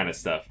that kind of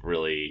stuff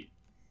really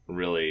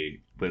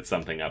lit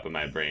something up in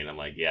my brain. I'm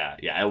like, yeah,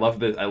 I love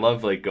this. I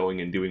love like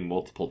going and doing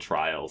multiple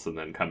trials and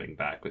then coming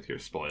back with your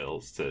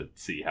spoils to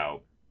see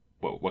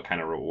what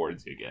kind of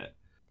rewards you get.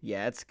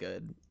 Yeah, it's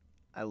good.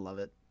 I love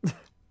it.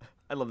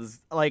 I love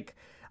this. Like,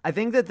 I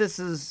think that this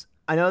is.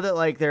 I know that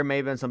like there may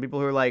have been some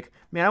people who are like,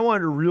 man, I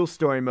wanted a real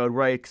story mode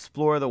where I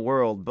explore the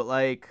world, but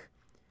like,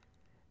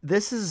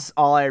 this is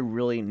all I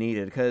really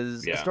needed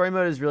because story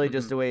mode is really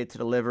just a way to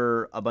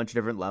deliver a bunch of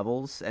different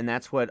levels, and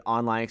that's what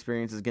online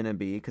experience is going to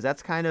be. Because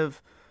that's kind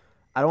of,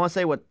 I don't want to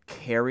say what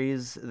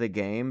carries the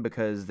game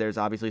because there's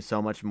obviously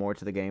so much more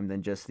to the game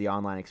than just the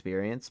online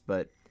experience,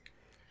 but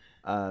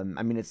I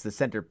mean it's the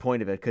center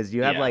point of it because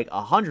you have like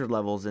 100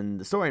 levels in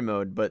the story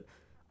mode, but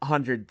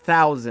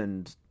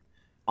 100,000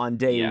 on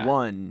day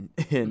one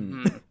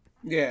in.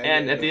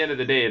 And at the end of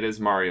the day, it is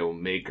Mario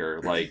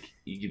Maker. Like,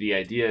 the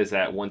idea is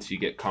that once you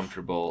get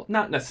comfortable,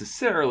 not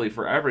necessarily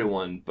for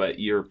everyone, but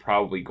you're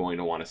probably going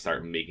to want to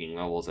start making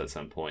levels at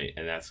some point,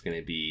 and that's going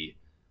to be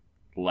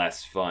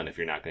less fun if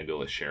you're not going to be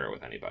able to share it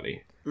with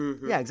anybody.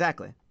 Mm-hmm. Yeah,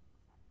 exactly.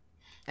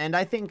 And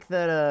I think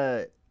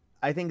that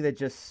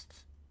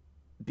just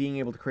being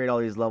able to create all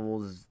these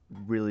levels is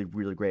really,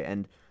 really great.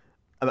 And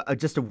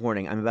just a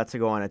warning, I'm about to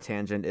go on a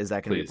tangent. Is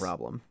that going to be a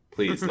problem?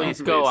 Please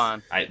go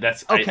on.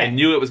 I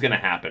knew it was going to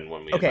happen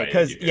when we invited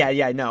because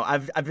you. No,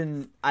 I've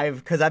been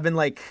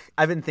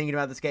thinking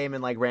about this game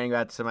and like ranting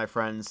about it to my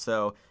friends,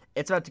 so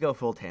it's about to go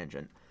full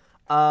tangent.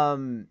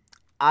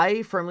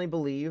 I firmly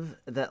believe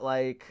that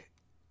like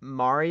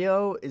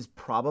Mario is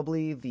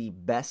probably the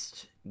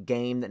best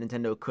game that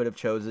Nintendo could have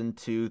chosen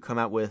to come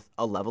out with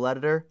a level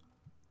editor,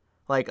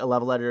 like a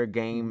level editor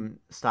game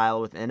style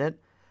within it.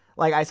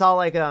 Like I saw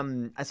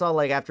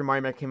after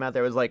Mario Maker came out,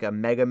 there was like a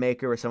Mega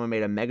Maker where someone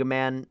made a Mega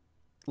Man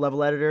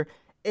level editor,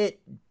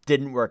 it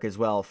didn't work as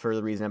well for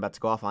the reason I'm about to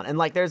go off on. And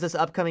like, there's this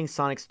upcoming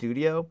Sonic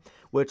Studio,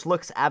 which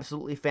looks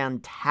absolutely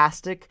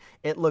fantastic.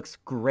 It looks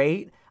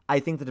great. I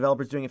think the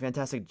developer's doing a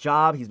fantastic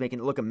job. He's making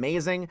it look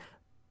amazing.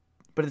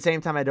 But at the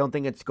same time, I don't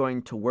think it's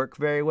going to work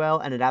very well,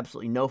 and it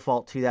absolutely no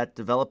fault to that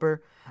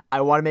developer. I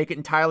want to make it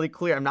entirely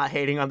clear I'm not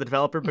hating on the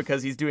developer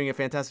because he's doing a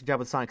fantastic job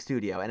with Sonic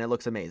Studio, and it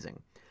looks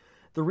amazing.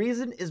 The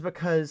reason is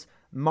because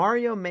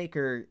Mario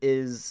Maker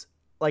is,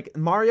 like,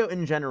 Mario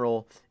in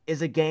general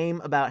is a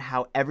game about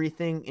how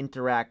everything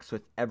interacts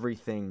with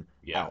everything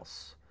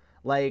else.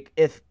 Like,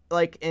 if,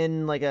 like,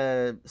 in, like,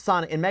 a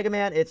Sonic, in Mega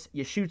Man, it's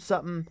you shoot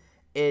something,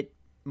 it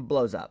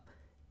blows up.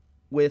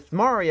 With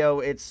Mario,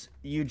 it's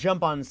you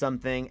jump on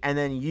something and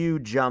then you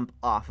jump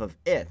off of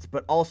it,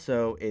 but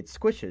also it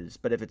squishes.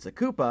 But if it's a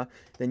Koopa,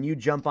 then you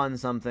jump on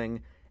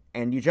something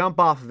and you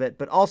jump off of it,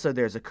 but also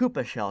there's a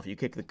Koopa shell. If you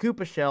kick the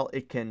Koopa shell,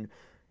 it can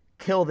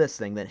kill this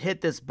thing, then hit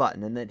this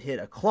button, and then hit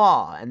a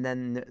claw, and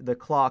then the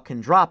claw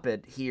can drop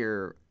it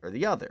here or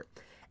the other.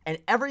 And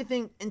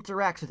everything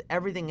interacts with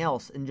everything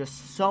else in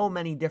just so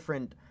many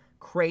different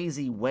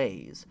crazy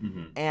ways.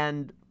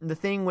 And the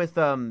thing with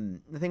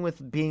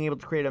being able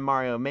to create a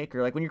Mario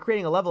Maker, like when you're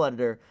creating a level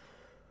editor,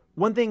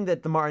 one thing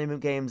that the Mario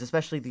games,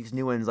 especially these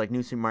new ones like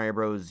New Super Mario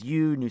Bros.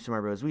 U, New Super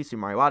Mario Bros. Wii, Super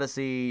Mario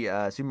Odyssey,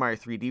 Super Mario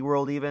 3D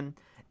World even,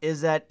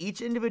 is that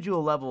each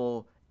individual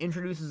level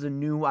introduces a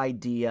new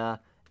idea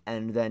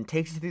and then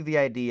takes you through the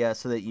idea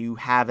so that you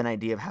have an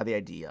idea of how the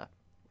idea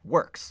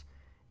works.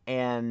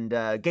 And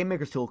Game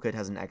Maker's Toolkit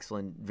has an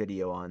excellent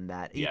video on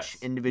that. Each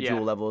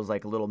individual level is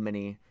like a little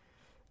mini...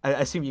 I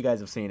assume you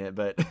guys have seen it,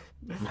 but...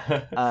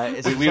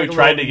 we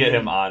tried to get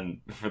him on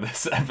for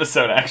this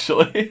episode,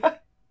 actually.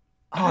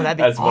 Oh, that'd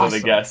be as awesome. One of the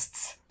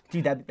guests.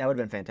 Dude, that would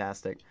have been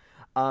fantastic.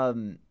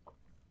 But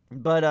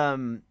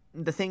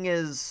the thing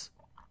is,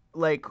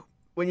 like,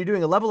 when you're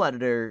doing a level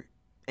editor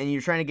and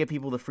you're trying to give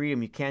people the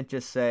freedom, you can't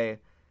just say,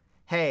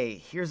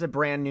 hey, here's a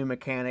brand new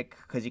mechanic,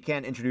 because you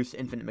can't introduce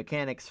infinite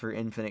mechanics for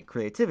infinite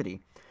creativity.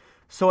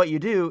 So what you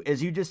do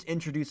is you just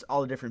introduce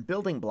all the different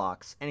building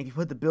blocks, and if you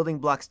put the building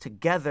blocks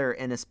together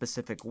in a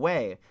specific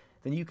way,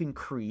 then you can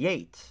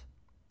create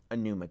a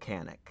new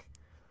mechanic.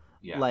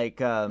 Yeah.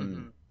 Like, a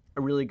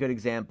really good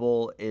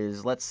example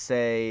is, let's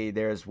say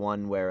there's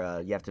one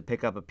where you have to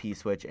pick up a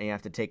P-switch and you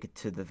have to take it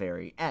to the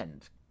very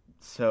end.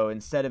 So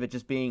instead of it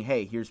just being,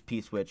 hey, here's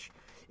P-switch,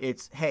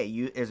 it's,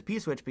 hey, there's a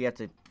P-switch, but you have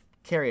to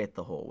carry it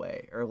the whole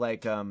way. Or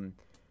like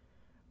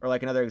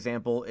another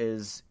example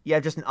is, you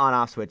have just an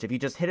on-off switch. If you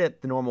just hit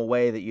it the normal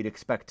way that you'd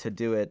expect to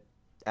do it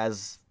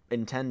as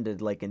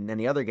intended, like in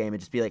any other game,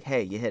 it'd just be like,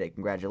 hey, you hit it,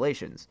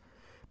 congratulations.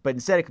 But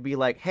instead it could be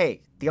like,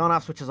 hey, the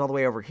on-off switch is all the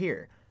way over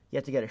here. You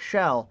have to get a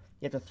shell,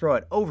 you have to throw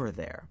it over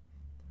there.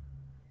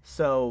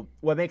 So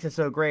what makes it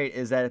so great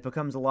is that it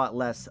becomes a lot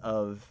less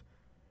of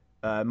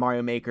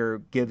Mario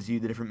Maker gives you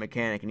the different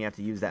mechanic and you have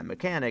to use that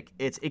mechanic.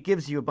 It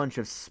gives you a bunch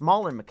of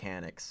smaller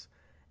mechanics,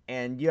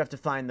 and you have to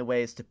find the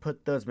ways to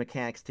put those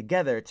mechanics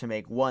together to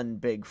make one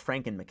big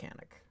Franken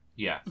mechanic.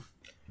 Yeah.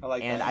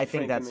 I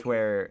think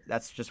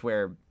that's just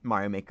where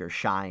Mario Maker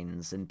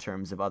shines in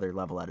terms of other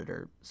level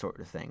editor sort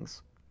of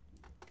things.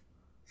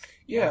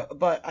 Yeah,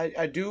 but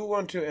I do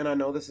want to, and I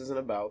know this isn't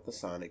about the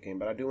Sonic game,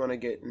 but I do want to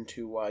get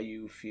into why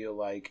you feel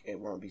like it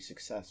won't be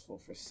successful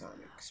for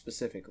Sonic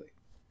specifically.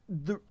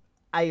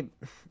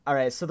 All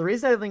right, so the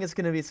reason I think it's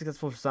going to be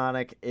successful for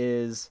Sonic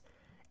is,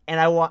 and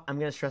I'm going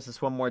to stress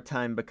this one more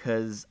time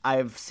because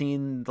I've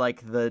seen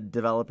like the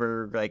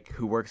developer like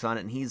who works on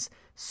it, and he's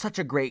such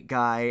a great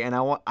guy, and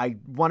I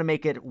want to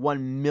make it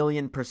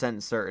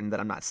 1,000,000% certain that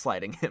I'm not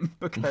slighting him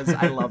because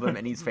I love him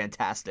and he's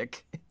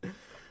fantastic.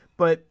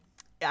 But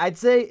I'd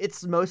say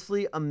it's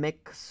mostly a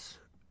mix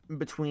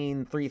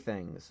between three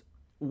things.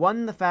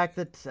 One, the fact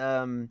that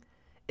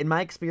in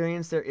my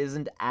experience there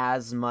isn't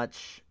as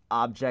much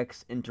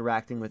objects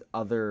interacting with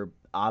other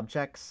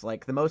objects.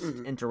 Like the most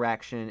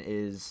interaction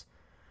is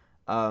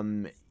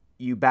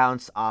you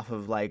bounce off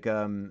of like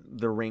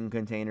the ring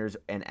containers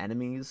and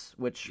enemies,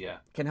 which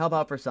can help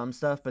out for some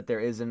stuff, but there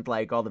isn't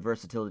like all the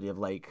versatility of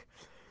like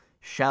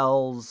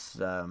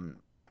shells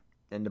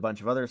and a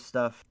bunch of other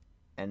stuff.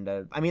 And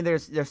I mean,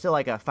 there's still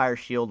like a fire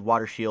shield,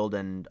 water shield,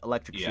 and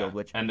electric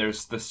shield, and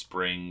there's the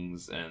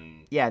springs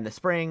and the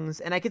springs,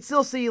 and I could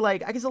still see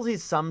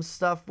some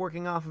stuff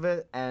working off of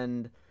it,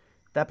 and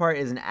that part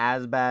isn't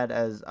as bad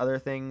as other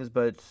things.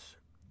 But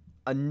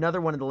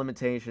another one of the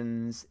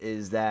limitations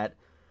is that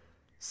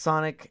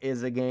Sonic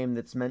is a game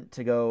that's meant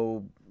to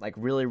go like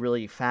really,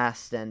 really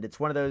fast, and it's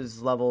one of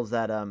those levels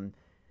that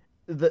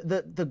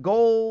the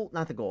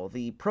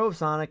pro of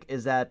Sonic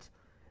is that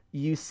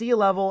you see a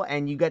level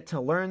and you get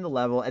to learn the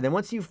level, and then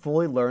once you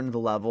fully learn the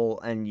level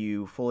and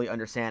you fully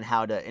understand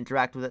how to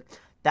interact with it,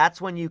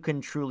 that's when you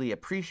can truly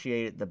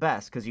appreciate it the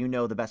best, because you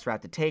know the best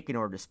route to take in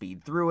order to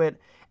speed through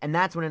it, and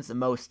that's when it's the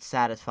most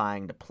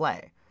satisfying to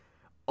play.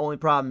 Only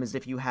problem is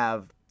if you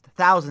have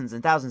thousands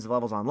and thousands of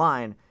levels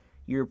online,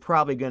 you're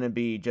probably going to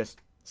be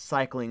just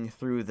cycling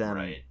through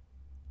them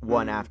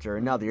one after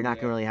another. You're not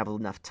going to really have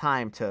enough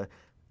time to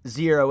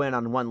zero in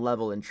on one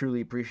level and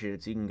truly appreciate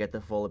it so you can get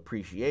the full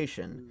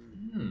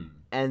appreciation.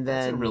 And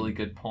then that's a really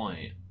good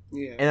point.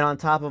 Yeah. And on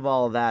top of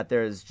all of that,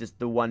 there's just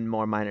the one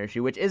more minor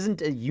issue, which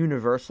isn't a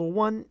universal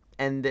one,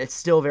 and it's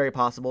still very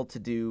possible to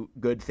do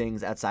good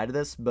things outside of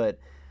this, but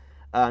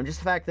just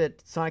the fact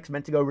that Sonic's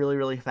meant to go really,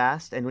 really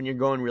fast, and when you're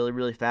going really,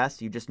 really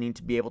fast, you just need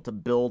to be able to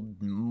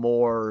build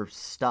more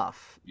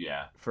stuff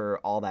for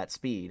all that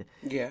speed.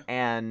 Yeah.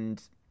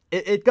 And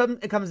it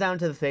comes down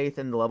to the faith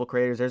in the level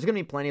creators. There's going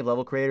to be plenty of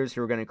level creators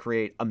who are going to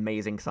create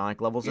amazing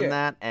Sonic levels in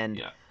that,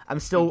 and I'm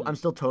still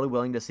totally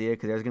willing to see it,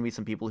 because there's going to be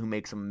some people who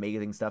make some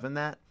amazing stuff in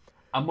that.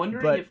 I'm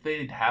wondering if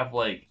they'd have,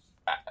 like,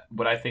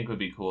 what I think would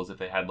be cool is if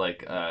they had,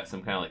 like,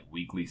 some kind of, like,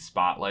 weekly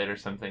spotlight or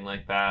something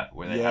like that,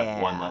 where they have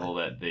one level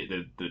that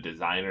the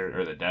designer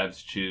or the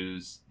devs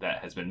choose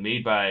that has been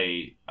made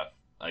by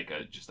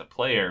just a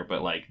player,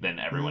 but, like, then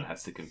everyone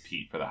has to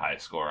compete for the high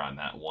score on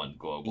that one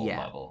global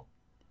level.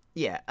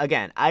 Yeah,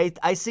 again,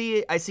 I see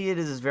it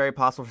as very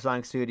possible for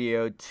Sonic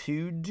Studio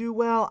to do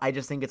well. I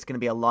just think it's going to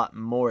be a lot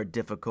more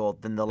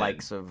difficult than the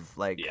likes of,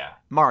 like,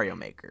 Mario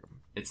Maker.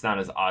 It's not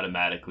as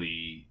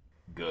automatically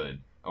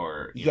good,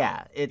 or you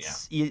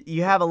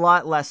have a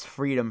lot less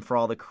freedom for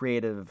all the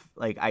creative,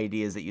 like,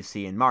 ideas that you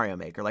see in Mario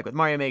Maker. Like with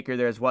Mario Maker,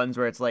 there's ones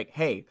where it's like,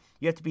 hey,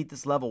 you have to beat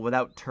this level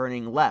without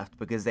turning left,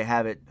 because they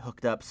have it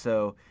hooked up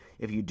so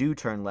if you do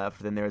turn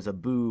left, then there's a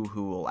Boo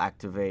who will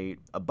activate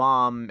a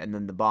bomb, and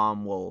then the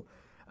bomb will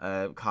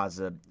cause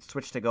a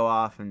switch to go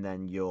off, and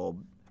then you'll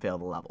fail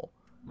the level.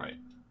 Right.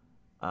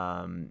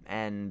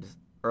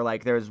 Or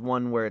like there's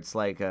one where it's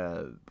like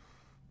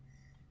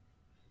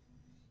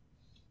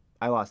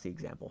I lost the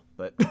example,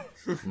 but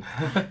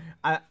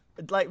but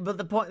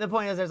the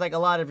point is there's like a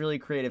lot of really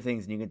creative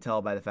things, and you can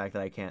tell by the fact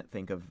that I can't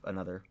think of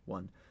another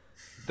one.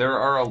 There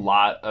are a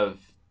lot of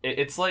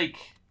it's like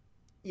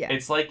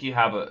you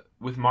have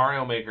with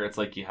Mario Maker, it's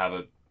like you have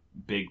a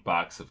big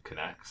box of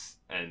Kinects,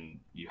 and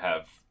you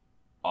have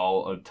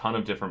a ton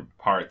of different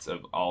parts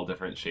of all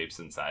different shapes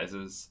and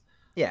sizes.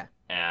 Yeah.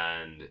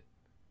 And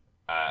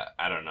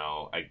I don't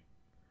know.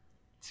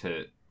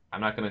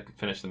 I'm not going to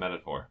finish the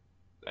metaphor.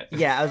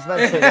 Yeah, I was about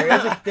to say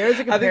there is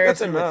a comparison. I think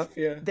that's enough.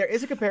 There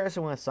is a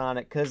comparison with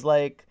Sonic, because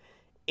like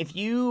if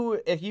you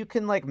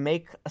can like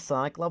make a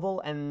Sonic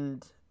level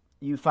and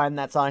you find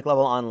that Sonic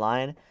level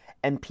online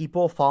and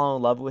people fall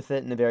in love with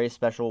it in a very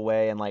special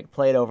way and like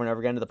play it over and over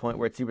again to the point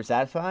where it's super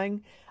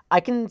satisfying, I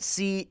can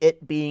see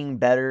it being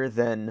better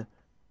than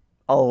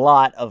a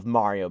lot of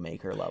Mario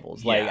Maker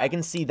levels. Like I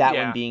can see that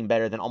one being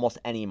better than almost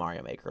any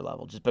Mario Maker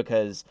level, just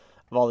because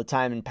of all the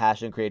time and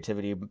passion and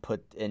creativity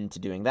put into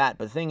doing that.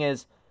 But the thing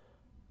is,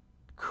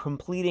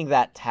 completing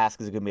that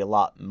task is going to be a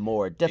lot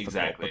more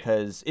difficult,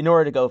 because in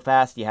order to go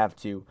fast, you have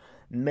to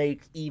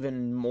make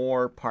even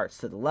more parts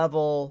to the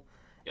level,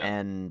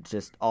 and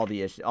just all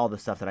the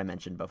stuff that I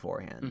mentioned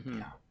beforehand.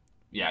 Mm-hmm.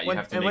 Yeah, you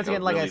have to make a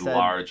really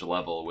large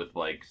level with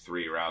like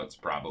 3 routes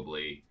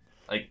probably.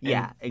 Like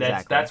exactly.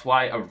 That's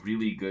why a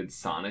really good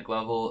Sonic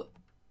level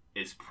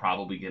is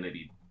probably going to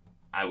be,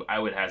 I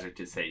would hazard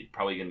to say,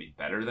 probably going to be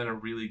better than a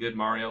really good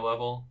Mario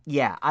level.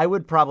 Yeah, I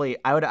would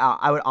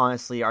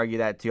honestly argue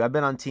that too. I've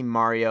been on Team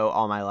Mario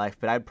all my life,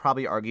 but I'd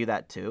probably argue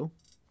that too.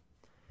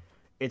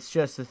 It's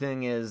just the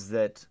thing is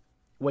that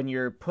when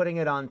you're putting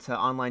it onto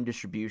online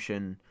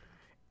distribution,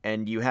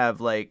 and you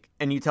have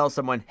and you tell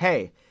someone,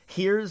 hey,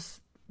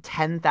 here's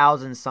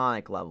 10,000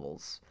 Sonic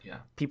levels. Yeah,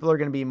 people are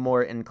going to be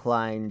more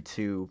inclined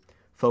to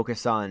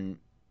focus on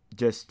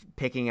just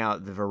picking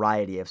out the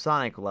variety of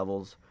Sonic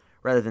levels,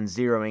 rather than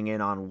zeroing in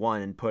on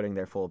one and putting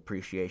their full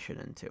appreciation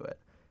into it.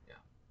 Yeah.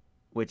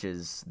 Which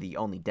is the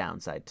only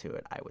downside to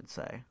it, I would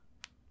say.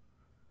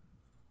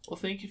 Well,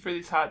 thank you for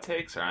these hot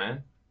takes,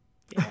 Ryan.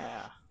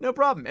 Yeah. No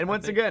problem. And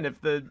once again, if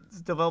the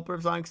developer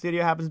of Sonic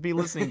Studio happens to be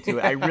listening to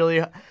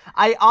it,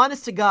 I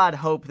honest to God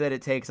hope that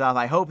it takes off.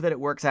 I hope that it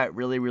works out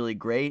really, really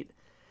great.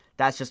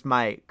 That's just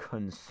my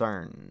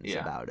concerns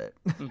about it,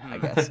 I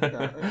guess.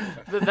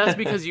 That's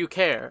because you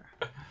care.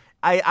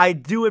 I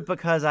do it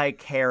because I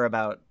care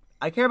about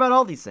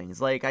all these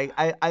things. Like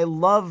I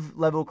love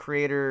level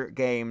creator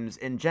games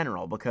in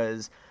general,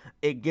 because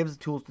it gives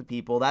tools to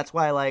people. That's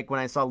why, like, when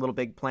I saw Little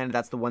Big Planet,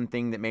 that's the one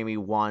thing that made me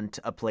want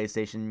a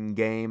PlayStation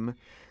game.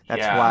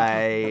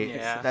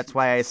 That's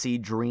why I see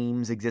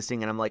Dreams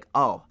existing, and I'm like,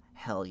 oh,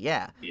 hell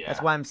yeah.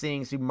 That's why I'm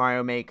seeing Super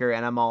Mario Maker,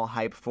 and I'm all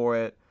hyped for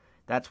it.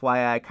 That's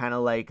why I kind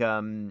of like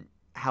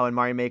how in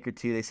Mario Maker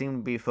 2 they seem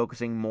to be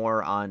focusing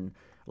more on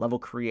level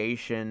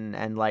creation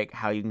and like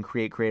how you can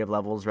create creative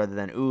levels rather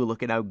than, ooh,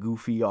 look at how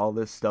goofy all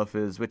this stuff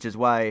is, which is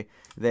why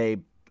they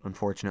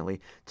unfortunately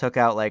took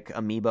out like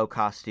amiibo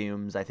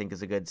costumes. I think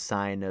is a good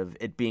sign of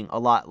it being a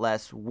lot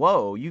less,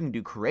 whoa, you can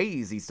do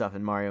crazy stuff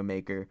in Mario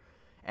Maker.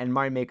 And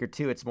Mario Maker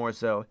 2, it's more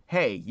so,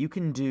 hey, you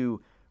can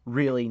do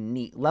really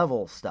neat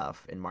level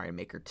stuff in Mario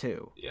Maker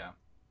 2. Yeah.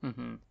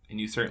 Mm-hmm.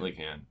 And you certainly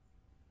can.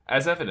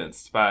 As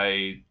evidenced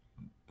by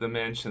the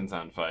mansion's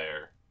on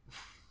fire.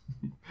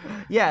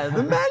 Yeah,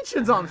 the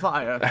mansion's on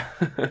fire.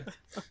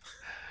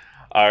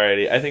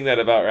 Alrighty, I think that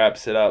about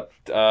wraps it up.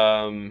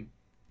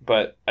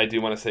 But I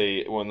do want to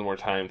say one more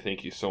time,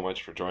 thank you so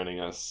much for joining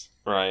us,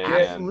 Ryan.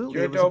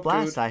 Absolutely, it was a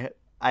blast.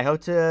 I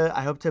hope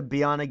to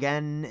be on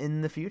again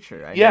in the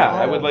future.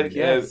 I would like.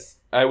 Yes.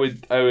 I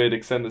would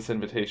extend this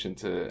invitation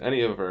to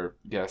any of our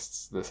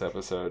guests this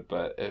episode,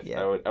 but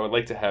I would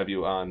like to have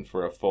you on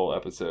for a full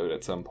episode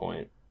at some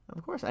point.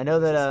 Of course, I know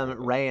that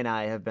Ray and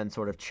I have been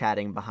sort of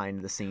chatting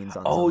behind the scenes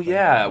on. Oh something.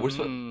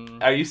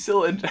 Yeah, are you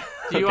still in?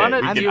 Do you want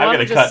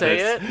to just say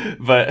it?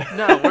 But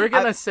no, we're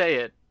gonna say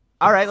it.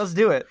 All right, let's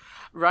do it.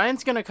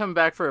 Ryan's gonna come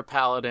back for a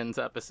Paladins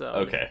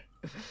episode. Okay.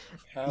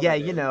 Paladins. Yeah,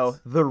 you know,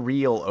 the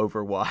real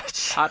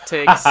Overwatch. Hot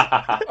takes.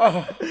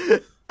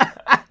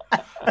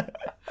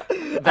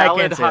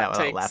 Valid hot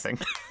takes. Laughing.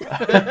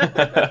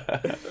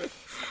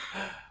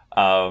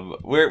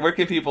 Where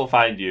can people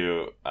find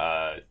you,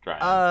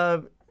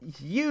 Ryan?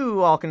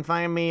 You all can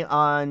find me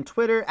on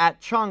Twitter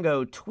at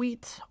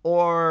ChongoTweet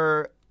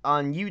or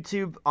on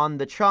YouTube on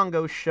The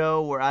Chongo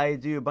Show, where I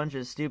do a bunch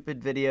of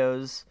stupid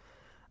videos.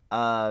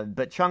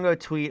 But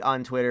ChongoTweet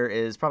on Twitter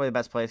is probably the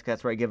best place because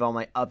that's where I give all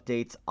my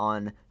updates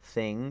on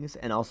things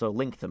and also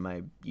link to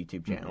my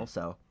YouTube channel,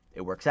 so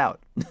it works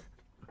out.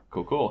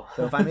 Cool.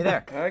 So find me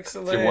there.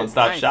 Excellent. It's your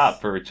one-stop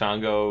shop for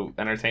Chongo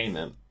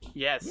entertainment.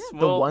 Yes. Yeah,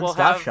 the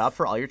one-stop shop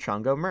for all your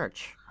Chongo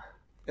merch.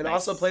 And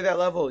also play that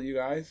level, you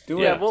guys. Do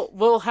it. Yeah,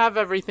 we'll have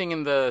everything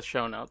in the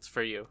show notes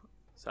for you.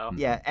 So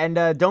yeah, and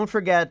don't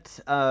forget.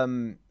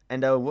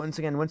 Once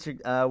again, when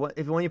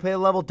you play the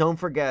level, don't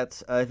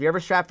forget if you're ever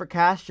strapped for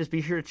cash, just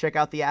be sure to check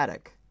out the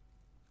attic.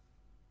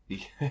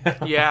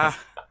 Yeah.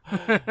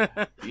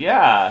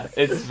 Yeah,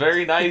 it's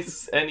very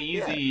nice and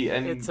easy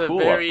and it's cool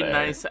a very up there.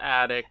 Nice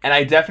attic. And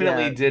I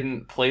definitely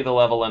didn't play the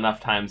level enough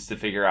times to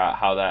figure out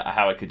how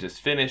I could just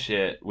finish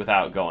it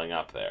without going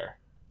up there.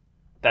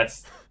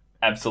 That's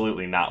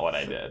absolutely not what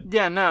I did.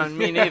 Yeah, no,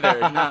 me neither.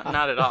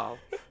 not at all.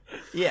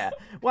 Yeah.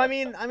 Well, I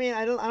mean,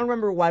 I don't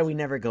remember why we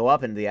never go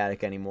up into the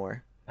attic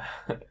anymore.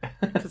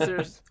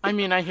 Because I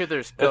hear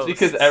there's ghosts.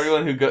 That's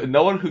because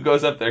no one who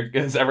goes up there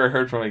has ever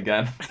heard from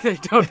again. They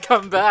don't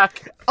come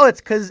back. Oh, it's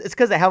because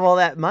they have all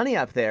that money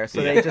up there,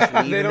 so they just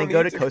leave and they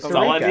go to Costa Rica. That's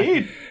all I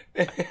need.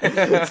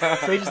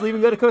 So they just leave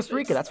and go to Costa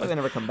Rica. That's why they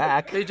never come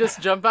back. They just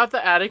jump out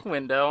the attic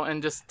window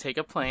and just take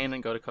a plane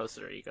and go to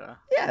Costa Rica.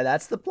 Yeah,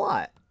 that's the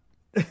plot.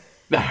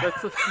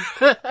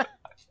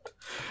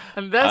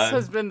 And this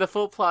has been the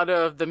full plot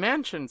of The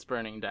Mansion's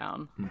Burning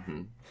Down.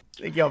 Mm-hmm.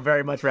 Thank you all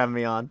very much for having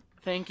me on.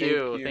 Thank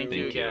you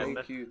again.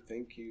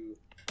 Thank you.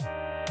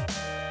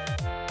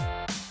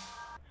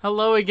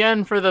 Hello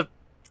again for the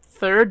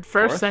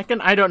first,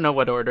 second. I don't know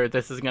what order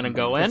this is going to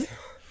go in.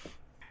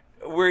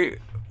 We're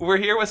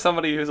here with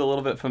somebody who's a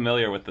little bit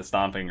familiar with the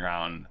stomping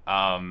ground.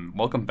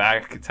 Welcome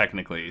back,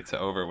 technically, to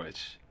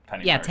OverWhich.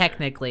 Penny Yeah,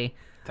 Parker.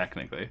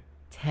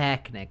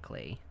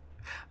 Technically.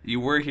 You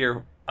were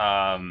here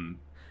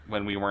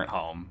when we weren't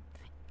home.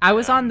 I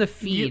was on the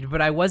feed,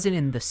 but I wasn't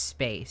in the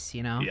space,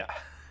 you know? Yeah.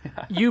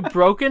 You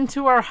broke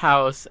into our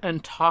house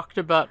and talked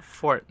about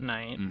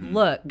Fortnite. Mm-hmm.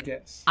 Look,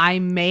 Yes. I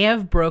may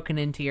have broken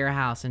into your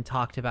house and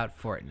talked about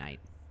Fortnite,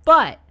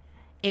 but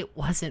it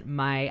wasn't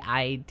my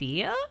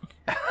idea.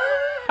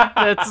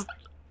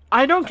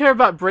 I don't care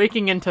about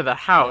breaking into the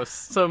house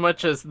so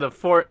much as the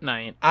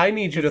Fortnite. I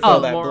need you to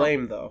throw that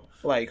blame, though.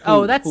 Like,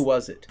 who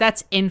was it?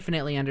 That's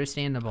infinitely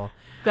understandable.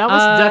 That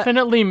was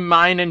definitely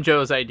mine and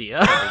Joe's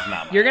idea.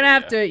 You're gonna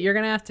have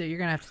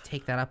to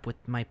take that up with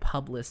my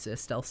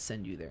publicist. I'll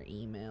send you their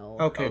email.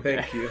 Okay.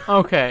 Thank you.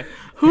 Okay.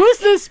 Who's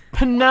this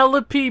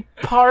Penelope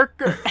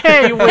Parker?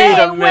 Hey, wait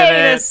a minute.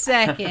 Wait a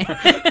second.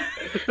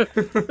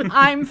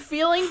 I'm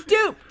feeling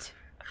duped.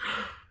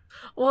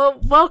 Well,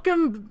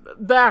 welcome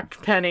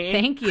back, Penny.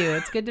 Thank you.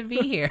 It's good to be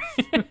here.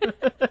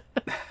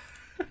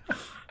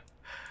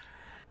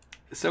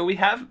 So we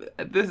have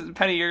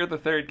Penny. You're the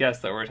third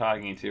guest that we're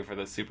talking to for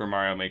the Super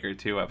Mario Maker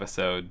 2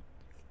 episode,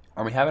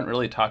 and we haven't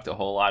really talked a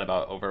whole lot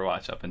about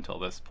Overwatch up until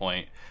this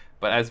point.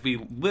 But as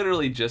we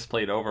literally just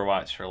played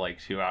Overwatch for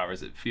like 2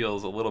 hours, it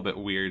feels a little bit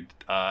weird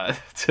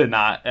to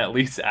not at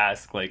least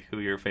ask like who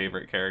your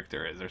favorite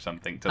character is or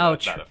something to that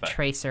effect.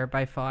 Tracer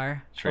by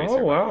far.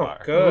 Tracer by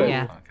far. Good.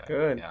 Yeah. Okay.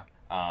 Good. Yeah.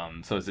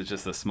 So is it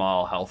just a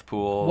small health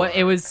pool? What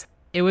it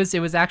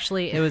was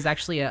actually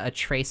a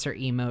Tracer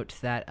emote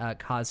that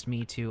caused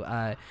me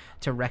to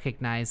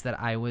recognize that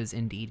I was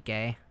indeed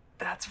gay.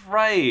 That's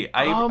right.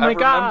 I my remember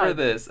God.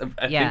 this.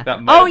 I Yeah. think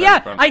that might have been yeah,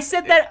 from... I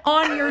said that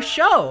on your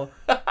show.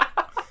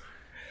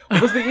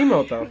 What was the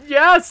emote, though?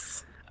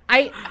 Yes.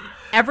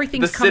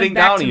 Everything's the coming sitting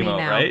back down to me emote,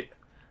 now. right?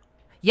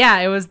 Yeah,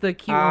 it was the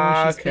cute one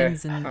where she Okay.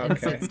 spins and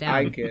sits down.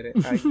 I get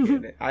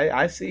it.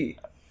 I see.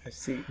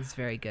 It's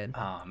very good.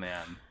 Oh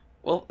man.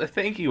 Well,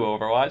 thank you,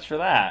 Overwatch, for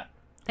that.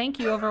 Thank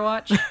you,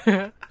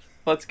 Overwatch.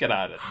 Let's get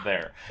out of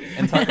there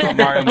and talk about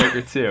Mario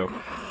Maker 2.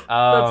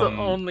 That's the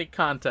only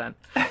content.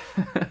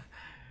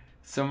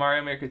 So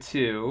Mario Maker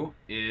 2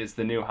 is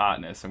the new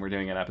hotness, and we're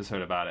doing an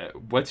episode about it.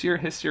 What's your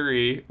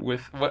history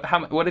with what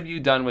have you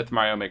done with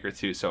Mario Maker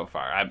 2 so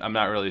far? I'm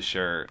not really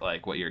sure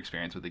like what your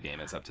experience with the game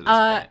is up to this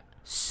point.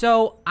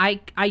 So I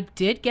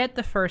did get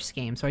the first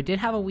game. So I did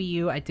have a Wii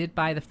U. I did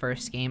buy the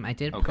first game. I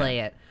did play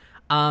it.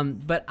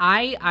 But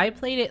I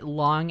played it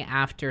long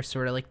after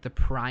sort of like the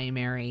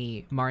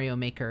primary Mario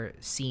Maker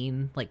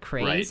scene, like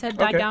craze had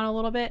died down a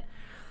little bit.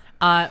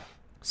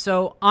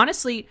 So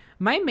honestly,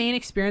 my main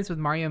experience with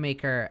Mario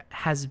Maker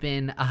has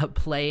been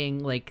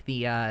playing like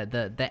the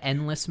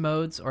endless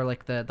modes, or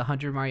like the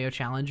 100 Mario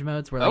challenge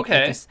modes, where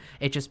like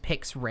it just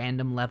picks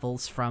random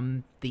levels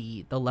from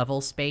the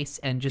level space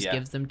and just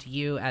gives them to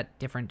you at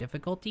different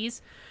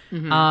difficulties.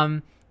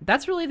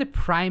 That's really the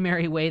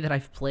primary way that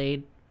I've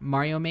played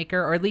Mario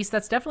Maker, or at least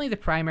that's definitely the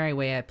primary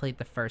way I played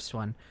the first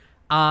one.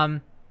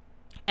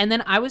 And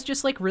then I was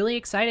just like really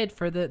excited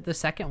for the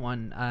second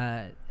one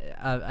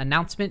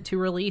announcement to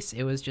release.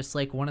 It was just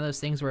like one of those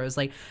things where it was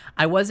like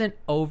I wasn't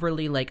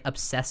overly like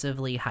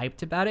obsessively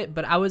hyped about it,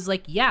 but I was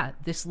like, yeah,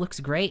 this looks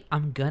great.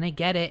 I'm gonna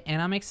get it,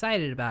 and I'm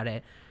excited about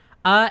it.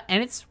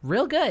 And it's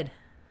real good.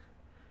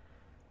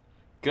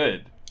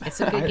 Good.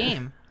 It's a good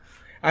game.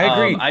 I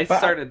agree. I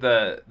started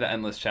the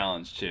endless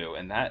challenge too,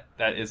 and that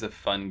is a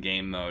fun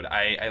game mode.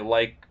 I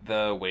like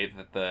the way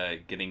that the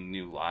getting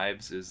new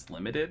lives is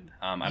limited.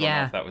 I don't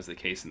know if that was the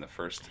case in the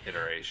first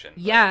iteration.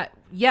 Yeah.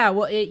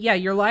 Well,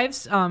 your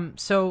lives.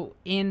 So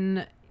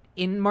in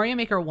Mario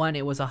Maker 1,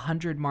 it was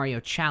 100 Mario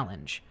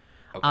challenge,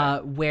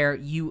 where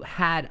you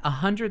had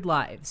 100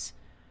 lives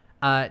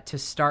to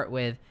start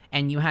with,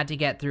 and you had to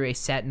get through a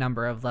set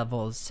number of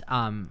levels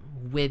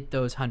with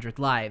those 100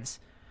 lives.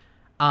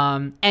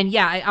 And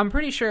yeah, I'm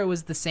pretty sure it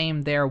was the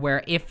same there,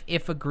 where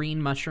if a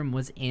green mushroom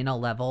was in a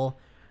level,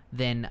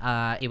 then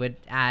it would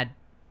add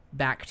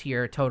back to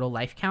your total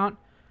life count.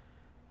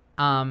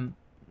 So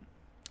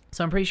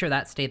I'm pretty sure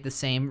that stayed the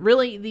same.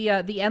 Really,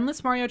 the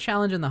Endless Mario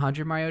Challenge and the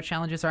 100 Mario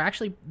Challenges are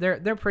actually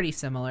they're pretty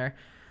similar.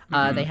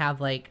 They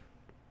have like,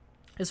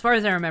 as far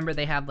as I remember,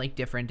 they have like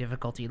different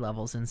difficulty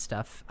levels and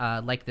stuff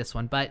like this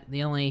one, but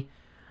the only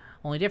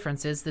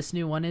difference is this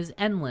new one is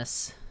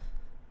endless.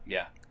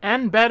 Yeah.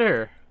 And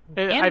better.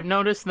 I've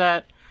noticed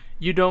that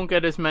you don't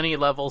get as many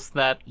levels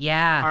that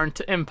aren't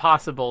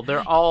impossible.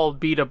 They're all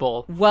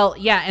beatable. Well,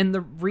 yeah, and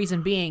the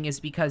reason being is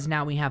because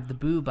now we have the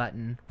boo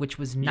button, which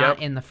was not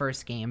in the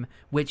first game,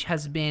 which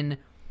has been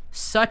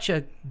such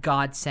a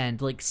godsend,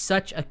 like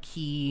such a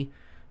key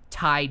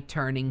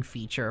tide-turning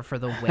feature for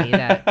the way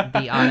that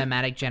the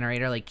automatic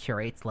generator like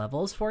curates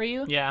levels for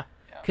you. Yeah.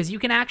 Because you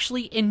can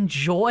actually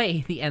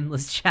enjoy the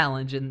endless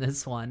challenge in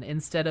this one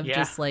instead of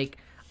just like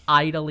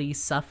idly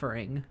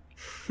suffering.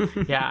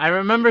 Yeah, I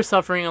remember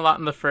suffering a lot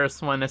in the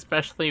first one,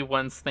 especially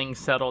once things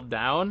settled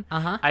down.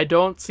 I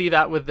don't see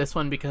that with this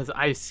one because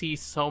I see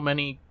so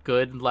many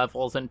good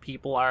levels and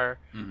people are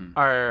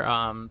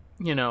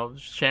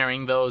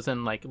sharing those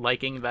and like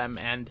liking them,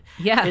 and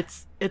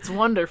it's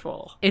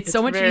wonderful. It's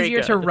so much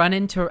easier to run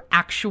into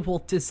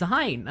actual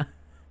design.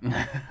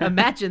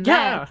 Imagine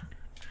that.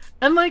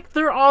 And like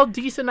they're all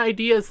decent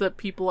ideas that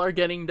people are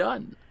getting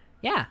done.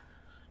 Yeah.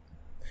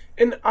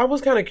 And I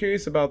was kind of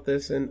curious about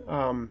this,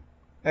 and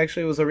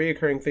actually, it was a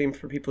reoccurring theme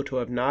for people who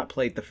have not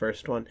played the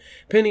first one.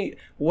 Penny,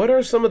 what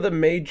are some of the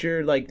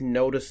major, like,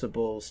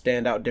 noticeable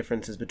standout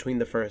differences between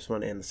the first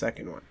one and the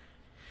second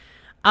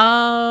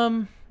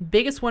one?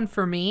 Biggest one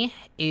for me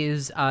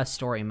is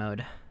story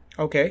mode.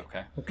 Okay.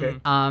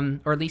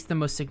 Or at least the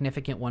most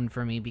significant one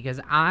for me, because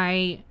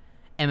I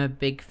am a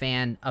big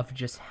fan of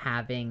just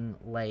having,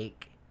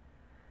 like,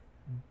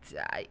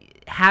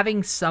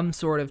 having some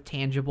sort of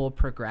tangible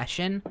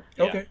progression.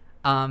 Okay.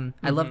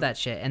 I love that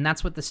shit, and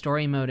that's what the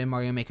story mode in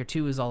Mario Maker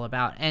 2 is all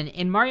about. And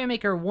in Mario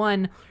Maker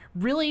 1,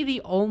 really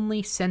the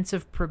only sense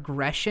of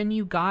progression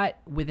you got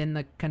within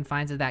the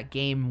confines of that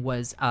game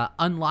was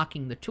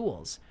unlocking the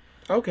tools.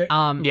 Okay.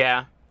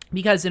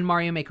 Because in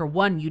Mario Maker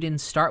 1, you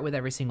didn't start with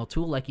every single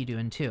tool like you do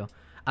in 2.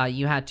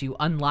 You had to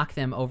unlock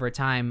them over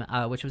time,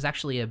 which was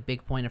actually a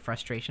big point of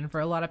frustration for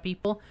a lot of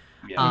people,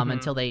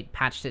 until they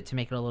patched it to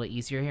make it a little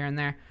easier here and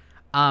there.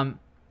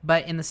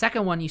 But in the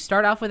second one, you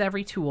start off with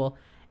every tool.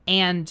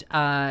 And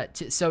to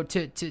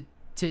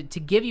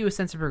give you a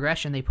sense of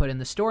progression, they put in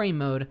the story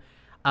mode,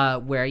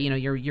 where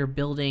you're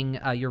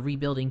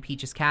rebuilding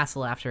Peach's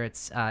castle after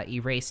it's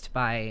erased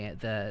by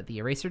the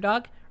eraser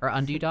dog or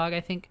undo dog,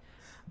 I think.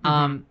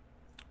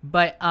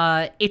 But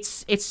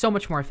it's so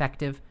much more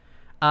effective.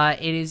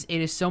 It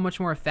is so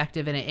much more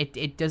effective, and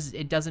it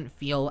doesn't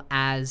feel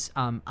as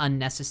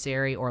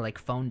unnecessary or like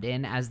phoned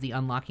in as the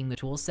unlocking the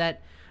tool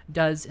set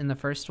does in the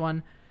first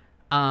one.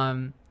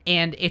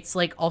 And it's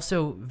like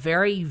also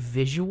very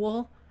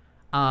visual,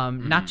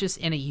 not just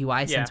in a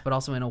UI sense, but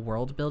also in a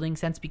world building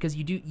sense, because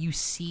you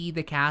see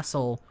the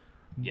castle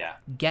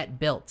get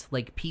built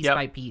like piece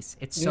by piece.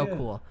 It's so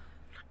cool.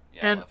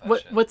 And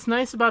what's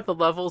nice about the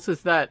levels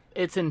is that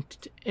it's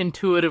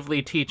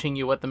intuitively teaching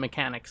you what the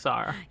mechanics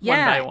are one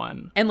by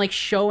one. And like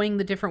showing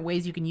the different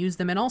ways you can use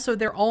them. And also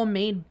they're all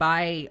made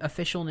by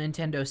official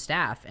Nintendo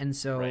staff. And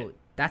so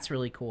that's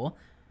really cool.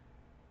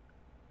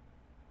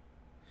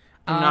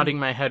 I'm nodding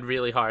my head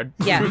really hard.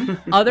 Yeah.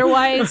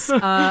 Otherwise,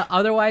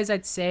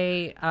 I'd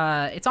say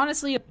it's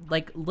honestly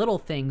like little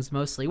things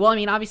mostly. Well, I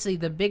mean, obviously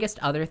the biggest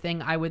other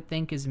thing I would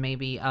think is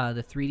maybe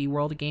the 3D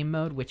World game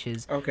mode, which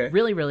is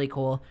really, really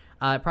cool.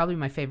 Probably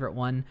my favorite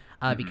one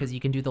because you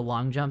can do the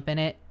long jump in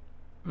it.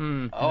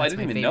 Oh, I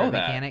didn't even know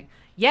that. Mechanic.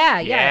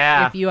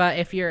 Yeah.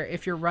 If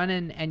you're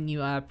running and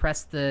you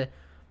press the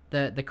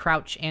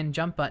crouch and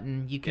jump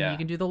button, you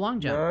can do the long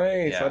jump.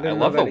 Nice. Yeah, I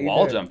love the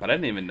wall jump, but I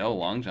didn't even know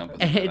long jump was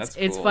That's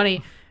cool. It's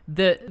funny.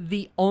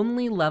 The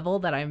only level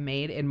that I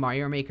made in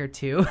Mario Maker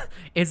 2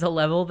 is a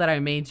level that I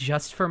made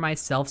just for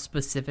myself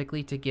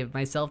specifically to give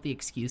myself the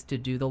excuse to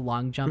do the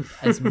long jump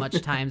as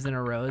much times in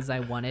a row as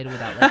I wanted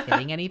without like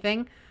hitting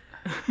anything.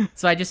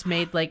 So I just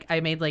made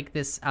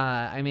this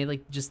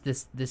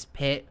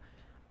pit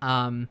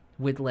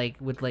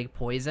with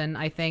poison,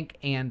 I think,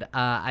 and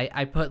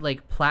I put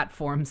like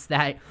platforms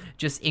that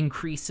just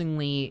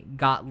increasingly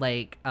got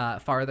like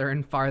farther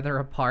and farther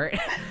apart,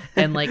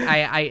 and like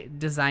I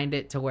designed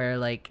it to where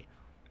like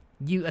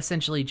you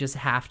essentially just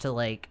have to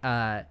like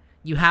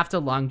you have to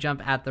long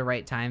jump at the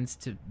right times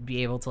to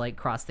be able to like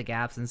cross the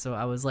gaps. And so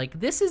I was like,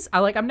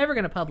 I'm never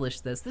gonna publish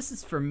this. This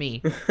is for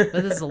me, but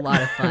this is a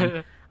lot of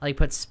fun. I like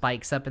put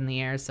spikes up in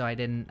the air so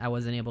I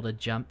wasn't able to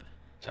jump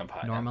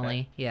high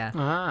normally. Okay.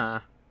 Yeah.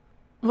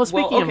 Well,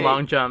 speaking of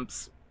long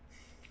jumps.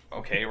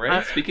 Okay,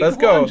 Ray. Speaking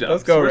of long jumps.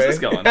 Let's go, Where's Ray. this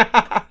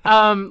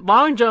going?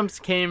 Long jumps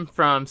came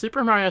from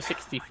Super Mario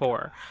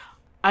 64.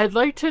 I'd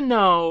like to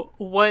know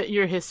what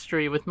your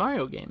history with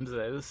Mario games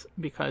is,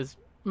 because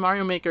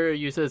Mario Maker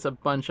uses a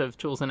bunch of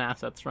tools and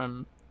assets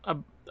from,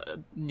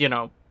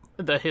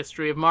 the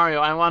history of Mario.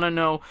 I want to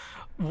know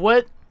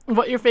what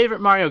your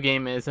favorite Mario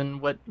game is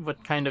and what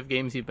kind of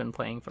games you've been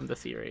playing from the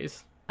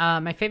series.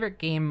 My favorite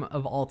game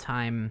of all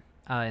time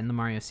in the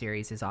Mario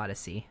series is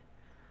Odyssey.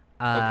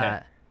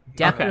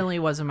 Definitely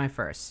wasn't my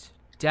first.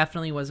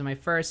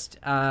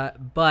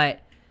 But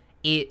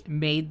it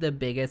made the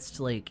biggest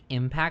like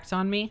impact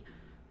on me.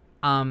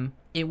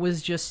 It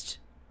was just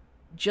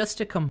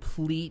a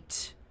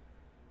complete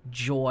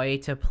joy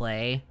to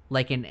play,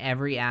 like in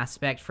every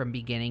aspect from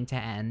beginning to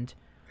end.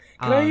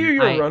 Can I hear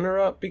your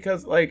runner-up?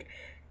 Because like,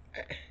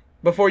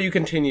 before you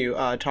continue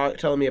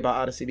telling me about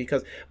Odyssey,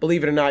 because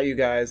believe it or not, you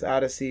guys,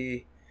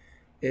 Odyssey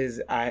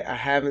is I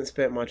haven't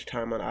spent much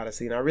time on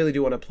Odyssey, and I really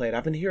do want to play it.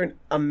 I've been hearing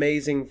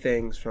amazing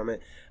things from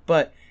it,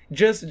 but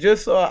just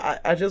so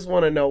I just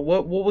want to know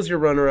what was your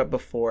runner-up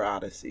before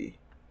Odyssey?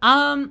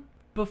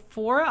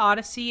 Before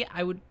Odyssey,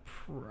 I would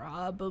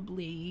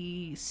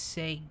probably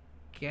say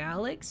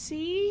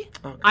Galaxy.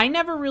 Okay. I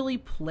never really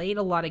played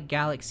a lot of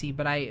Galaxy,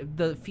 but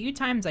the few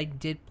times I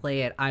did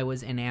play it, I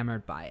was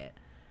enamored by it.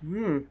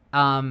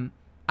 I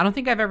don't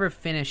think I've ever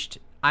finished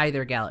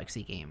either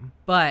Galaxy game,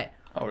 but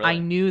really? I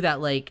knew that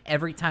like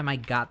every time I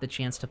got the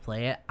chance to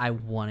play it, I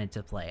wanted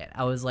to play it.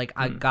 I was like,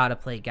 I gotta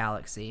play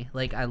Galaxy.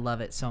 Like I love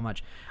it so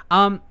much.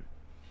 But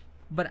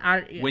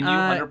when you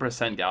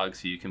 100%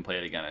 Galaxy, you can play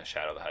it again as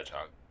Shadow the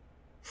Hedgehog.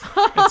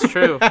 It's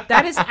true.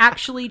 That is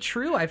actually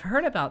true. I've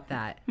heard about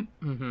that.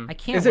 Mm-hmm. I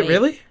can't. Is it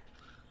really?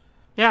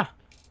 Yeah.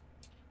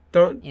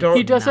 Don't.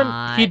 He doesn't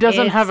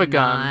have a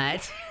gun.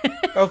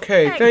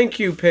 Okay. Thank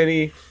you,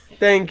 Penny.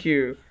 Thank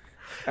you.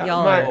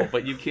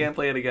 But you can't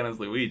play it again as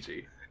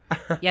Luigi.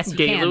 Yes, you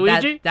Gay can.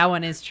 Luigi? That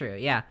one is true.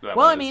 Yeah. That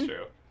well, one I mean,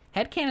 true.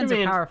 Headcanons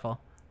are powerful.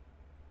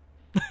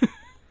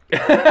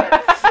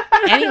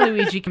 Any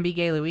Luigi can be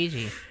Gay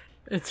Luigi.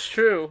 It's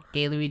true.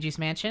 Gay Luigi's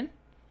Mansion?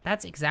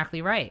 That's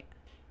exactly right.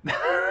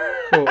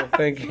 Cool,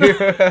 thank you.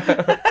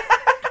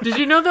 Did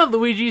you know that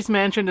Luigi's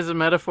Mansion is a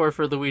metaphor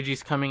for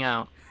Luigi's coming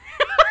out?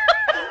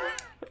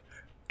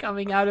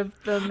 Coming out of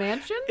the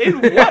mansion?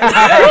 In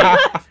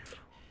what?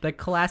 The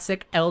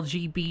classic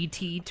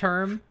LGBT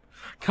term.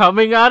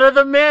 Coming out of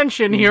the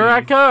mansion, here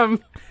I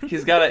come.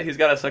 He's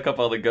gotta suck up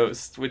all the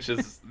ghosts, which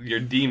is your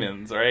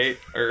demons, right?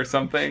 Or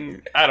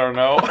something. I don't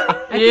know.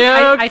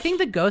 I think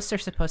the ghosts are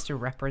supposed to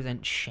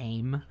represent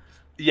shame.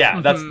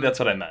 Yeah, that's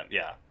what I meant,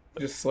 yeah.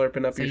 Just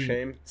slurping up your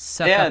shame.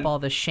 Suck up all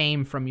the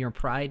shame from your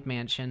pride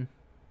mansion.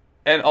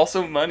 And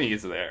also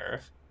money's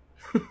there.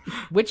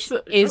 Which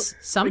is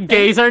something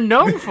gays are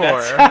known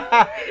for.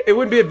 It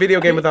wouldn't be a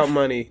video game without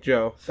money,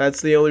 Joe.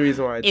 That's the only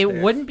reason why it's it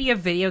there. wouldn't be a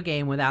video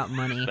game without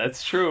money.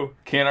 That's true.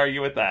 Can't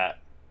argue with that.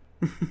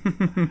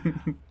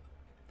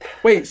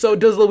 Wait, so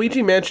does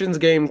Luigi Mansion's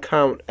game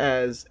count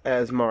as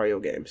Mario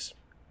games?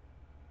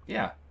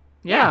 Yeah.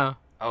 Yeah.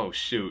 Oh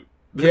shoot.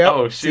 Yep.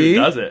 Oh shoot, See?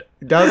 does it?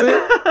 Does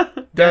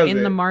it? They're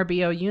in the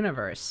Marbio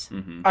universe.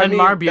 Mm-hmm. And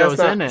Marbio's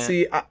in it.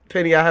 See,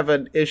 Penny, I have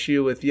an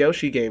issue with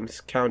Yoshi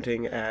games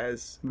counting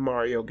as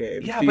Mario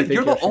games. Yeah, but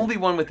you're the only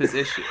one with this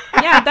issue.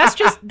 Yeah, that's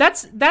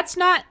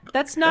not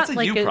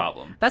like a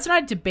problem. That's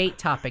not a debate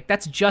topic.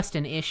 That's just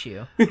an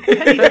issue.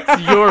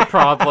 That's your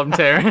problem,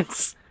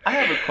 Terrence. I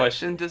have a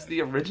question. Does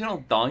the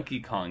original Donkey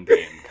Kong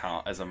game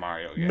count as a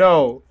Mario game?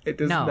 No, it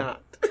does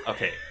not.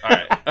 Okay,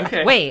 alright.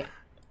 Okay. Wait.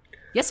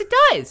 Yes, it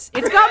does.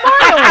 It's got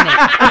Mario in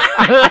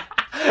it.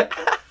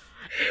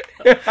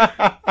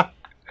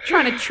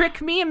 Trying to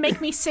trick me and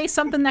make me say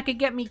something that could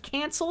get me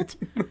canceled?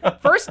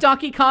 First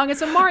Donkey Kong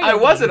is a Mario I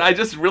wasn't. game. I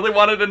just really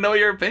wanted to know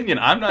your opinion.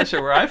 I'm not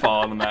sure where I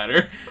fall on the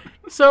matter.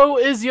 So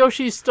is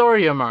Yoshi's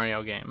Story a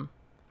Mario game?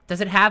 Does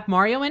it have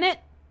Mario in it?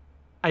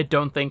 I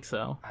don't think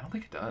so. I don't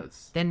think it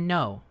does. Then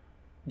no.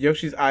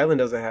 Yoshi's Island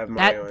doesn't have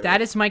Mario in it.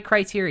 That is my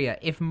criteria.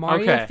 If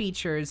Mario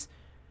features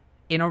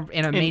in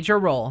a major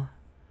role,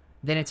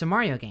 then it's a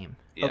Mario game.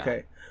 Yeah.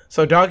 Okay.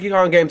 So Donkey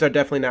Kong games are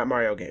definitely not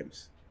Mario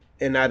games.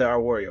 And neither are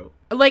Wario.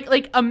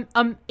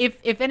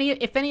 If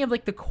any of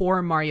like the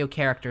core Mario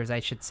characters, I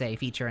should say,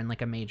 feature in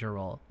like a major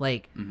role,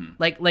 like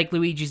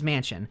Luigi's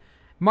Mansion.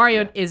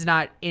 Mario is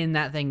not in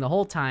that thing the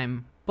whole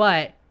time,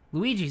 but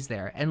Luigi's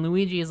there, and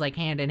Luigi is like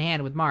hand in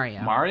hand with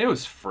Mario.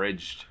 Mario's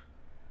fridged.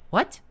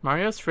 What?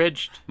 Mario's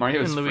fridged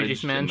Mario's in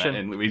Luigi's fridged Mansion.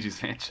 in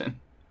Luigi's Mansion.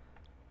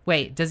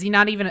 Wait, does he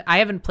not even? I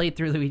haven't played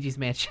through Luigi's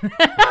Mansion.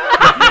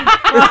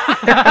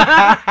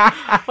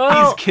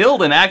 He's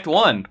killed in Act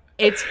 1.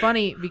 It's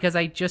funny because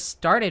I just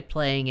started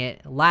playing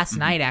it last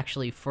night,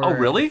 actually. For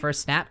really? For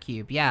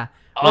Snapcube, yeah.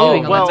 Oh, We're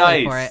doing a Let's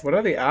Play nice. for it. What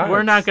are the odds?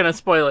 We're not gonna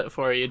spoil it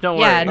for you. Don't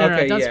Yeah, worry. no,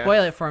 Okay, don't yeah.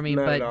 spoil it for me.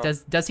 Not at But all.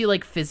 does he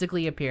like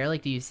physically appear?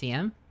 Like, do you see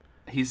him?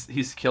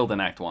 He's killed in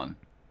Act 1.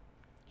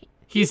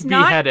 He's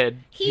not- beheaded.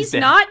 He's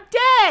dead. not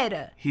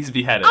dead. He's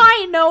beheaded.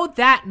 I know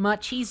that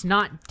much. He's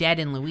not dead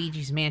in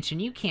Luigi's Mansion.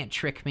 You can't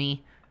trick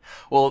me.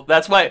 Well,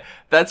 that's why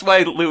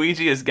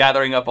Luigi is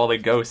gathering up all the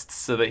ghosts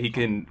so that he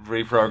can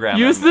reprogram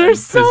Use them their and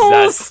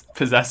souls!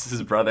 possess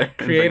his brother. and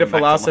Create bring a him back to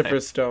Philosopher's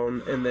life.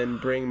 Stone and then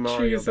bring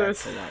Mario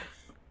Jesus. back to life.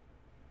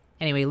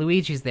 Anyway,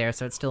 Luigi's there,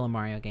 so it's still a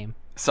Mario game.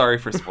 Sorry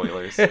for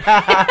spoilers.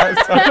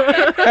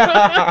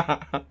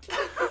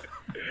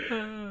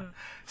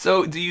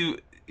 So, you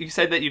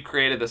said that you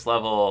created this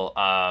level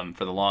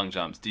for the long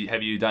jumps.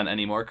 Have you done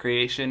any more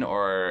creation,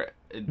 or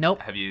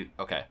Nope. Have you?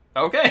 Okay.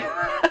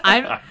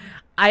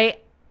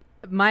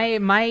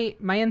 My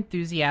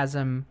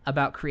enthusiasm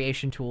about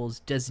creation tools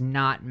does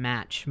not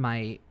match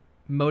my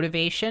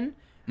motivation,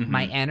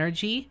 my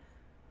energy,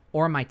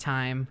 or my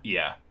time,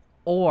 Yeah.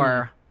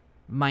 or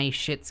my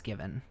shits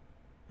given.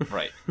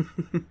 Right.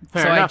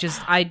 Fair So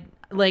enough. I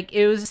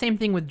it was the same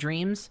thing with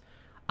Dreams.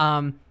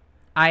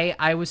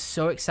 I was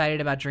so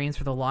excited about Dreams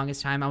for the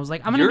longest time. I was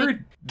like, I'm gonna Your make...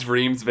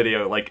 Dreams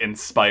video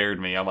inspired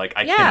me. I'm like,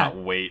 I Yeah. cannot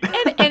wait.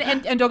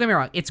 and don't get me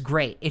wrong, it's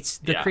great. It's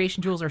the Yeah.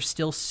 creation tools are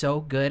still so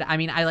good. I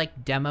mean, I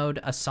demoed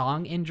a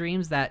song in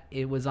Dreams that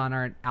it was on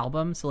our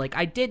album, so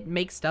I did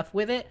make stuff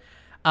with it,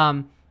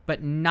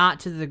 but not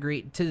to the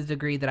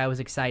degree that I was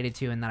excited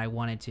to and that I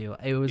wanted to.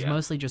 It was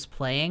mostly just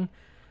playing,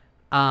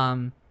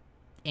 and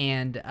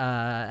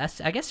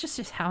that's I guess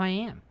just how I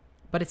am.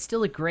 But it's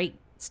still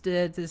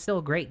it's still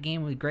a great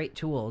game with great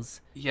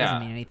tools. Yeah. Doesn't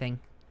mean anything.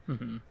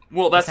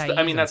 Well, That's how you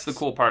use that's it. the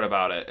cool part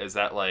about it is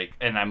that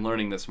and I'm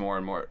learning this more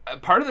and more.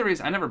 Part of the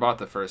reason I never bought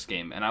the first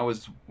game, and I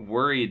was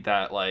worried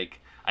that I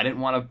didn't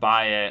want to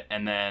buy it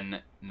and then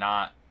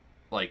not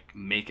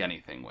make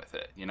anything with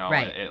it,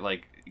 Right.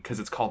 It because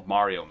it's called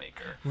Mario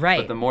Maker. Right.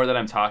 But the more that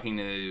I'm talking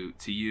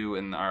to you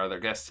and our other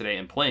guests today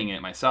and playing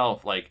it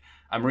myself,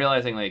 I'm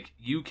realizing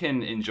you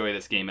can enjoy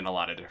this game in a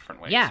lot of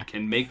different ways. Yeah. You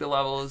can make the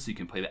levels, you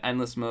can play the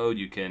endless mode,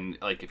 you can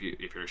if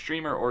you're a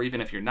streamer, or even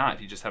if you're not,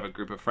 if you just have a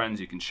group of friends,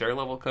 you can share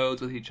level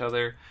codes with each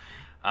other.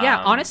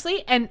 Yeah,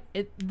 honestly, and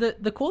the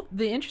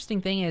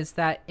interesting thing is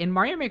that in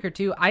Mario Maker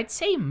 2, I'd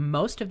say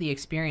most of the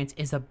experience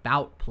is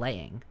about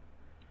playing.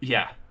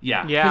 Yeah.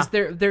 Because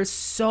there's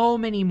so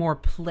many more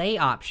play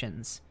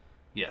options.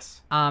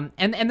 Yes. And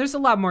there's a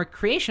lot more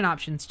creation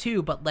options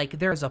too, but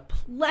there's a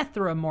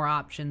plethora more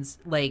options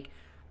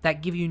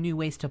that give you new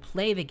ways to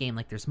play the game.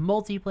 There's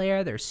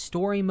multiplayer, there's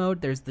story mode,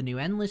 there's the new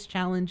endless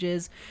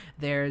challenges,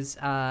 there's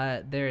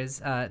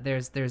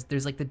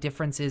the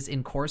differences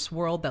in course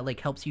world that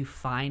helps you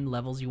find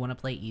levels you want to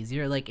play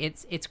easier.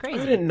 It's crazy.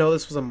 I didn't know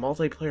this was a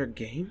multiplayer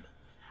game.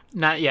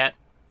 Not yet.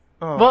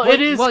 Oh. Well,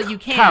 it is. Well, you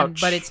can,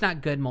 couch. but it's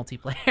not good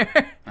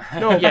multiplayer.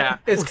 No, Yeah.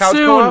 It's couch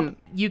Soon. co-op?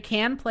 You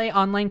can play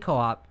online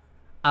co-op,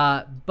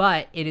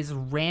 but it is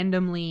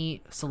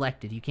randomly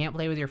selected. You can't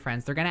play with your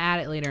friends. They're going to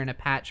add it later in a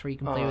patch where you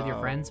can play with your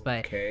friends,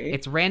 but Okay.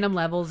 it's random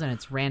levels and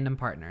it's random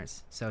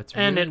partners. So it's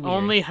really And it weird.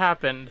 only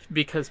happened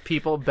because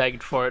people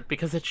begged for it,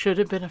 because it should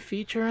have been a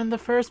feature in the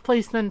first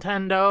place,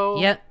 Nintendo.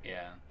 Yep.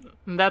 Yeah.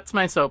 And that's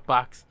my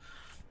soapbox.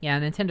 Yeah,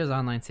 Nintendo's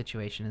online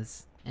situation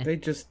is... They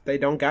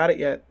don't got it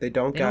yet. They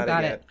don't They got don't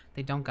got it it. yet.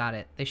 They don't got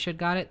it. They should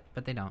got it,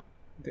 but they don't.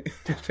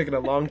 It's taking a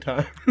long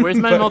time. Where's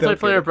my But they'll get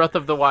multiplayer it. Breath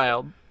of the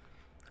Wild?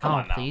 Come oh,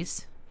 on now.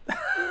 please.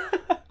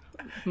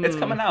 It's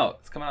coming out.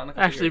 It's coming out in a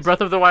couple Actually, years. Breath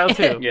of the Wild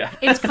 2. Yeah.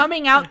 It's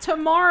coming out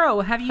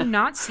tomorrow. Have you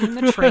not seen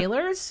the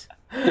trailers?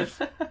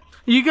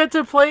 You get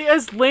to play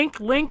as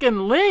Link,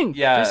 and Link.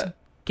 Yeah. Just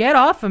get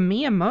off of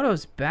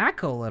Miyamoto's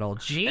back a little.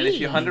 Jeez. And if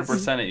you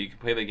 100% it, you can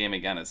play the game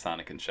again as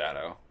Sonic and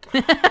Shadow.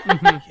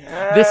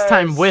 This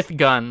time with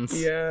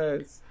guns.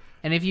 Yes.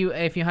 And if you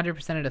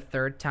 100% it a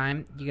third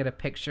time, you get a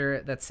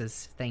picture that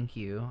says "thank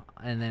you,"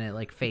 and then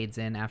it fades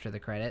in after the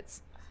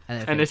credits,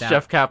 And it's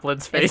Jeff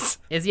Kaplan's face.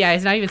 It's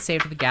not even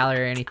saved to the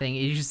gallery or anything.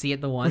 You just see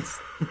it the once,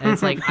 and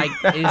it's like,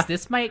 is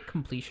this my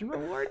completion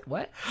reward?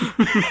 What?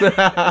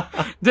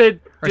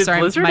 Did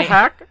Blizzard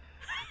hack?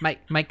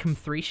 My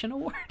completion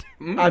award?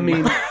 I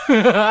mean,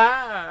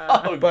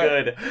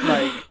 good.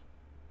 Like,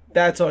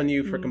 that's on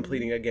you for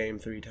completing a game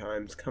 3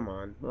 times. Come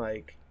on,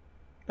 like,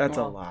 that's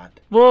a lot.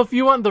 Well, if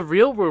you want the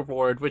real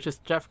reward, which is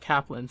Jeff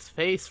Kaplan's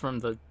face from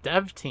the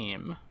dev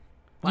team,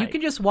 you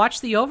can just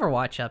watch the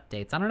Overwatch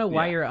updates. I don't know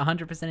why you're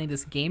 100%ing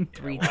this game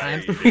 3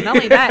 times. Not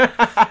only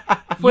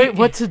that. Wait,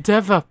 what's a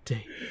dev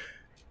update?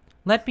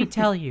 Let me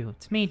tell you,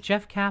 it's me,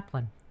 Jeff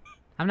Kaplan.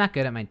 I'm not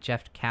good at my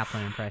Jeff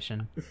Kaplan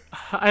impression.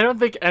 I don't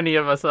think any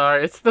of us are.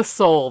 It's the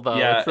soul, though.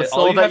 Yeah, it's the all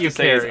soul you that have you to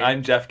say carry. is,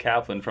 I'm Jeff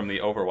Kaplan from the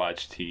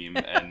Overwatch team,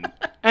 and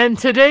and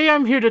today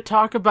I'm here to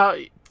talk about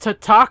you.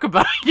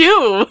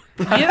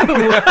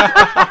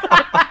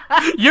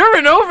 You're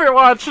in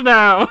Overwatch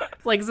now.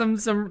 It's like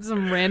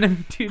some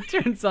random dude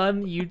turns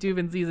on YouTube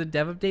and sees a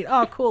dev update.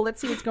 Oh, cool. Let's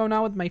see what's going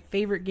on with my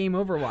favorite game,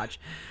 Overwatch.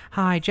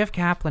 Hi, Jeff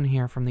Kaplan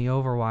here from the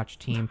Overwatch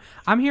team.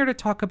 I'm here to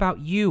talk about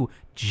you,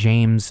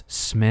 James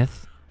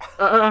Smith.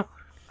 I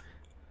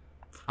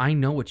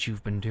know what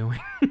you've been doing.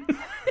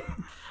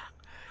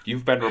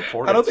 you've been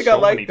reported I don't think so I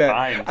like many that.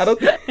 times. I don't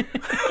think...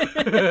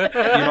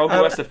 You know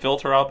who has to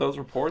filter out those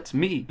reports?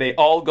 Me. They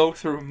all go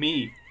through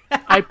me.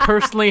 I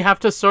personally have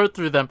to sort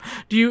through them.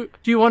 Do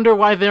you wonder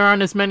why there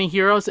aren't as many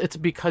heroes? It's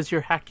because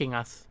you're hacking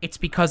us. It's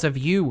because of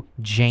you,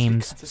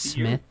 James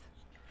Smith.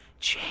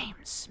 James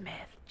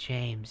Smith.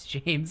 James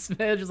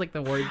Smith. Just like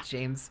the word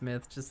James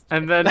Smith.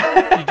 And then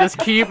you just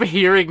keep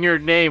hearing your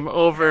name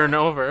over and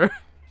over.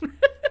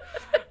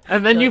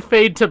 And then you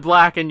fade to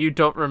black and you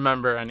don't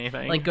remember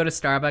anything. Like go to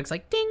Starbucks,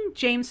 like, ding,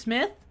 James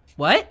Smith.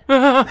 What?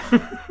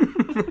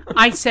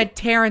 I said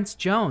Terrence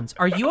Jones.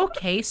 Are you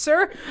okay,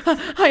 sir?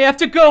 I have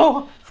to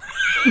go.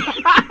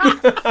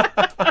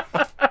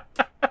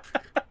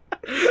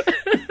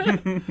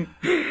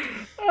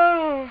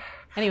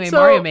 Anyway,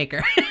 Mario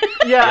Maker.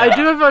 Yeah, I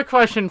do have a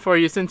question for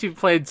you since you've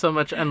played so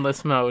much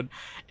Endless Mode.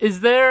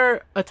 Is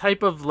there a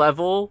type of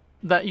level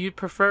that you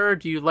prefer?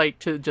 Do you like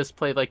to just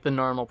play like the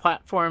normal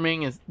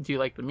platforming? Do you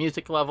like the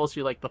music levels? Do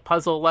you like the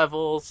puzzle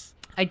levels?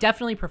 I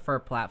definitely prefer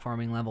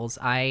platforming levels.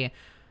 I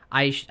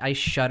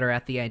shudder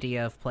at the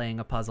idea of playing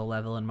a puzzle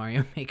level in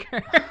Mario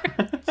Maker.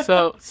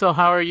 So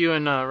how are you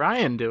and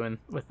Ryan doing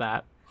with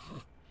that?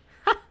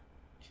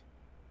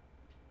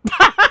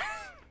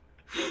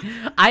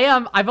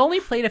 I've only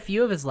played a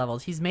few of his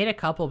levels. He's made a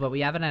couple, but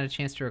we haven't had a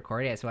chance to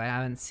record yet, so I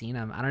haven't seen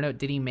him. I don't know.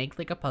 Did he make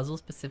like a puzzle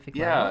specific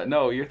level? Yeah,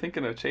 no, you're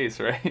thinking of Chase,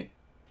 right?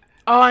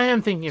 Oh, I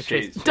am thinking of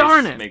Chase.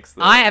 Darn it!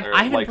 I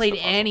haven't played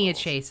any of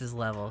Chase's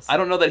levels. I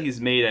don't know that he's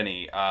made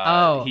any.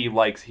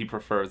 He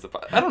prefers the.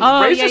 I don't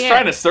know. know. Ray's just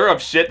trying to stir up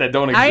shit that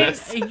don't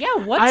exist.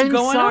 What's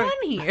going on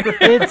here?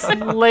 It's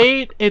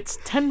late. It's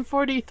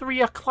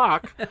 10:43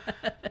 o'clock.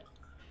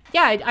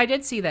 Yeah, I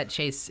did see that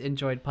Chase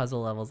enjoyed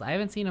puzzle levels. I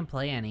haven't seen him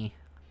play any.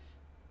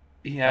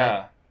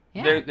 Yeah.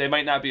 They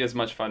might not be as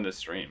much fun to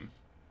stream.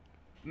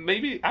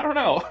 Maybe, I don't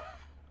know.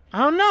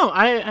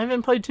 I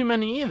haven't played too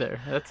many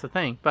either. That's the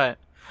thing. But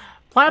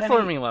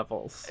platforming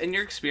levels. In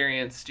your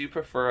experience, do you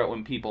prefer it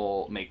when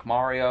people make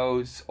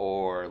Marios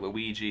or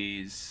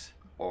Luigi's,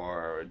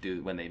 or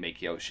when they make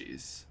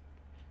Yoshi's?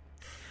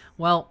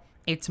 Well,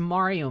 it's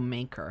Mario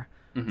Maker.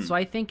 Mm-hmm. So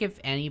I think if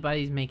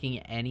anybody's making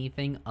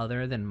anything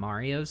other than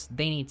Mario's,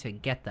 they need to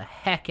get the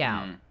heck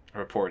out.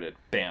 Reported.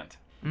 Banned.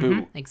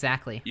 Boo.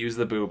 Exactly. Use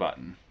the boo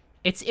button.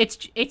 It's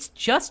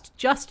just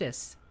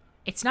justice.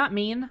 It's not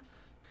mean.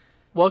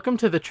 Welcome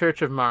to the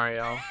Church of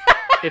Mario.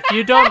 If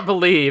you don't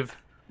believe,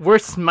 we're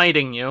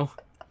smiting you.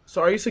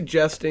 So are you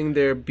suggesting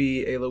there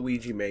be a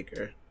Luigi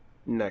Maker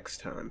next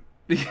time?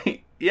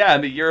 Yeah,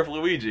 in the Year of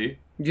Luigi.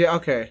 Yeah,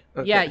 okay.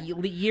 Yeah,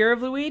 Year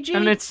of Luigi?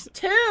 And it's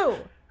 2!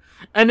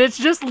 And it's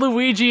just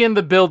Luigi in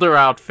the Builder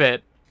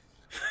outfit.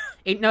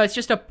 It's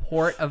just a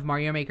port of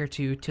Mario Maker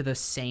 2 to the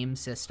same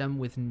system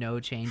with no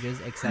changes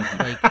except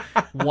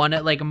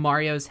like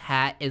Mario's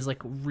hat is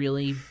like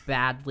really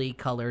badly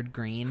colored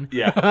green.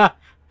 Yeah.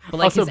 But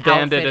like also his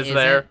Bandit outfit is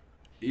there.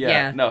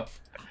 Yeah. No.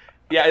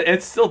 Yeah,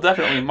 it's still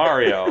definitely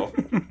Mario.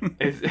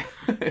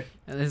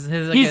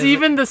 He's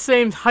even the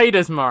same height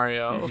as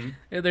Mario.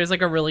 Mm-hmm. There's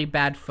like a really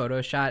bad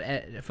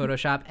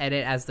Photoshop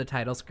edit as the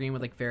title screen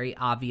with like very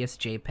obvious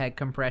JPEG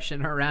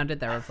compression around it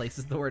that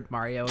replaces the word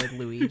Mario with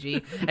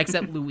Luigi,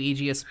 except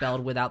Luigi is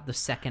spelled without the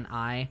second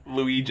I.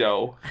 Luigi.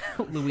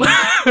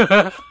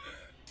 Luigi.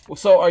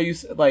 So are you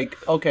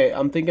like, okay,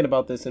 I'm thinking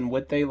about this, and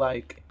would they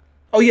like...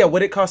 Oh yeah,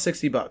 would it cost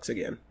 $60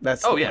 again?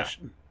 That's the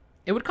question.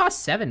 It would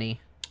cost $70.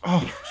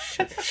 Oh,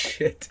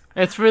 shit.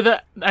 It's for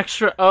the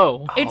extra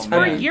O. It's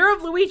for Year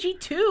of Luigi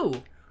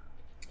 2.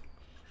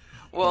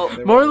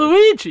 Well, more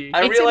Luigi.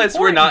 I realize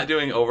we're not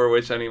doing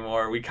Overwhich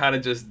anymore. We kind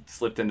of just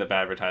slipped into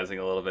advertising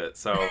a little bit.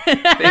 So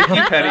thank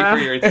you, Penny,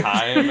 for your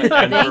time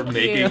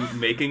and for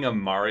making a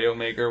Mario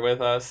Maker with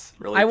us.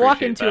 Really, I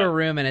walk into a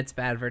room and it's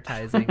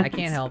advertising. I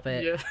can't help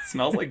it. It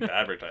smells like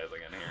advertising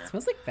in here. It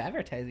smells like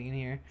advertising in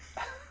here.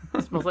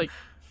 It smells like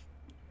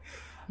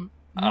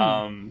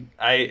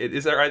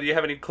Do you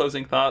have any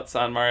closing thoughts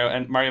on Mario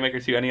and Mario Maker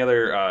 2? Any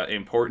other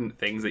important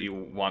things that you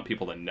want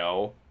people to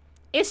know?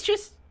 It's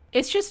just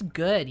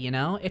good, you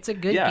know? It's a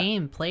good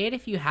game. Play it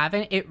if you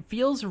haven't. It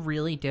feels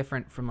really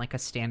different from like a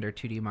standard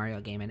 2D Mario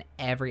game in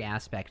every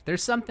aspect.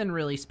 There's something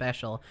really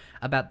special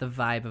about the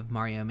vibe of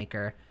Mario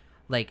Maker,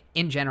 like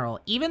in general.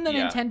 Even the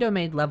Nintendo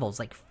made levels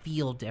like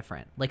feel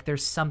different. Like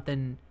there's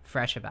something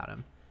fresh about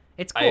them.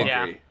 It's cool. I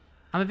agree.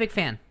 I'm a big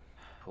fan.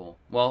 Cool.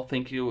 Well,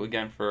 thank you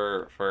again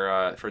for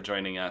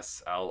joining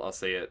us. I'll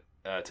say it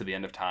to the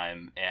end of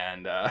time.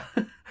 And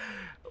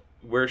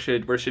where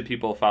should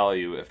people follow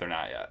you if they're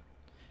not yet?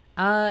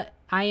 I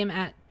am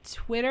at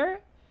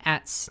Twitter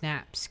at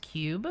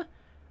SnapsCube.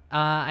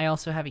 I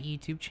also have a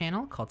YouTube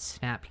channel called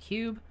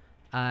SnapCube.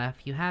 If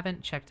you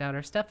haven't checked out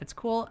our stuff, it's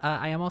cool.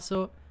 I am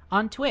also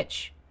on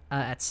Twitch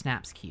at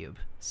SnapsCube.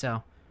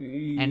 So,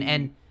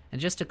 and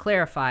just to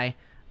clarify,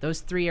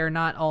 those three are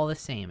not all the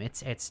same.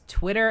 It's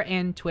Twitter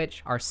and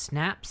Twitch are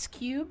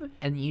SnapsCube,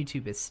 and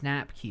YouTube is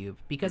SnapCube,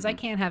 because I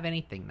can't have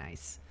anything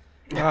nice.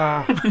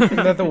 Isn't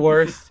that the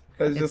worst?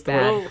 That's just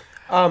bad.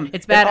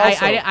 It's bad.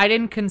 I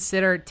didn't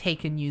consider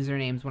taking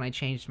usernames when I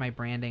changed my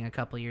branding a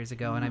couple years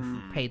ago, and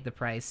I've paid the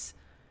price.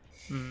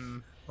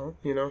 Well,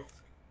 you know.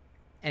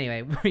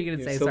 Anyway, what were you going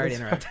to say? Sorry to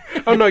interrupt.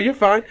 Oh, no, you're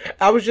fine.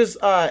 I was just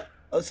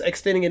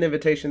extending an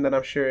invitation that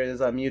I'm sure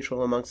is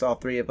mutual amongst all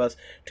three of us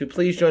to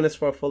please join us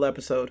for a full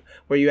episode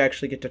where you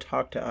actually get to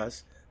talk to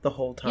us the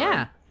whole time.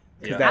 Yeah.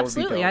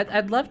 Absolutely.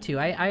 I'd love to.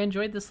 I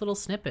enjoyed this little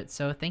snippet,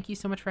 so thank you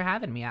so much for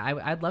having me.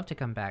 I'd love to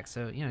come back,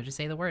 so, just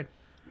say the word.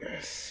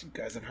 Yes, you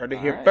guys have heard it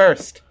here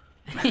first.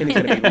 And he's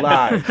going to be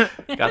live.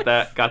 Got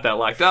that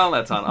locked down.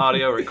 That's on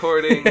audio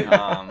recording.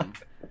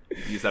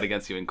 Use that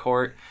against you in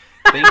court.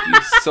 Thank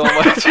you so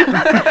much.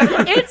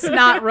 It's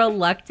not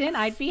reluctant.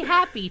 I'd be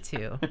happy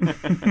to.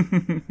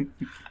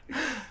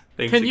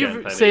 Can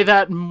you say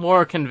that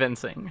more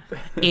convincing?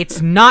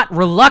 It's not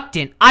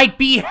reluctant. I'd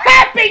be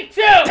happy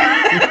to.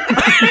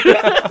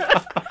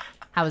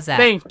 How was that?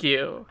 Thank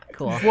you.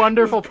 Cool.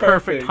 Wonderful.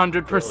 Perfect.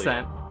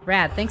 100%.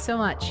 Rad. Thanks so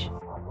much.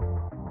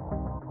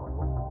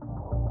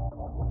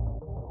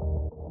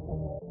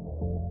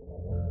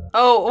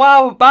 Oh,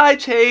 wow. Bye,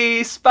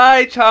 Chase.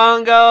 Bye,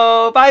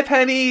 Chongo. Bye,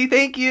 Penny.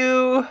 Thank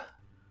you.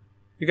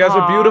 You guys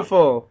are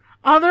beautiful.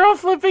 Oh, they're all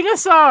flipping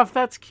us off.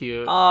 That's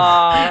cute.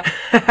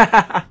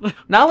 Aww.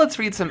 Now let's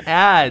read some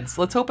ads.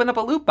 Let's open up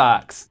a loot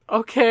box.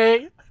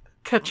 Okay.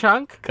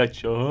 Ka-chunk.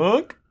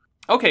 Ka-chunk.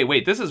 Okay,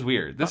 wait. This is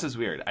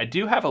weird. I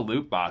do have a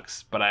loot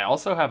box, but I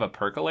also have a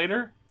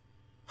percolator.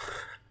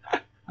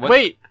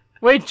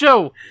 Wait,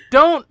 Joe,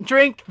 don't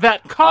drink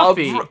that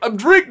coffee. I'm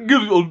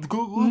drinking.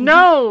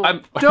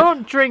 No,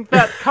 don't drink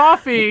that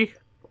coffee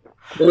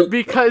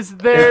because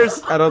there's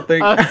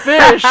a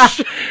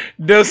fish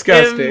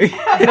disgusting in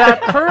that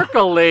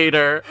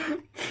percolator.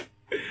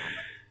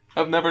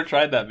 I've never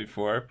tried that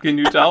before. Can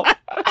you tell?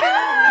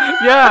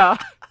 Yeah.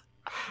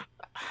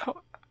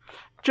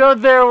 Joe,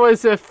 there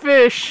was a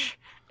fish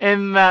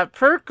in that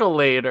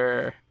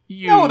percolator.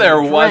 No,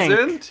 there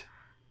wasn't.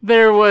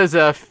 There was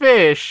a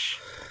fish.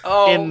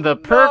 In the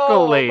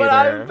percolator. No, but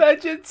I'm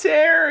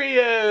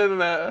vegetarian.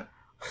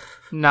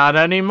 Not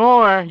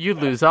anymore. You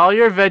lose all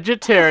your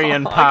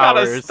vegetarian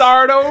powers. I gotta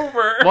start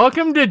over.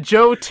 Welcome to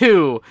Joe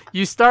 2.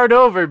 You start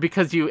over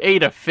because you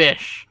ate a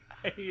fish.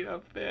 I ate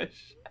a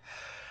fish.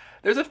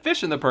 There's a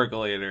fish in the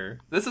percolator.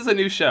 This is a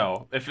new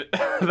show. If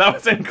that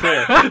was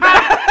unclear.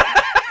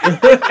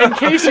 In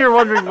case you're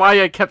wondering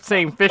why I kept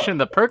saying fish in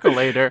the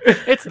percolator,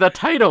 it's the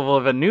title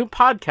of a new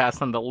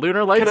podcast on the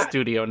Lunar Light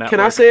Studio Network. Can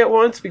I say it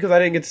once? Because I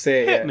didn't get to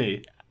say it yet. Hit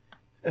me.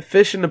 A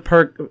fish in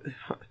the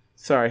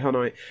Sorry, hold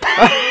on. Wait.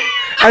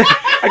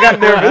 I got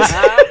nervous.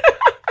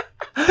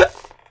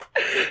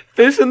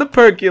 Fish in the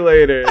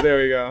percolator. There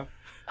we go.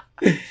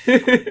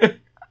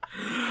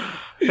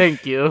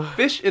 Thank you.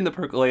 Fish in the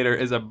Percolator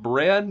is a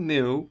brand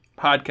new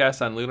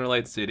podcast on Lunar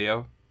Light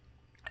Studio.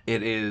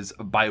 It is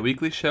a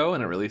bi-weekly show,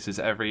 and it releases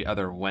every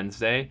other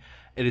Wednesday.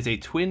 It is a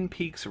Twin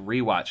Peaks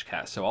rewatch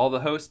cast, so all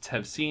the hosts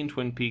have seen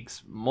Twin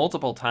Peaks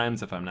multiple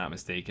times, if I'm not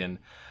mistaken,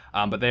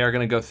 but they are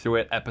going to go through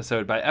it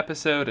episode by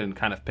episode and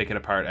kind of pick it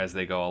apart as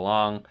they go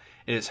along.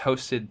 It is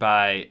hosted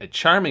by a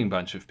charming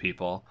bunch of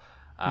people.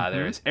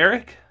 There is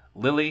Eric,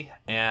 Lily,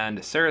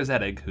 and Sarah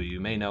Zedig, who you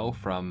may know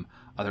from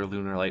other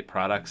Lunar Light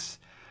products,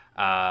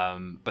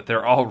 but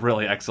they're all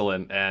really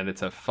excellent, and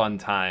it's a fun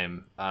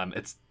time.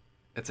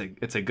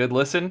 It's a good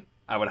listen.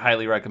 I would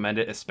highly recommend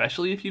it,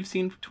 especially if you've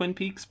seen Twin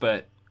Peaks,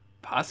 but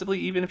possibly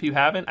even if you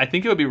haven't. I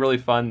think it would be really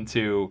fun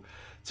to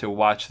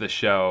watch the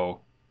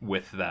show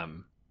with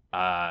them.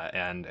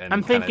 And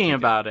I'm thinking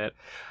about it.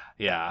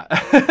 Yeah.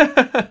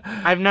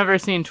 I've never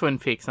seen Twin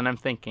Peaks, and I'm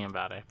thinking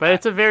about it. But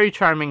it's a very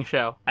charming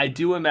show. I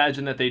do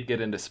imagine that they'd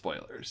get into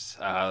spoilers.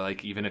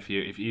 Like even if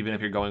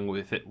you're going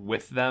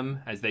with them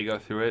as they go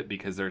through it,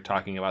 because they're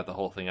talking about the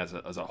whole thing as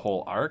a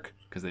whole arc,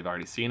 because they've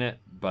already seen it.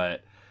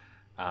 But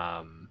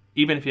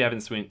even if you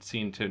haven't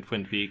seen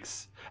Twin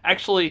Peaks,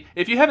 actually,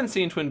 if you haven't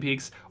seen Twin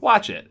Peaks,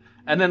 watch it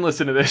and then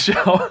listen to this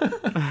show.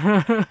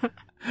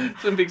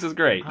 Twin Peaks is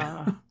great.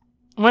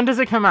 When does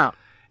it come out?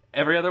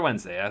 Every other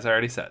Wednesday, as I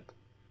already said.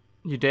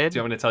 You did? Do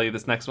you want me to tell you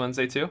this next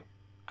Wednesday, too?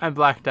 I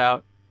blacked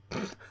out.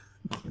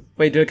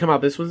 Wait, did it come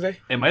out this Wednesday?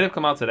 It might have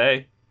come out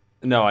today.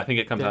 No, I think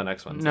it comes out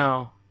next Wednesday.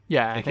 No.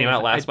 Yeah. It came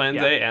out last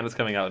Wednesday, and it's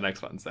coming out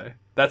next Wednesday.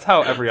 That's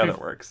how every other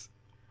works.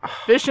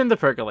 Fish in the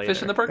percolator.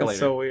 Fish in the percolator. That's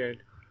so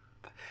weird.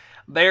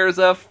 There's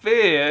a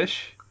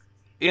fish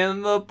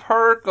in the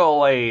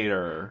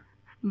percolator.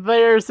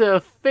 There's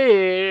a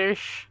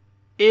fish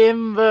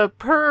in the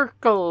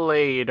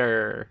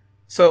percolator.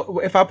 So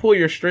if I pull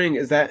your string,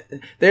 is that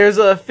there's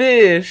a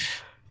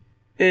fish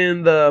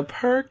in the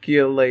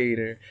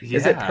percolator? Yeah.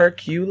 Is it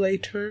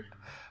perculator?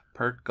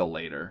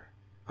 Percolator.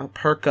 A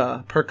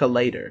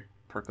percolator.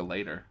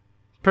 Percolator.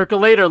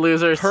 Percolator,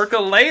 losers.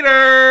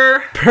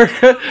 Percolator!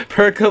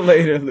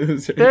 Percolator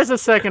losers. There's a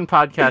second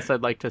podcast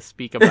I'd like to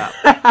speak about.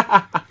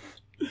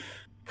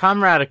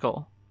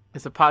 Comradical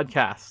is a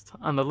podcast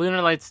on the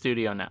Lunar Light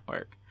Studio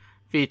Network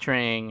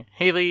featuring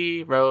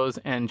Haley, Rose,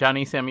 and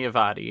Johnny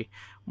Samiavati,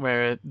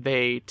 where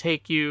they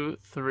take you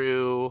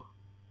through...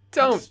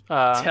 Don't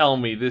tell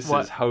me this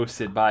is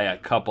hosted by a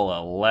couple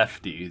of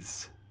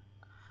lefties.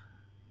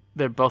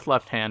 They're both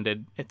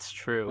left-handed. It's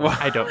true.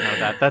 I don't know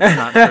that. That's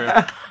not true.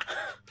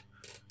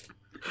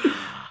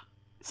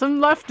 Some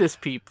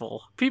leftist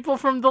people. People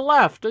from the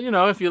left. You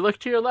know, if you look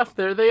to your left,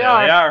 there they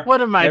are.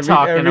 What am I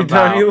talking every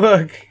about? Every time you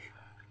look.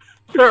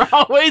 They're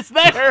always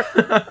there.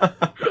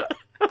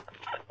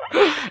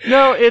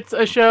 No, it's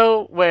a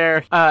show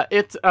where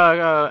it's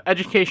an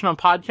educational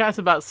podcast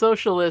about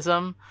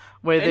socialism,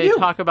 where they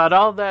talk about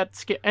all that...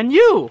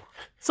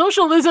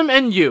 Socialism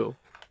and you!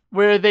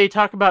 Where they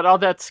talk about all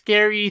that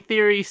scary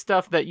theory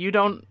stuff that you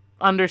don't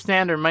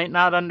understand or might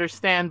not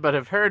understand but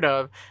have heard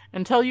of,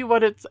 and tell you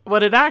what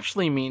it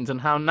actually means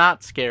and how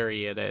not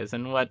scary it is,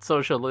 and what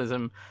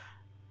socialism...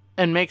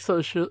 and make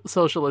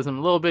socialism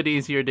a little bit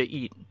easier to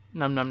eat.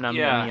 Num num num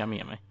yummy yummy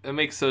yummy. It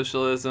makes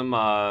socialism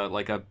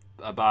like a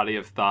body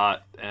of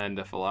thought and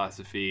a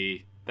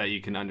philosophy that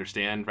you can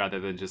understand rather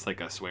than just like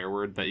a swear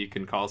word that you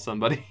can call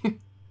somebody.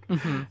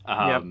 And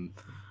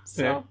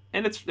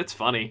it's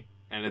funny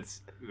and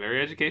it's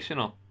very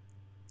educational.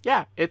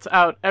 Yeah, it's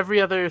out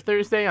every other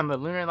Thursday on the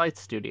Lunar Light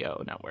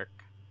Studio Network.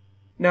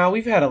 Now,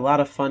 we've had a lot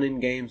of fun in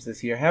games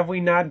this year, have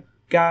we not,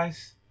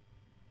 guys?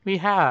 We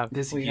have.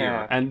 This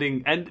year.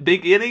 Ending and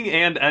beginning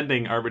and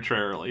ending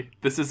arbitrarily.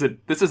 This is an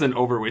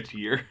OverWhich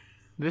year.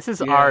 This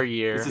is our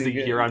year. This is a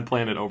year on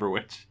planet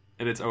OverWhich.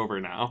 And it's over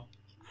now.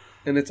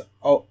 And it's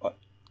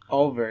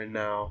over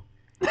now.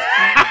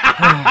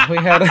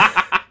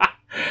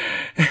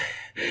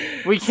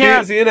 We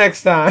can't. See you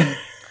next time.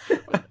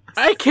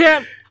 I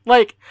can't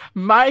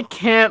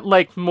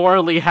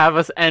morally have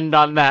us end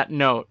on that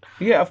note.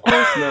 Yeah, of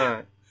course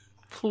not.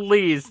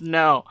 Please,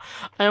 no.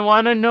 I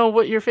want to know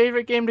what your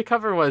favorite game to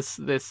cover was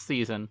this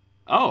season.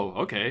 Oh,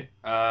 okay.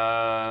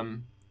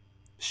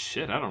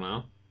 Shit, I don't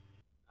know.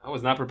 I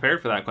was not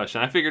prepared for that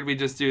question. I figured we'd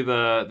just do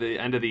the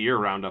end of the year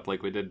roundup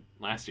like we did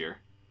last year.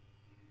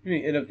 You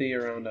mean end of the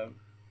year roundup?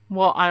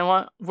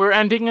 Well, we're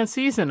ending a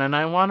season and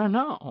I want to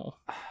know.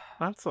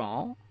 That's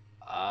all.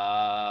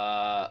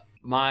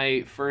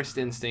 My first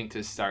instinct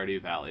is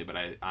Stardew Valley, but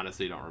I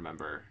honestly don't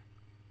remember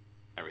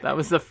everything. That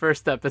was the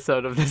first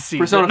episode of this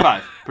season.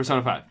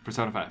 Persona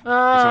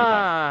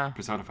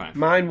 5.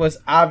 Mine was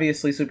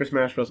obviously Super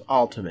Smash Bros.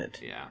 Ultimate.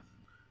 Yeah.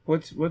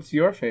 What's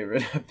your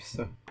favorite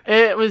episode?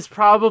 It was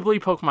probably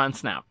Pokemon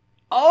Snap.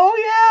 Oh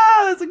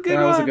yeah, that's a good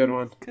one. That was a good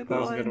one. That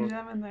was a good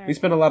one. We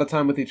spent a lot of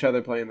time with each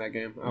other playing that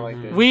game. I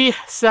liked it. We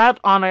sat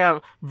on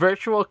a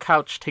virtual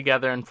couch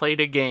together and played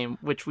a game,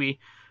 which we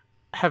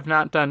have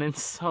not done in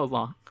so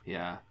long.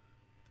 Yeah.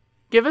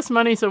 Give us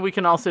money so we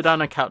can all sit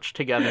on a couch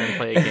together and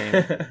play a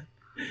game.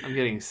 I'm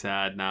getting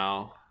sad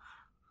now.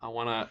 I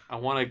want a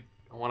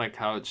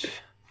couch.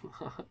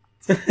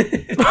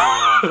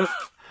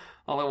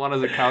 All I want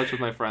is a couch with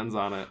my friends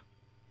on it.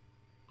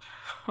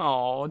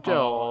 Oh,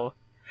 Joel.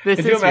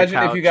 Could you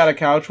imagine if you got a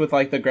couch with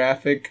like the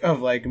graphic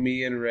of like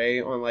me and Ray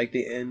on like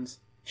the ends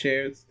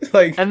chairs?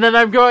 Like, and then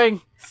I'm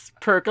going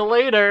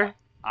percolator.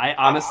 I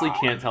honestly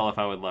can't tell if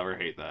I would love or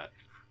hate that.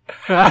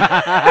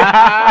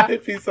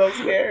 It'd be so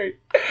scary.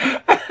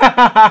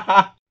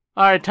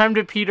 Alright, time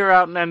to peter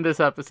out and end this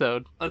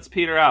episode. Let's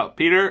peter out.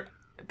 Peter,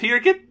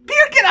 get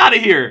out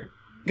of here!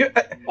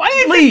 Why do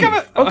you leave? Think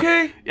of it?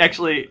 Okay.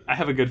 Actually, I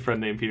have a good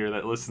friend named Peter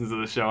that listens to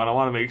the show, and I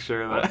want to make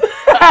sure that.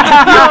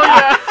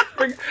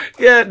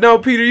 Yeah, no,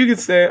 Peter, you can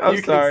say it.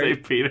 I'm sorry. You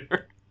can say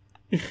Peter.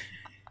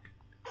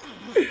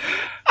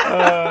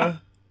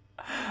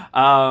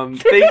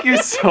 Thank you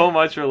so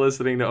much for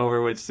listening to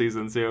OverWhich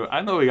Season 2.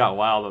 I know we got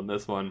wild on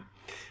this one,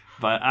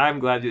 but I'm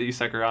glad that you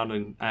stuck around,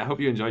 and I hope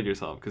you enjoyed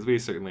yourself, because we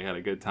certainly had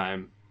a good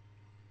time.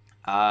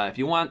 If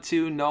you want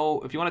to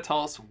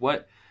tell us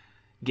what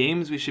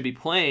games we should be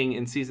playing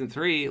in Season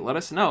 3, let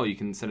us know. You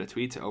can send a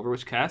tweet to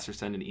OverWhichCast or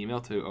send an email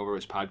to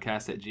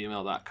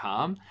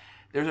overwhichpodcast@gmail.com.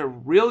 There's a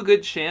real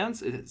good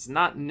chance, it's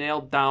not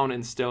nailed down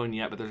in stone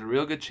yet, but there's a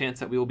real good chance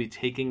that we will be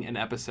taking an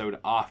episode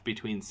off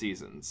between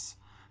seasons.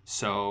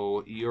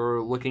 So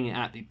you're looking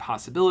at the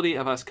possibility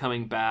of us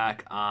coming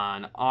back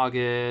on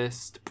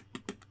August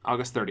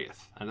August 30th,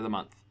 end of the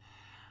month.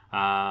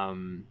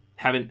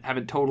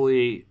 Haven't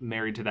totally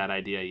married to that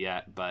idea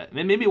yet, but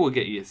maybe we'll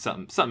get you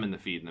something in the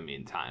feed in the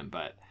meantime.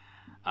 But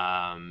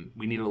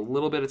we need a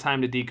little bit of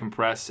time to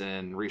decompress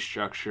and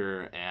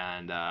restructure,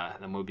 and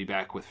then we'll be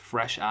back with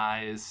fresh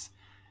eyes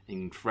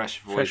and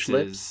fresh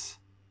voices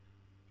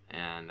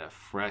and a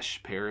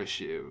fresh pair of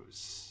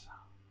shoes.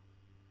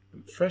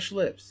 Fresh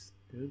lips,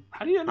 dude.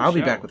 How do you end the I'll show?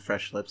 be back with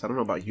fresh lips. I don't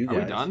know about you guys.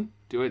 Are we done?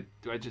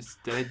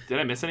 Did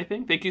I miss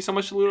anything? Thank you so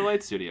much to Lunar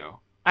Light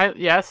Studio.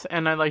 Yes,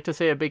 and I'd like to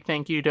say a big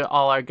thank you to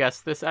all our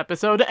guests this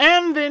episode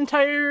and the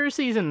entire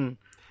season.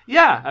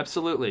 Yeah,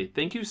 absolutely.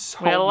 Thank you so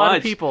we had a lot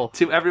of people.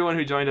 To everyone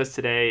who joined us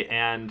today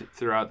and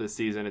throughout this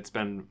season. It's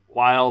been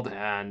wild,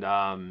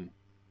 and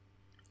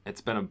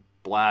it's been a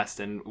blast,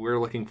 and we're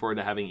looking forward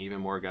to having even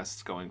more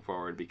guests going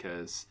forward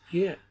because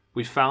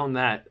we found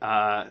that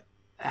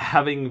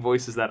having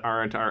voices that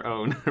aren't our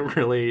own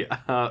really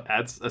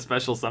adds a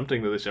special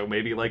something to the show.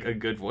 Maybe like a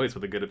good voice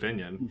with a good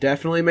opinion.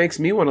 Definitely makes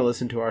me want to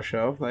listen to our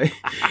show.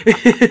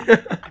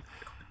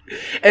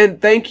 And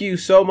thank you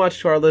so much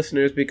to our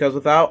listeners, because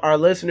without our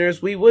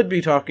listeners, we would be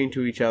talking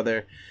to each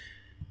other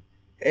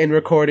and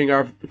recording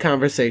our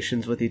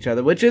conversations with each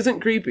other, which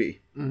isn't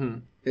creepy. Mm-hmm.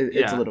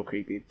 It's a little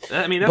creepy.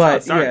 I mean, that's how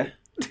it started.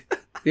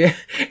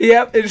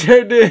 Yep, it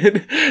sure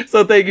did.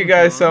 So thank you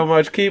guys so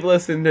much. Keep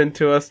listening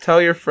to us.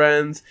 Tell your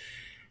friends.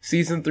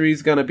 Season 3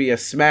 is gonna be a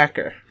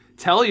smacker.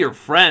 Tell your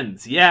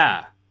friends.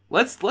 Yeah.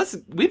 Let's.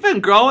 We've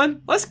been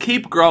growing. Let's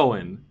keep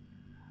growing.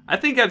 I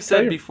think I've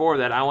said before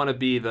that I want to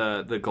be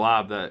the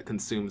glob that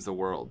consumes the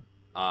world.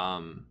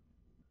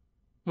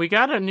 We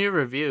got a new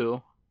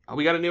review. Oh,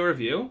 we got a new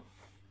review?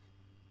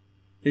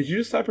 Did you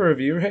just type a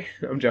review, Ray?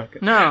 I'm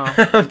joking. No.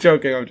 I'm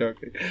joking.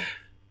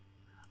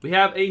 We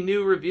have a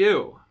new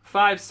review.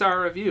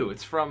 5-star review.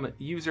 It's from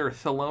user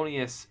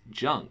Thelonious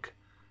Junk.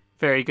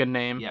 Very good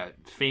name. Yeah,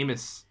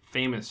 famous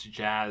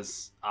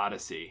jazz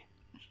odyssey.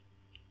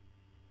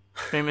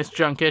 Famous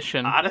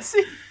Junkishin.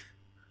 Odyssey?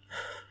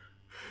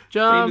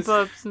 Jump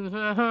ups.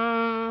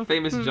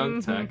 Famous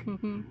junk tech.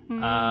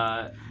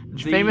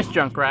 Famous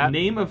junk rat.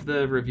 Name of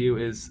the review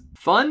is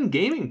Fun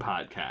Gaming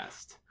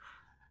Podcast.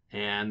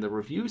 And the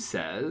review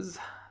says,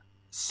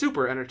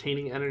 super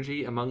entertaining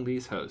energy among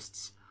these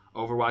hosts.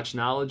 Overwatch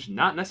knowledge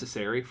not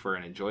necessary for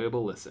an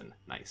enjoyable listen.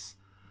 Nice.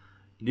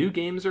 New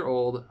games or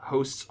old,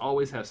 hosts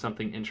always have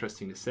something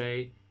interesting to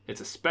say. It's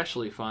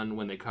especially fun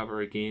when they cover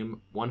a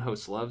game one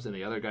host loves and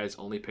the other guy's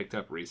only picked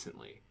up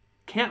recently.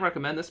 Can't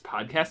recommend this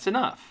podcast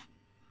enough.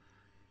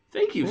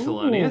 Thank you,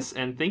 Thelonious,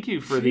 and thank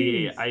you for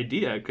the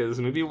idea, because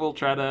maybe we'll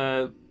try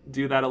to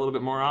do that a little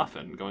bit more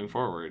often going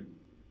forward.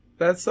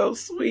 That's so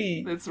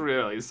sweet. It's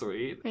really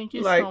sweet. Thank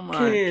you so much.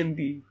 Like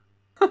candy.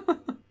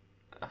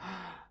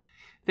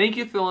 Thank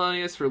you,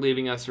 Thelonious, for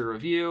leaving us a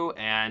review,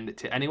 and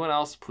to anyone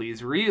else,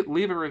 please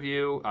leave a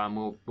review.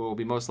 We'll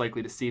be most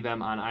likely to see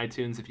them on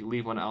iTunes. If you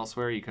leave one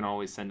elsewhere, you can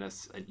always send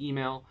us an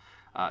email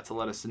to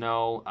let us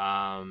know.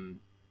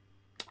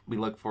 We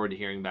look forward to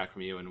hearing back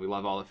from you, and we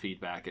love all the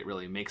feedback. It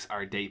really makes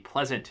our day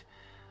pleasant.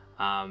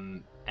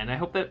 And I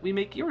hope that we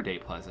make your day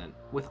pleasant.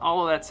 With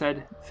all of that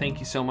said, thank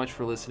you so much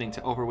for listening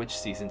to OverWhich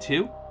Season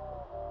 2.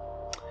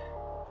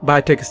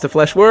 Buy tickets to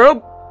Flesh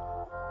World.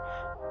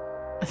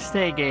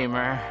 Stay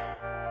gamer.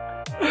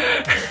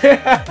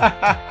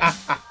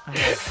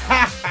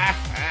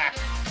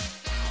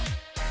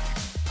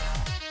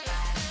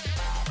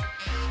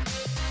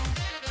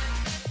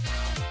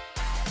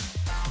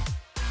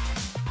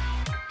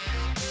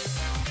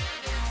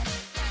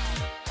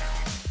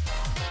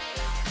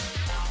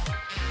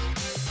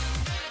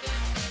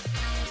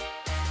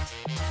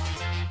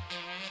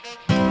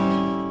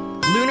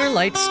 Lunar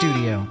Light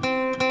Studio.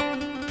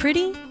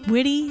 Pretty,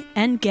 witty,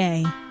 and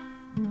gay.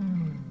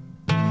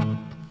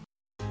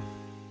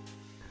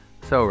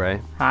 So,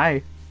 Ray.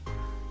 Hi.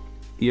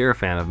 You're a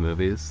fan of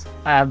movies.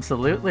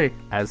 Absolutely.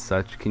 As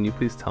such, can you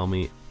please tell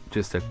me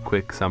just a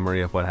quick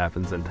summary of what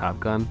happens in Top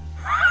Gun?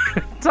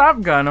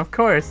 Top Gun, of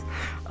course.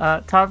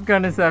 Top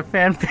Gun is a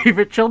fan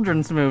favorite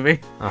children's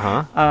movie.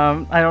 Uh-huh.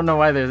 I don't know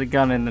why there's a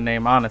gun in the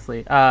name,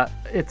 honestly.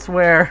 It's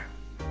where,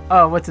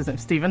 what's his name?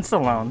 Steven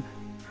Stallone.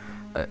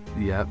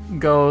 Yep.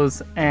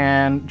 Goes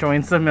and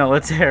joins the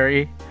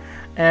military.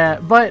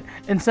 But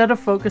instead of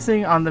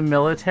focusing on the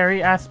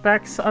military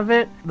aspects of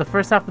it, the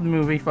first half of the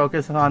movie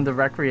focuses on the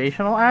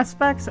recreational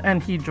aspects,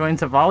 and he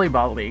joins a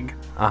volleyball league.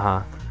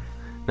 Uh-huh.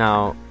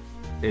 Now,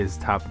 is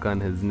Top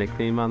Gun his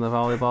nickname on the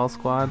volleyball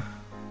squad?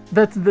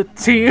 That's the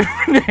team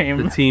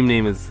name. The team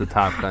name is the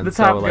Top Gun. The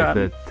Top Gun. Like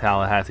the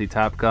Tallahassee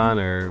Top Gun,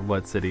 or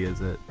what city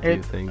is it, do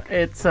you think?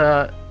 It's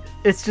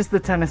just the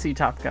Tennessee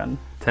Top Gun.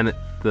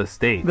 The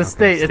state. The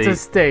state. It's a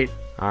state.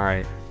 All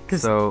right.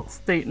 So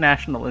state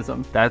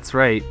nationalism. That's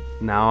right.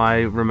 Now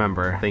I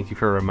remember. Thank you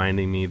for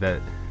reminding me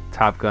that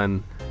Top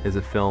Gun is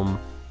a film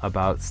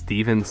about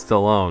Steven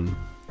Stallone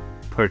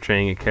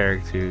portraying a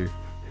character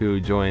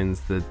who joins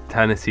the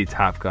Tennessee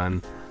Top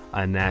Gun,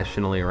 a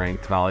nationally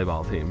ranked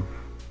volleyball team.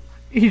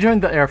 He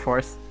joined the Air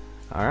Force.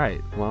 All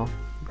right. Well,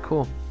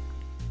 cool.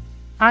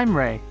 I'm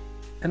Ray.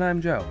 And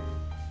I'm Joe.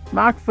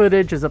 Mock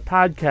Footage is a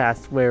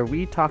podcast where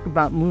we talk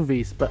about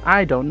movies, but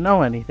I don't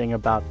know anything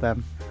about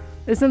them.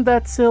 Isn't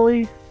that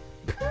silly?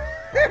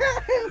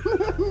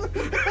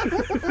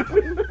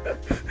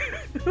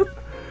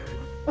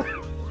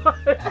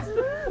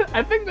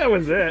 I think that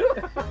was it.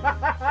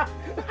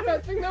 I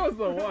think that was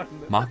the one.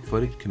 Mock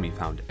Footage can be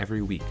found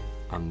every week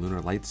on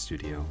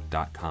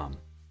LunarLightStudio.com.